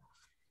that.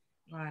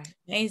 Right,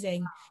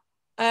 amazing.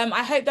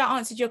 I hope that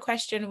answered your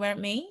question, weren't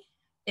me?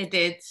 It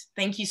did.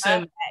 Thank you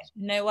so much.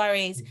 No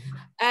worries.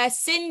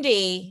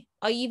 Cindy,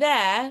 are you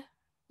there?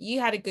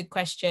 You had a good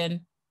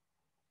question.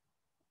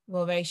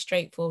 Well, very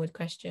straightforward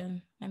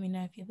question. Let me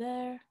know if you're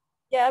there.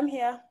 Yeah, I'm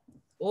here.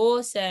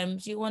 Awesome.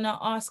 Do you want to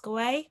ask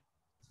away?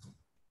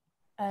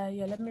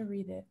 Yeah, let me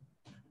read it.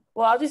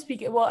 Well, I'll just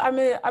speak it. Well,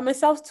 I'm a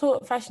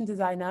self-taught fashion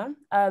designer,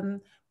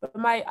 but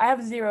I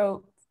have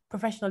zero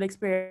professional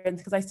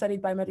experience, because I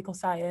studied biomedical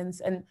science,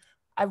 and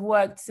I've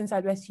worked since I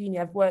left uni.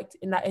 I've worked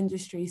in that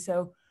industry,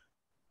 so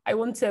I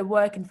want to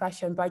work in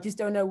fashion, but I just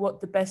don't know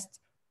what the best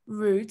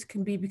route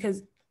can be,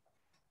 because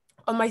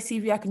on my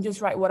CV I can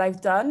just write what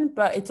I've done,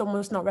 but it's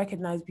almost not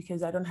recognized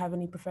because I don't have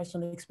any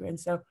professional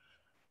experience. So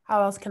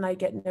how else can I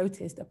get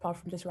noticed apart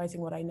from just writing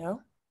what I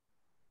know?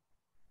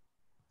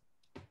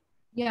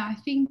 Yeah, I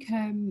think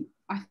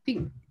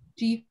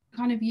do you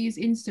kind of use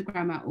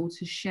Instagram at all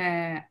to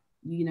share,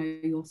 you know,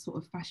 your sort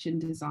of fashion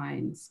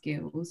design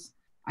skills?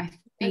 I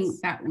think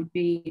that would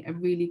be a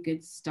really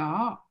good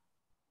start.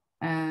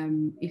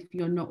 If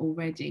you're not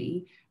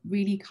already,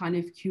 really kind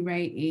of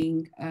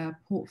curating a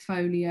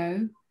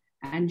portfolio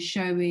and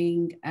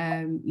showing,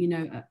 you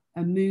know,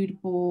 a mood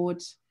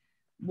board,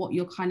 what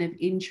you're kind of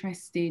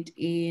interested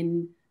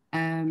in,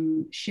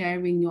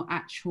 sharing your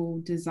actual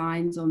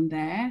designs on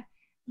there.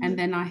 And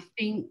then I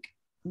think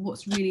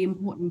what's really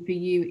important for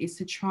you is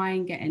to try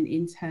and get an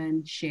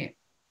internship.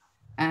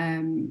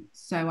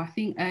 So I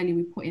think earlier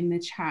we put in the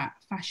chat,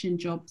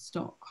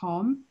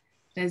 fashionjobs.com.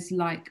 There's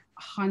like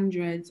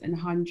hundreds and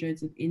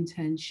hundreds of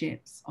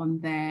internships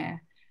on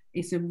there.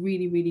 it's a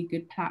really, really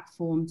good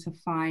platform to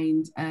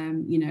find,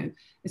 you know,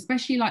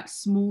 especially like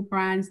small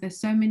brands. There's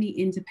so many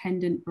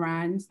independent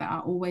brands that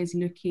are always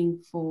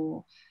looking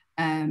for,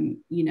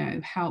 you know,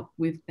 help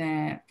with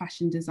their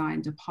fashion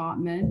design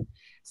department.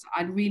 So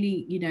I'd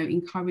really, you know,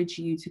 encourage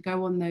you to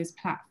go on those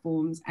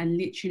platforms and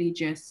literally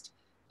just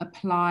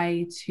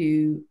apply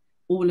to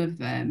all of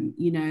them,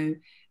 you know,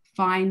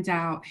 find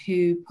out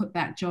who put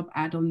that job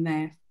ad on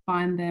there,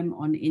 find them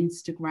on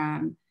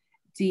Instagram,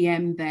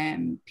 DM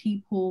them.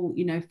 People,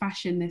 you know,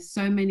 fashion,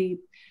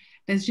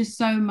 there's just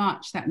so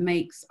much that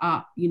makes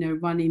up, you know,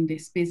 running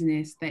this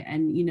business,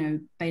 and you know,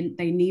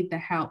 they need the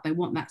help, they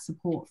want that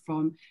support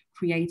from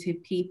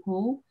creative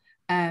people.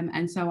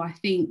 And so I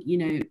think, you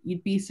know,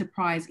 you'd be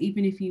surprised,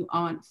 even if you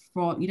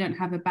don't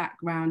have a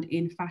background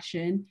in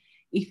fashion,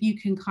 if you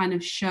can kind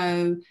of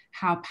show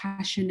how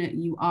passionate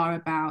you are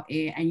about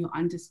it and your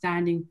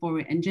understanding for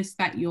it, and just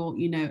that you're,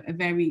 you know, a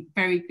very,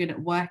 very good at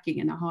working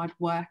and a hard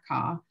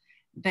worker,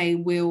 they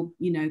will,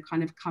 you know,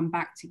 kind of come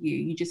back to you.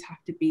 You just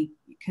have to be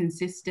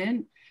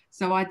consistent.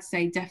 So I'd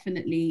say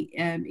definitely,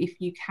 if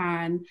you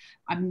can,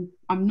 I'm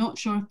not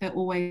sure if they're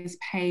always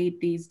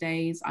paid these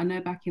days. I know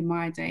back in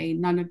my day,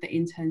 none of the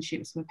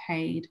internships were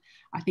paid.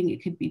 I think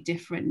it could be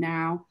different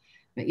now.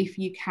 But if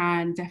you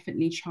can,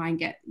 definitely try and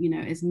get, you know,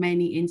 as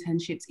many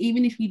internships,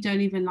 even if you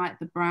don't even like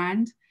the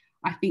brand.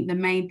 I think the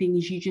main thing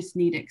is you just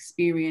need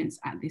experience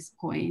at this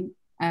point.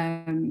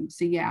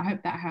 So yeah, I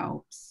hope that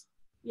helps.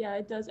 Yeah,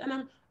 it does.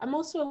 And I'm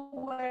also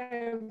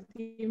aware of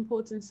the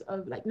importance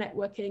of like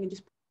networking and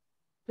just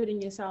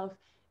putting yourself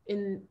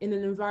in an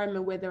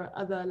environment where there are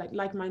other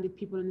like-minded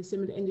people in a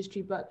similar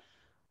industry. But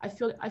I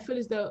feel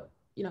as though,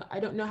 you know, I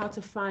don't know how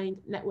to find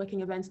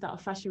networking events that are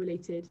fashion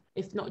related,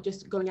 if not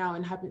just going out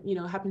and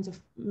happen to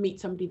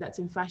meet somebody that's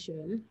in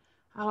fashion.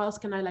 How else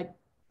can I like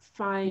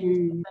find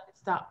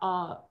events that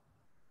are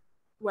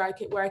where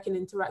I can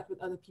interact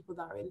with other people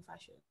that are in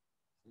fashion?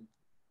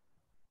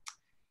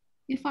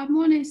 If I'm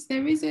honest,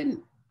 there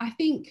isn't. I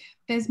think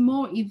there's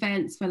more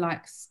events for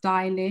like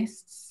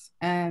stylists,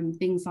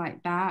 things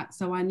like that.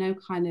 So I know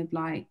kind of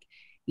like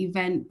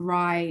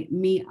Eventbrite,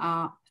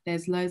 Meetup,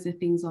 there's loads of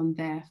things on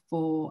there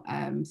for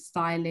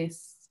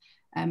stylists,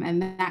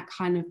 and that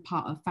kind of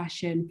part of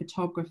fashion,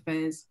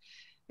 photographers.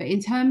 But in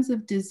terms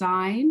of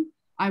design,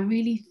 I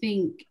really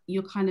think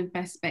your kind of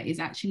best bet is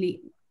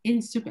actually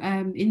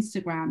Instagram,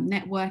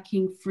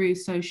 networking through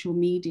social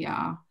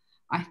media.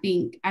 I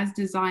think as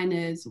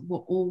designers, we're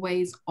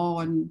always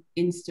on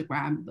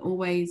Instagram,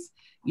 always,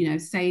 you know,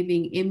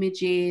 saving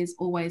images,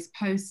 always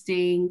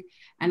posting.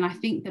 And I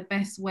think the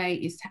best way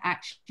is to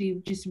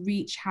actually just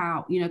reach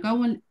out, you know,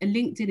 go on.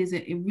 LinkedIn is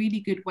a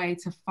really good way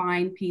to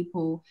find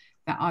people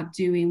that are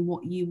doing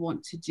what you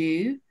want to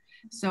do.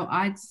 So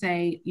I'd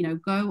say, you know,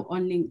 go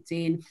on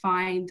LinkedIn,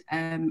 find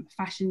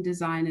fashion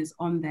designers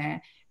on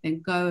there,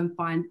 then go and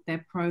find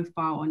their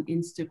profile on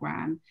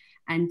Instagram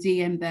and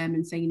DM them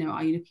and say, you know,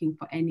 are you looking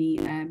for any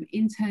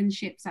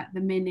internships at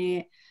the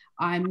minute?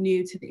 I'm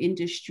new to the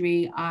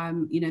industry.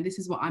 You know, this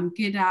is what I'm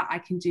good at. I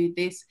can do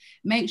this.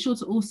 Make sure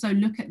to also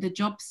look at the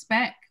job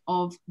spec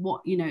of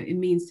what, you know, it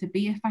means to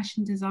be a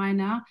fashion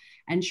designer,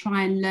 and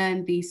try and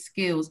learn these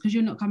skills, because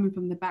you're not coming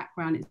from the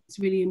background. It's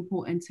really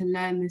important to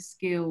learn the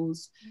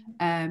skills,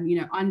 you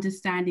know,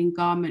 understanding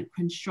garment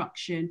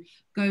construction,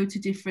 go to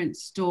different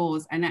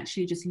stores and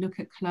actually just look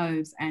at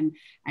clothes and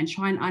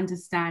try and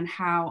understand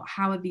how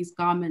are these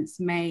garments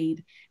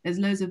made. There's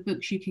loads of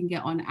books you can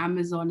get on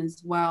Amazon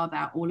as well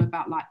that are all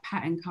about like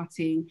pattern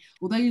cutting.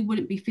 Although you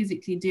wouldn't be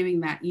physically doing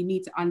that, you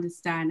need to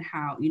understand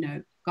how, you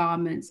know,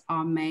 garments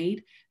are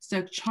made.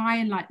 So try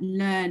and like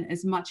learn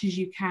as much as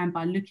you can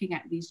by looking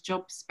at these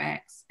job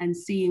specs and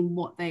seeing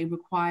what they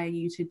require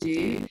you to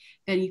do.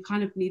 Then you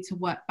kind of need to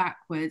work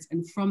backwards,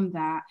 and from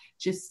that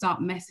just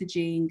start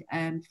messaging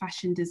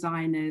fashion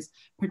designers,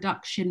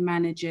 production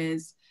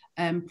managers,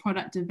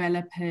 product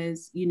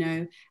developers, you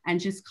know, and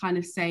just kind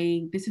of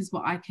saying, this is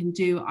what I can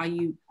do. Are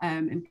you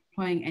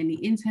employing any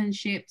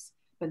internships?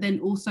 But then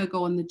also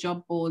go on the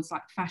job boards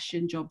like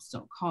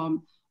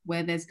fashionjobs.com,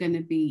 where there's going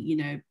to be, you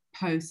know,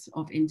 posts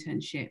of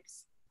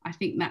internships. I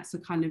think that's a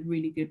kind of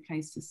really good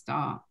place to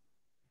start.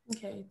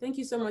 Okay, thank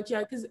you so much. Yeah,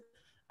 because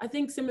I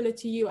think similar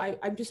to you,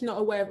 I'm just not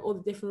aware of all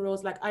the different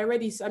roles. Like I'm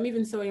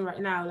even sewing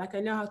right now. Like I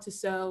know how to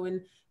sew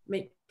and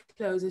make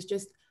clothes. It's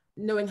just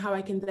knowing how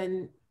I can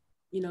then,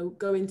 you know,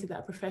 go into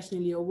that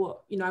professionally, or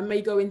what, you know, I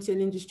may go into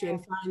an industry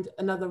and find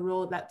another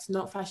role that's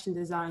not fashion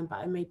design, but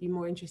I may be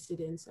more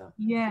interested in. So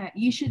yeah,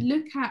 you should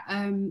look at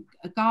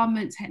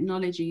garment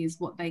technology is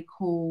what they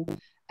call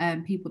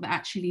people that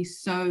actually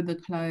sew the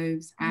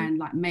clothes and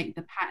like make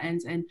the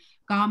patterns. And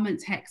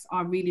garment techs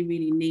are really,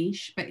 really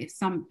niche, but it's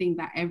something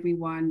that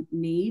everyone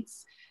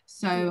needs.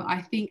 So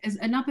I think as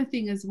another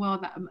thing as well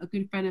that a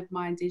good friend of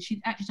mine did,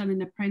 she'd actually done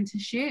an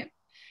apprenticeship,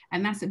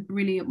 and that's a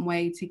brilliant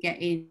way to get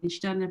in. She's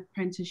done an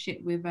apprenticeship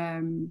with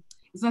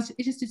it's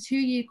just a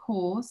 2-year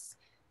course.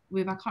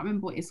 I can't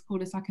remember what it's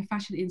called. It's like a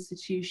fashion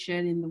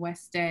institution in the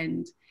West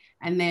End.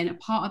 And then a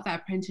part of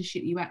that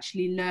apprenticeship, you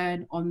actually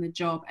learn on the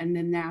job. And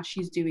then now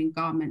she's doing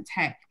garment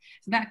tech.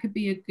 So that could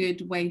be a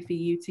good way for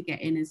you to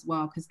get in as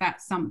well, because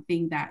that's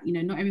something that, you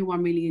know, not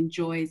everyone really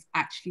enjoys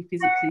actually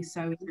physically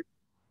sewing.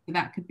 So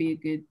that could be a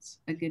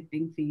good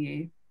thing for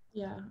you.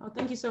 Yeah. Oh,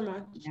 thank you so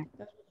much. Yeah.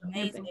 That's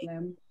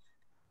amazing.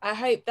 I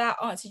hope that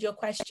answered your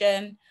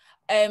question.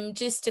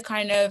 Just to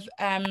kind of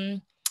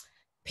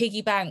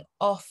piggyback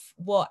off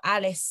what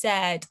Alice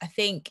said, I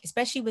think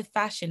especially with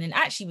fashion and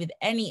actually with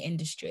any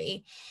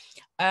industry,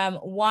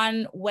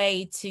 one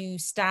way to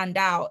stand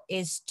out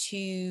is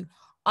to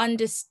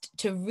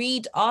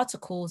read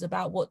articles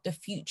about what the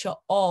future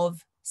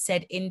of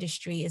said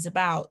industry is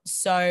about.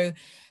 So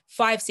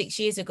 5-6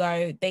 years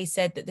ago, they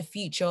said that the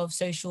future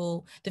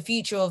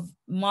of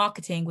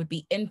marketing would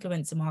be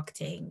influencer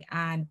marketing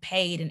and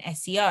paid and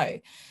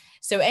SEO.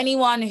 So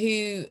anyone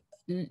who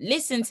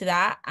listened to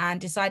that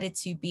and decided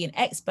to be an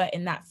expert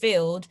in that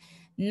field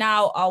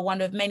now are one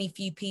of many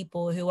few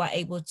people who are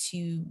able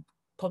to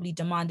probably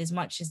demand as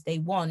much as they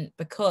want,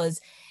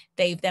 because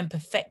they've then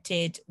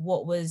perfected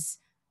what was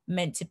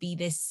meant to be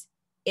this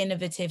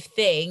innovative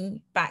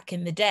thing back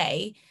in the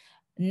day,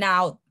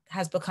 now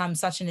has become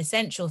such an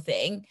essential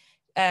thing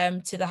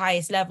to the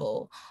highest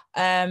level.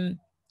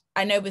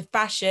 I know with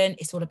fashion,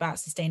 it's all about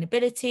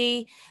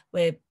sustainability.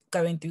 We're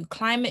going through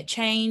climate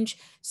change.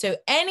 So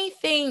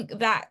anything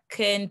that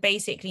can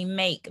basically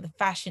make the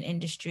fashion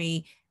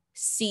industry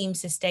seem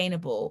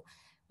sustainable,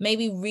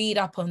 maybe read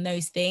up on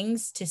those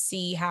things to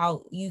see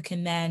how you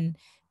can then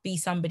be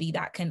somebody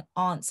that can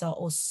answer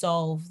or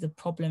solve the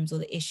problems or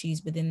the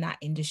issues within that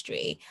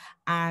industry.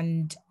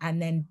 And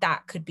then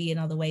that could be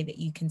another way that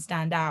you can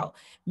stand out.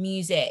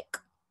 Music,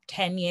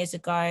 10 years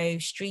ago,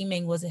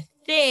 streaming was a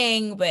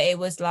thing, but it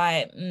was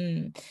like,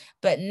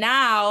 But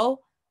now,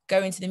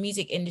 go into the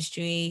music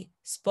industry,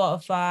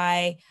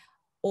 Spotify,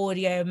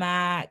 Audio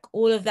Mac,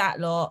 all of that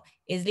lot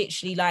is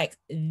literally like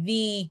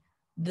the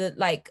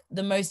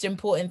most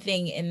important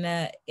thing in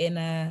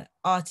a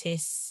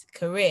artist's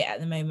career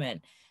at the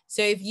moment.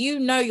 So if you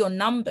know your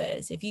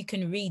numbers, if you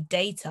can read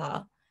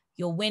data,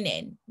 you're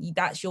winning.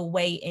 That's your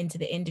way into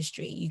the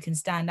industry. You can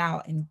stand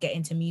out and get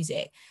into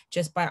music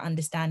just by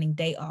understanding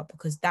data,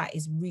 because that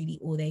is really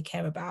all they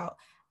care about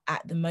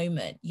at the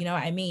moment. You know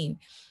what I mean?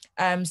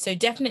 So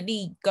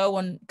definitely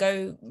go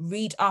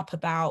read up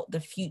about the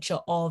future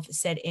of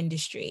said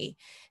industry,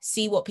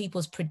 see what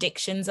people's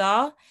predictions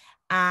are,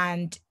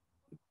 and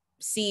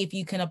see if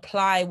you can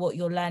apply what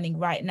you're learning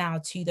right now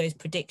to those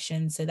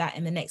predictions, so that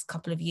in the next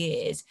couple of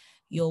years,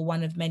 you're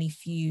one of many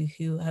few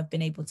who have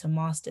been able to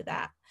master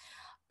that.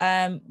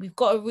 We've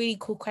got a really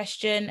cool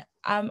question.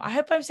 I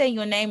hope I'm saying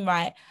your name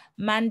right.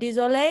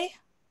 Mandizole?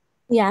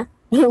 Yeah,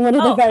 one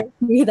of the very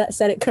few that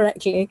said it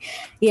correctly.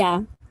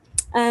 Yeah.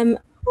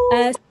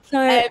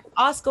 So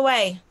ask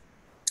away.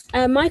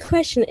 My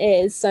question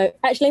is, so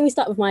actually let me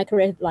start with my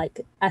career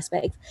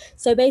aspect.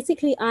 So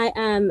basically I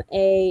am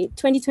a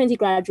 2020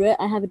 graduate.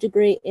 I have a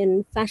degree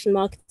in fashion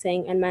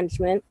marketing and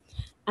management,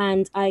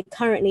 and I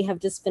currently have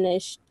just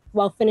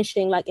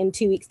finishing in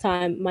 2 weeks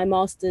time, my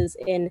master's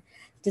in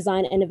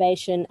design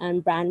innovation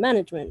and brand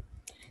management.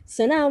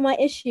 So now my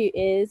issue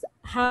is,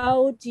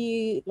 how do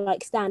you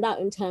stand out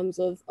in terms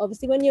of,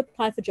 obviously when you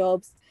apply for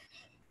jobs,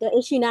 the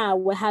issue now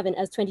we're having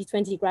as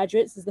 2020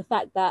 graduates is the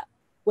fact that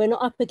we're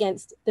not up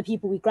against the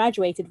people we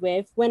graduated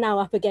with. We're now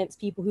up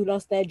against people who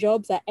lost their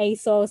jobs at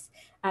ASOS,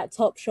 at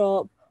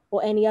Topshop,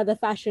 or any other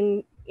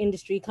fashion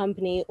industry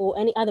company, or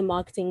any other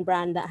marketing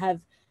brand that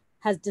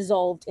has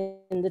dissolved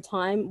in the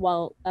time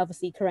while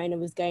obviously Corona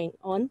was going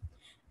on.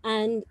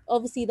 And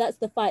obviously that's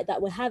the fight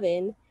that we're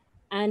having.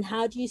 And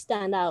how do you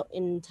stand out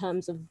in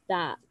terms of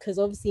that? Because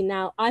obviously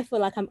now I feel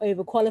like I'm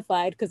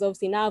overqualified, because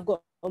obviously now I've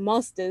got a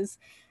master's,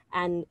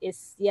 and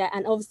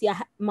and obviously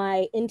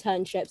my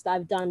internships that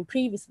I've done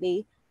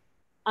previously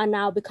are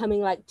now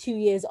becoming 2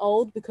 years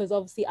old, because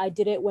obviously I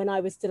did it when I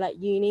was still at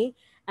uni,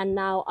 and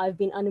now I've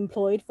been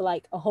unemployed for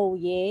a whole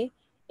year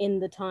in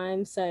the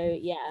time. So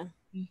yeah.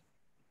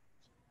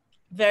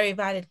 Very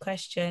valid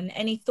question.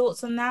 Any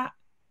thoughts on that?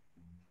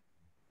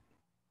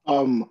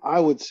 I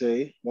would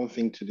say one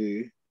thing to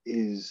do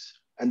is,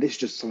 and this is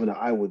just something that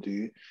I would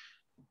do,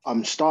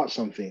 start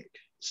something.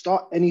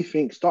 Start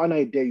anything, start an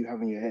idea you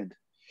have in your head.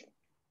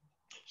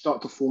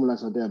 Start to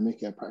formalize an idea and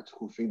make it a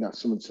practical thing that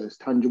someone says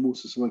tangible,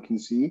 so someone can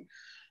see.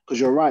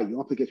 Because you're right, you're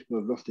up against people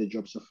who've lost their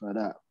jobs, stuff like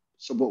that.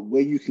 So, but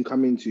where you can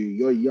come into,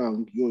 you're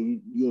young,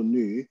 you're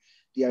new.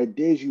 The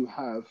ideas you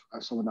have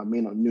as someone that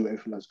may not know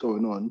everything that's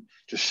going on,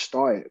 just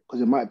start it,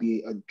 because it might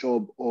be a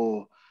job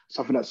or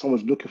something that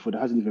someone's looking for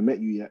that hasn't even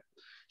met you yet.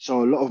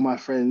 So a lot of my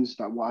friends,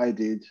 what I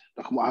did,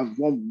 I have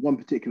one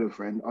particular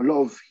friend,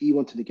 he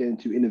wanted to get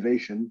into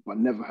innovation, but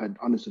never had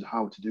understood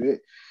how to do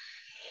it.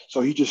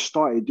 So he just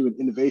started doing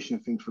innovation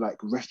things for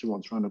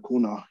restaurants around the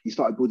corner. He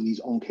started building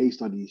his own case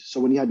studies. So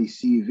when he had his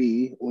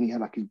CV, when he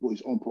had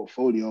his own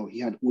portfolio,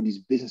 he had all these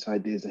business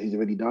ideas that he's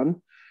already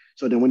done.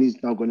 So then when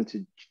he's now going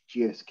into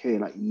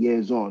GSK,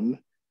 years on,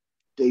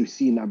 they've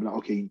seen that,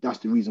 okay, that's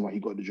the reason why he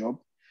got the job.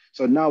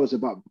 So now it's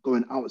about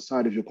going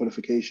outside of your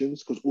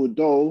qualifications, because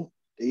although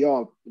they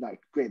are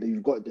like great that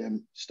you've got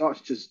them,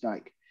 starts just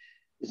like,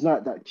 it's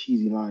not that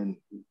cheesy line,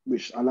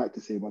 which I like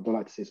to say, but I don't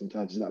like to say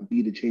sometimes, is that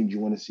be the change you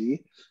want to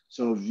see.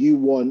 So if you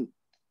want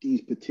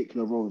these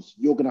particular roles,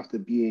 you're going to have to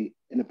be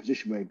in a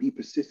position where you be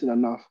persistent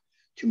enough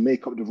to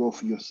make up the role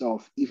for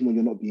yourself, even when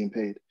you're not being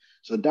paid.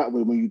 So that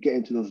way, when you get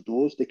into those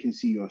doors, they can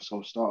see you're a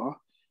self-starter.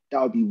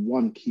 That would be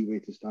one key way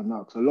to stand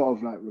out. Because a lot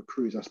of like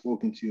recruiters I've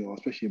spoken to, or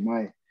especially in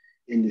my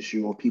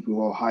industry, or people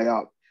who are high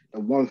up, the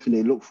one thing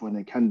they look for in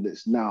their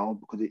candidates now,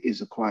 because it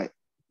is a quite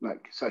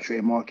like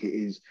saturated market,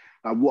 is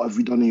like, what have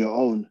you done on your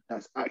own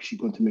that's actually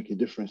going to make a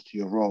difference to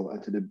your role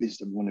and to the business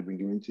that we want to bring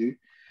you into.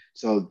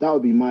 So that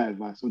would be my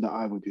advice, so that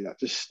I would do that.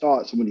 Just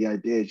start some of the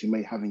ideas you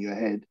may have in your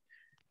head,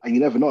 and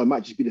you never know, it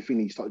might just be the thing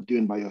that you start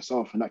doing by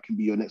yourself, and that can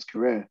be your next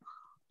career.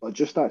 But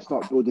just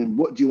start building,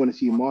 what do you want to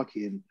see in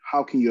marketing?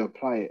 How can you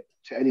apply it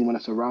to anyone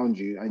that's around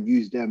you, and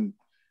use them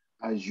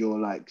as your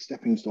like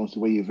stepping stones to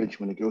where you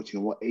eventually want to go to,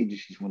 or what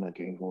agencies you want to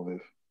get involved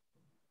with?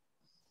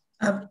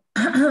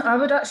 I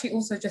would actually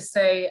also just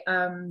say,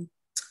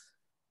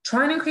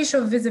 try and increase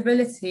your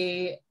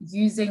visibility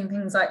using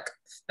things like,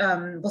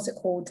 what's it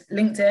called?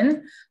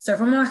 LinkedIn. So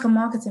from like a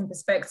marketing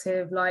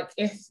perspective, like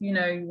if, you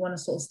know, you want to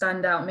sort of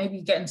stand out,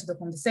 maybe get into the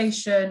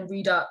conversation,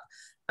 read up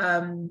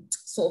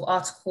sort of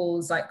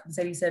articles, like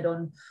Zeddy said,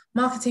 on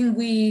Marketing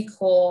Week,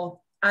 or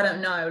I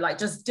don't know, like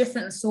just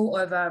different sort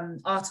of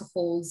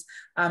articles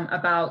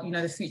about, you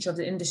know, the future of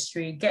the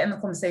industry. Get in the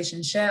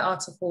conversation, share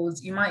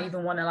articles. You might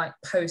even want to like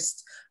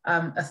post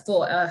a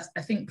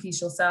think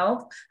piece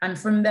yourself. And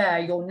from there,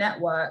 your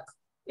network,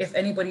 if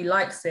anybody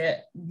likes it,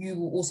 you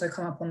will also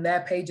come up on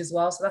their page as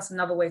well. So that's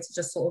another way to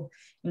just sort of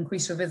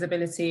increase your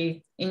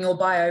visibility. In your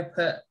bio,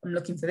 put, I'm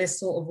looking for this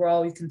sort of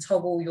role. You can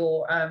toggle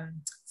your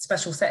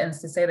special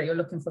settings to say that you're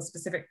looking for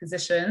specific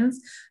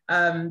positions.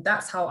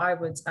 That's how I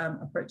would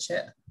approach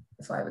it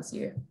if I was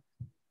you.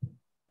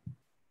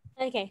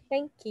 Okay,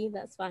 thank you.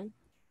 That's fine.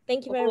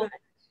 Thank you very much.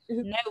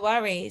 No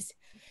worries.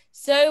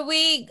 So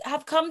we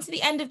have come to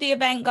the end of the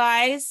event,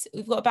 guys.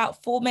 We've got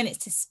about 4 minutes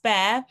to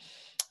spare.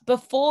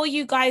 Before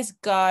you guys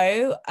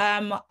go,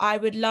 I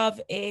would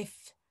love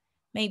if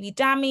maybe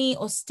Dami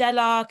or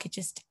Stella could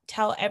just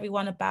tell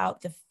everyone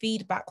about the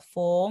feedback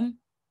form.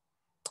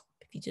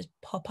 If you just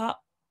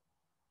pop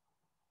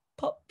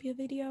your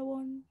video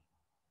on.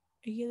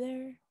 Are you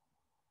there?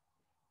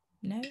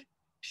 No?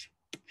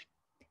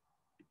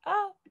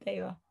 Oh, there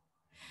you are.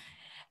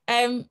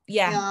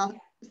 Yeah.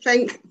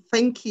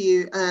 Thank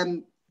you.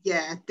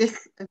 Yeah,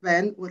 this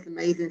event was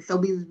amazing. So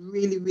we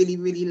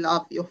really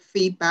love your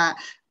feedback.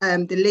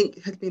 The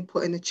link has been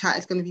put in the chat.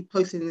 It's going to be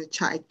posted in the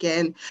chat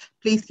again.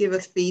 Please give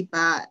us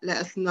feedback. Let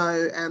us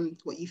know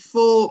what you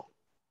thought.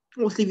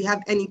 Also, if you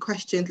have any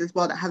questions as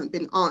well that haven't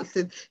been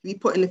answered, if you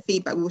put in the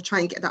feedback, we will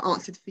try and get that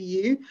answered for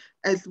you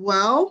as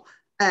well.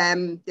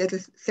 There's a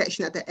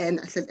section at the end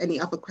that says any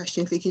other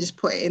questions, so you can just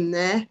put it in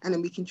there, and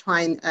then we can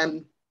try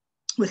and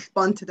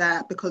respond to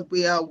that, because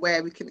we are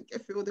aware we couldn't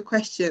get through all the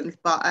questions.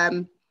 But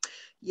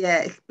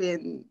yeah, it's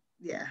been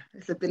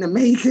an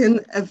amazing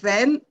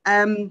event.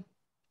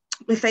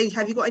 Mercedes,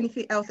 have you got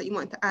anything else that you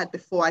want to add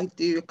before I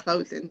do a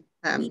closing?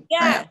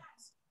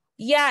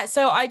 Yeah,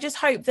 so I just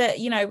hope that,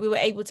 you know, we were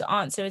able to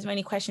answer as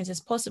many questions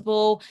as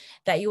possible,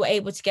 that you were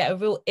able to get a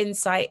real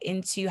insight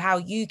into how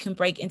you can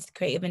break into the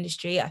creative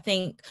industry. I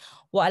think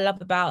what I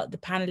love about the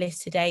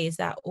panelists today is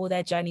that all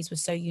their journeys were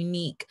so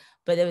unique,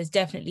 but there was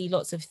definitely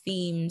lots of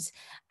themes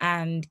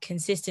and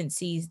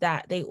consistencies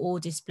that they all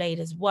displayed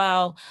as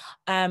well.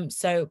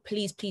 So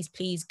please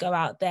go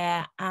out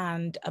there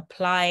and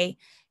apply,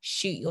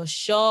 shoot your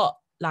shot.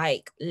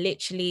 Like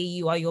literally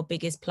you are your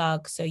biggest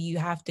plug. So you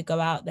have to go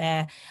out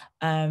there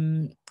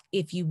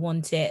if you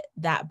want it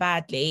that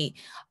badly.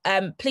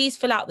 Please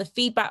fill out the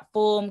feedback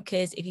form,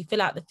 because if you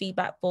fill out the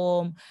feedback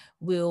form,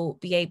 we'll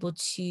be able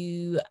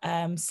to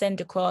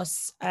send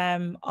across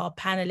our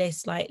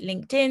panelists like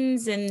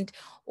LinkedIn's and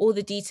all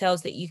the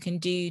details that you can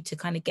do to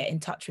kind of get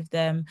in touch with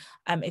them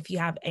if you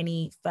have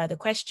any further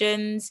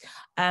questions.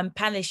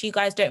 Panelists, you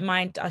guys don't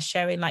mind us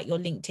sharing like your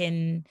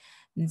LinkedIn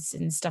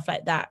and stuff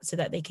like that, so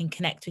that they can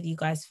connect with you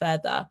guys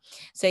further.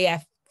 So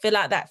yeah, fill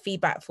out that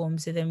feedback form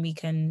so then we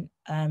can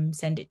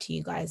send it to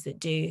you guys that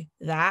do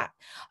that.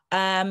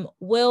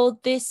 Will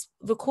this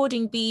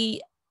recording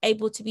be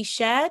able to be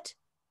shared?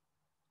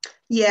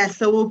 Yeah,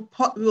 so we'll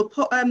put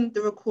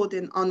the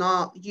recording on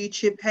our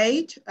YouTube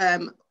page,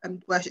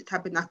 Worship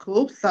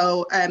Tabernacle.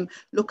 So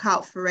look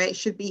out for it. It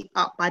should be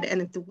up by the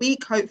end of the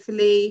week,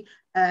 hopefully.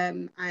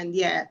 And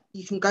yeah,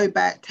 you can go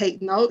back,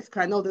 take notes,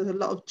 because I know there's a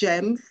lot of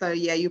gems. So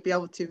yeah, you'll be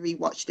able to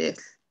rewatch this.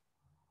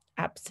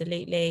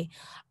 Absolutely.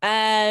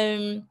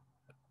 A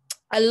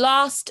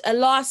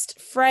last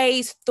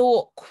phrase,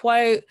 thought,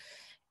 quote,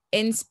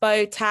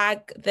 inspo,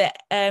 tag that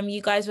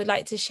you guys would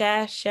like to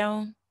share,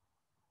 Sharon?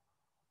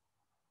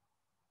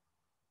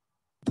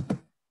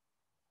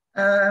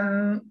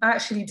 I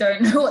actually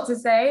don't know what to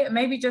say.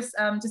 Maybe just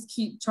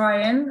keep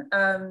trying.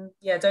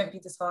 Yeah, don't be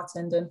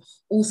disheartened, and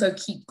also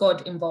keep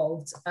God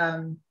involved.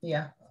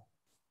 Yeah.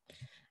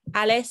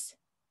 Alice?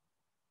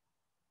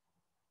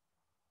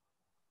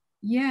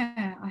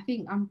 Yeah, I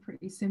think I'm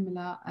pretty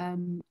similar.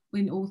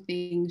 In all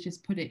things,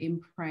 just put it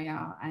in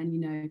prayer and, you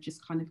know,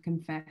 just kind of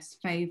confess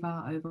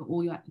favor over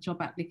all your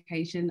job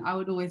application. I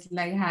would always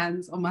lay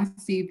hands on my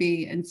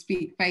CV and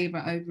speak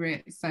favor over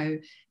it. So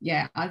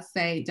yeah, I'd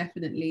say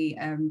definitely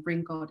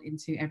bring God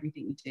into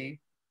everything you do.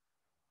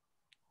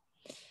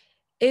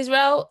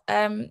 Israel,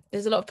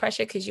 there's a lot of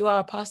pressure because you are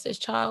a pastor's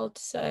child.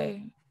 So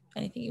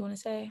anything you want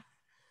to say?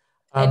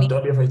 Any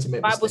Don't be afraid to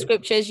make Bible mistakes.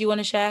 scriptures you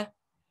want to share?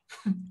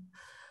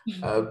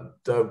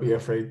 Don't be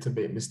afraid to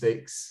make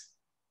mistakes.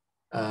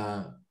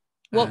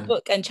 What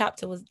book and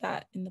chapter was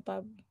that in the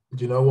Bible?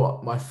 Do you know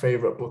what my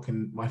favorite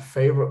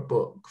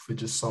book for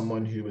just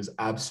someone who was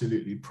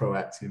absolutely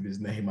proactive is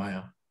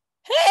Nehemiah.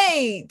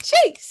 Hey,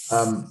 Chase.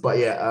 But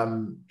yeah,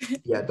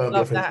 don't be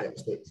afraid to make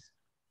mistakes.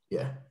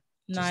 Yeah.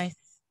 Nice.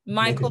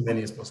 Michael. Make as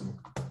many as possible.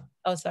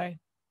 Oh, sorry.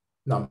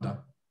 No, I'm done.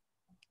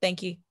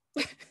 Thank you.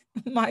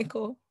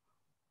 Michael.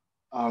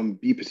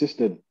 Be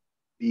persistent.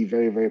 Be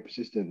very, very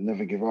persistent.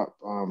 Never give up.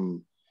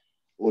 All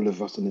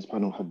of us on this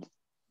panel had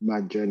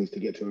mad journeys to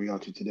get to where we are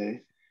to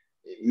today.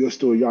 You're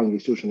still young, you're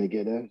still trying to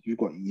get there. You've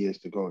got years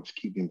to go. Just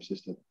keep being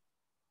persistent.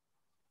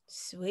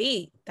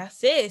 Sweet.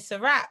 That's it. It's a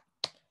wrap.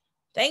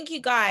 Thank you,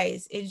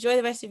 guys. Enjoy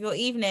the rest of your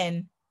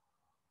evening.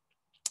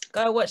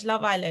 Go watch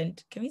Love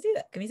Island. Can we see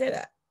that? Can we say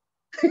that?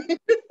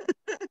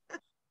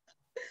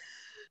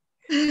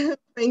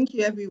 Thank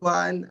you,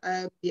 everyone.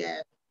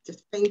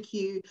 Just thank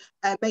you.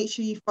 Make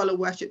sure you follow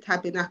Worship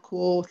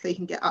Tabernacle so you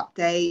can get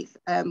updates.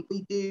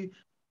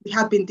 We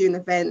have been doing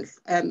events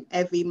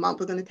every month.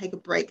 We're going to take a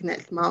break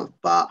next month,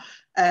 but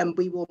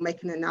we will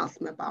make an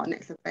announcement about our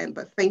next event.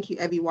 But thank you,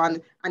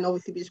 everyone. And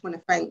obviously, we just want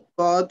to thank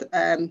God.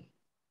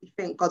 We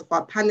thank God for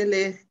our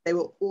panelists. They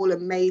were all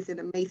amazing,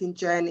 amazing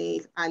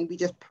journeys. And we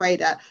just pray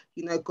that,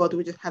 you know, God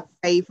will just have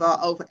favor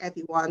over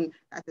everyone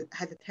that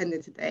has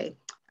attended today.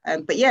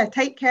 But yeah,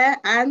 take care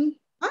and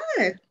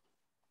bye.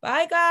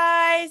 Bye,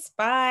 guys.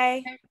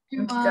 Bye. Thank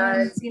you,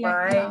 guys.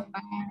 Bye.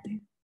 Bye.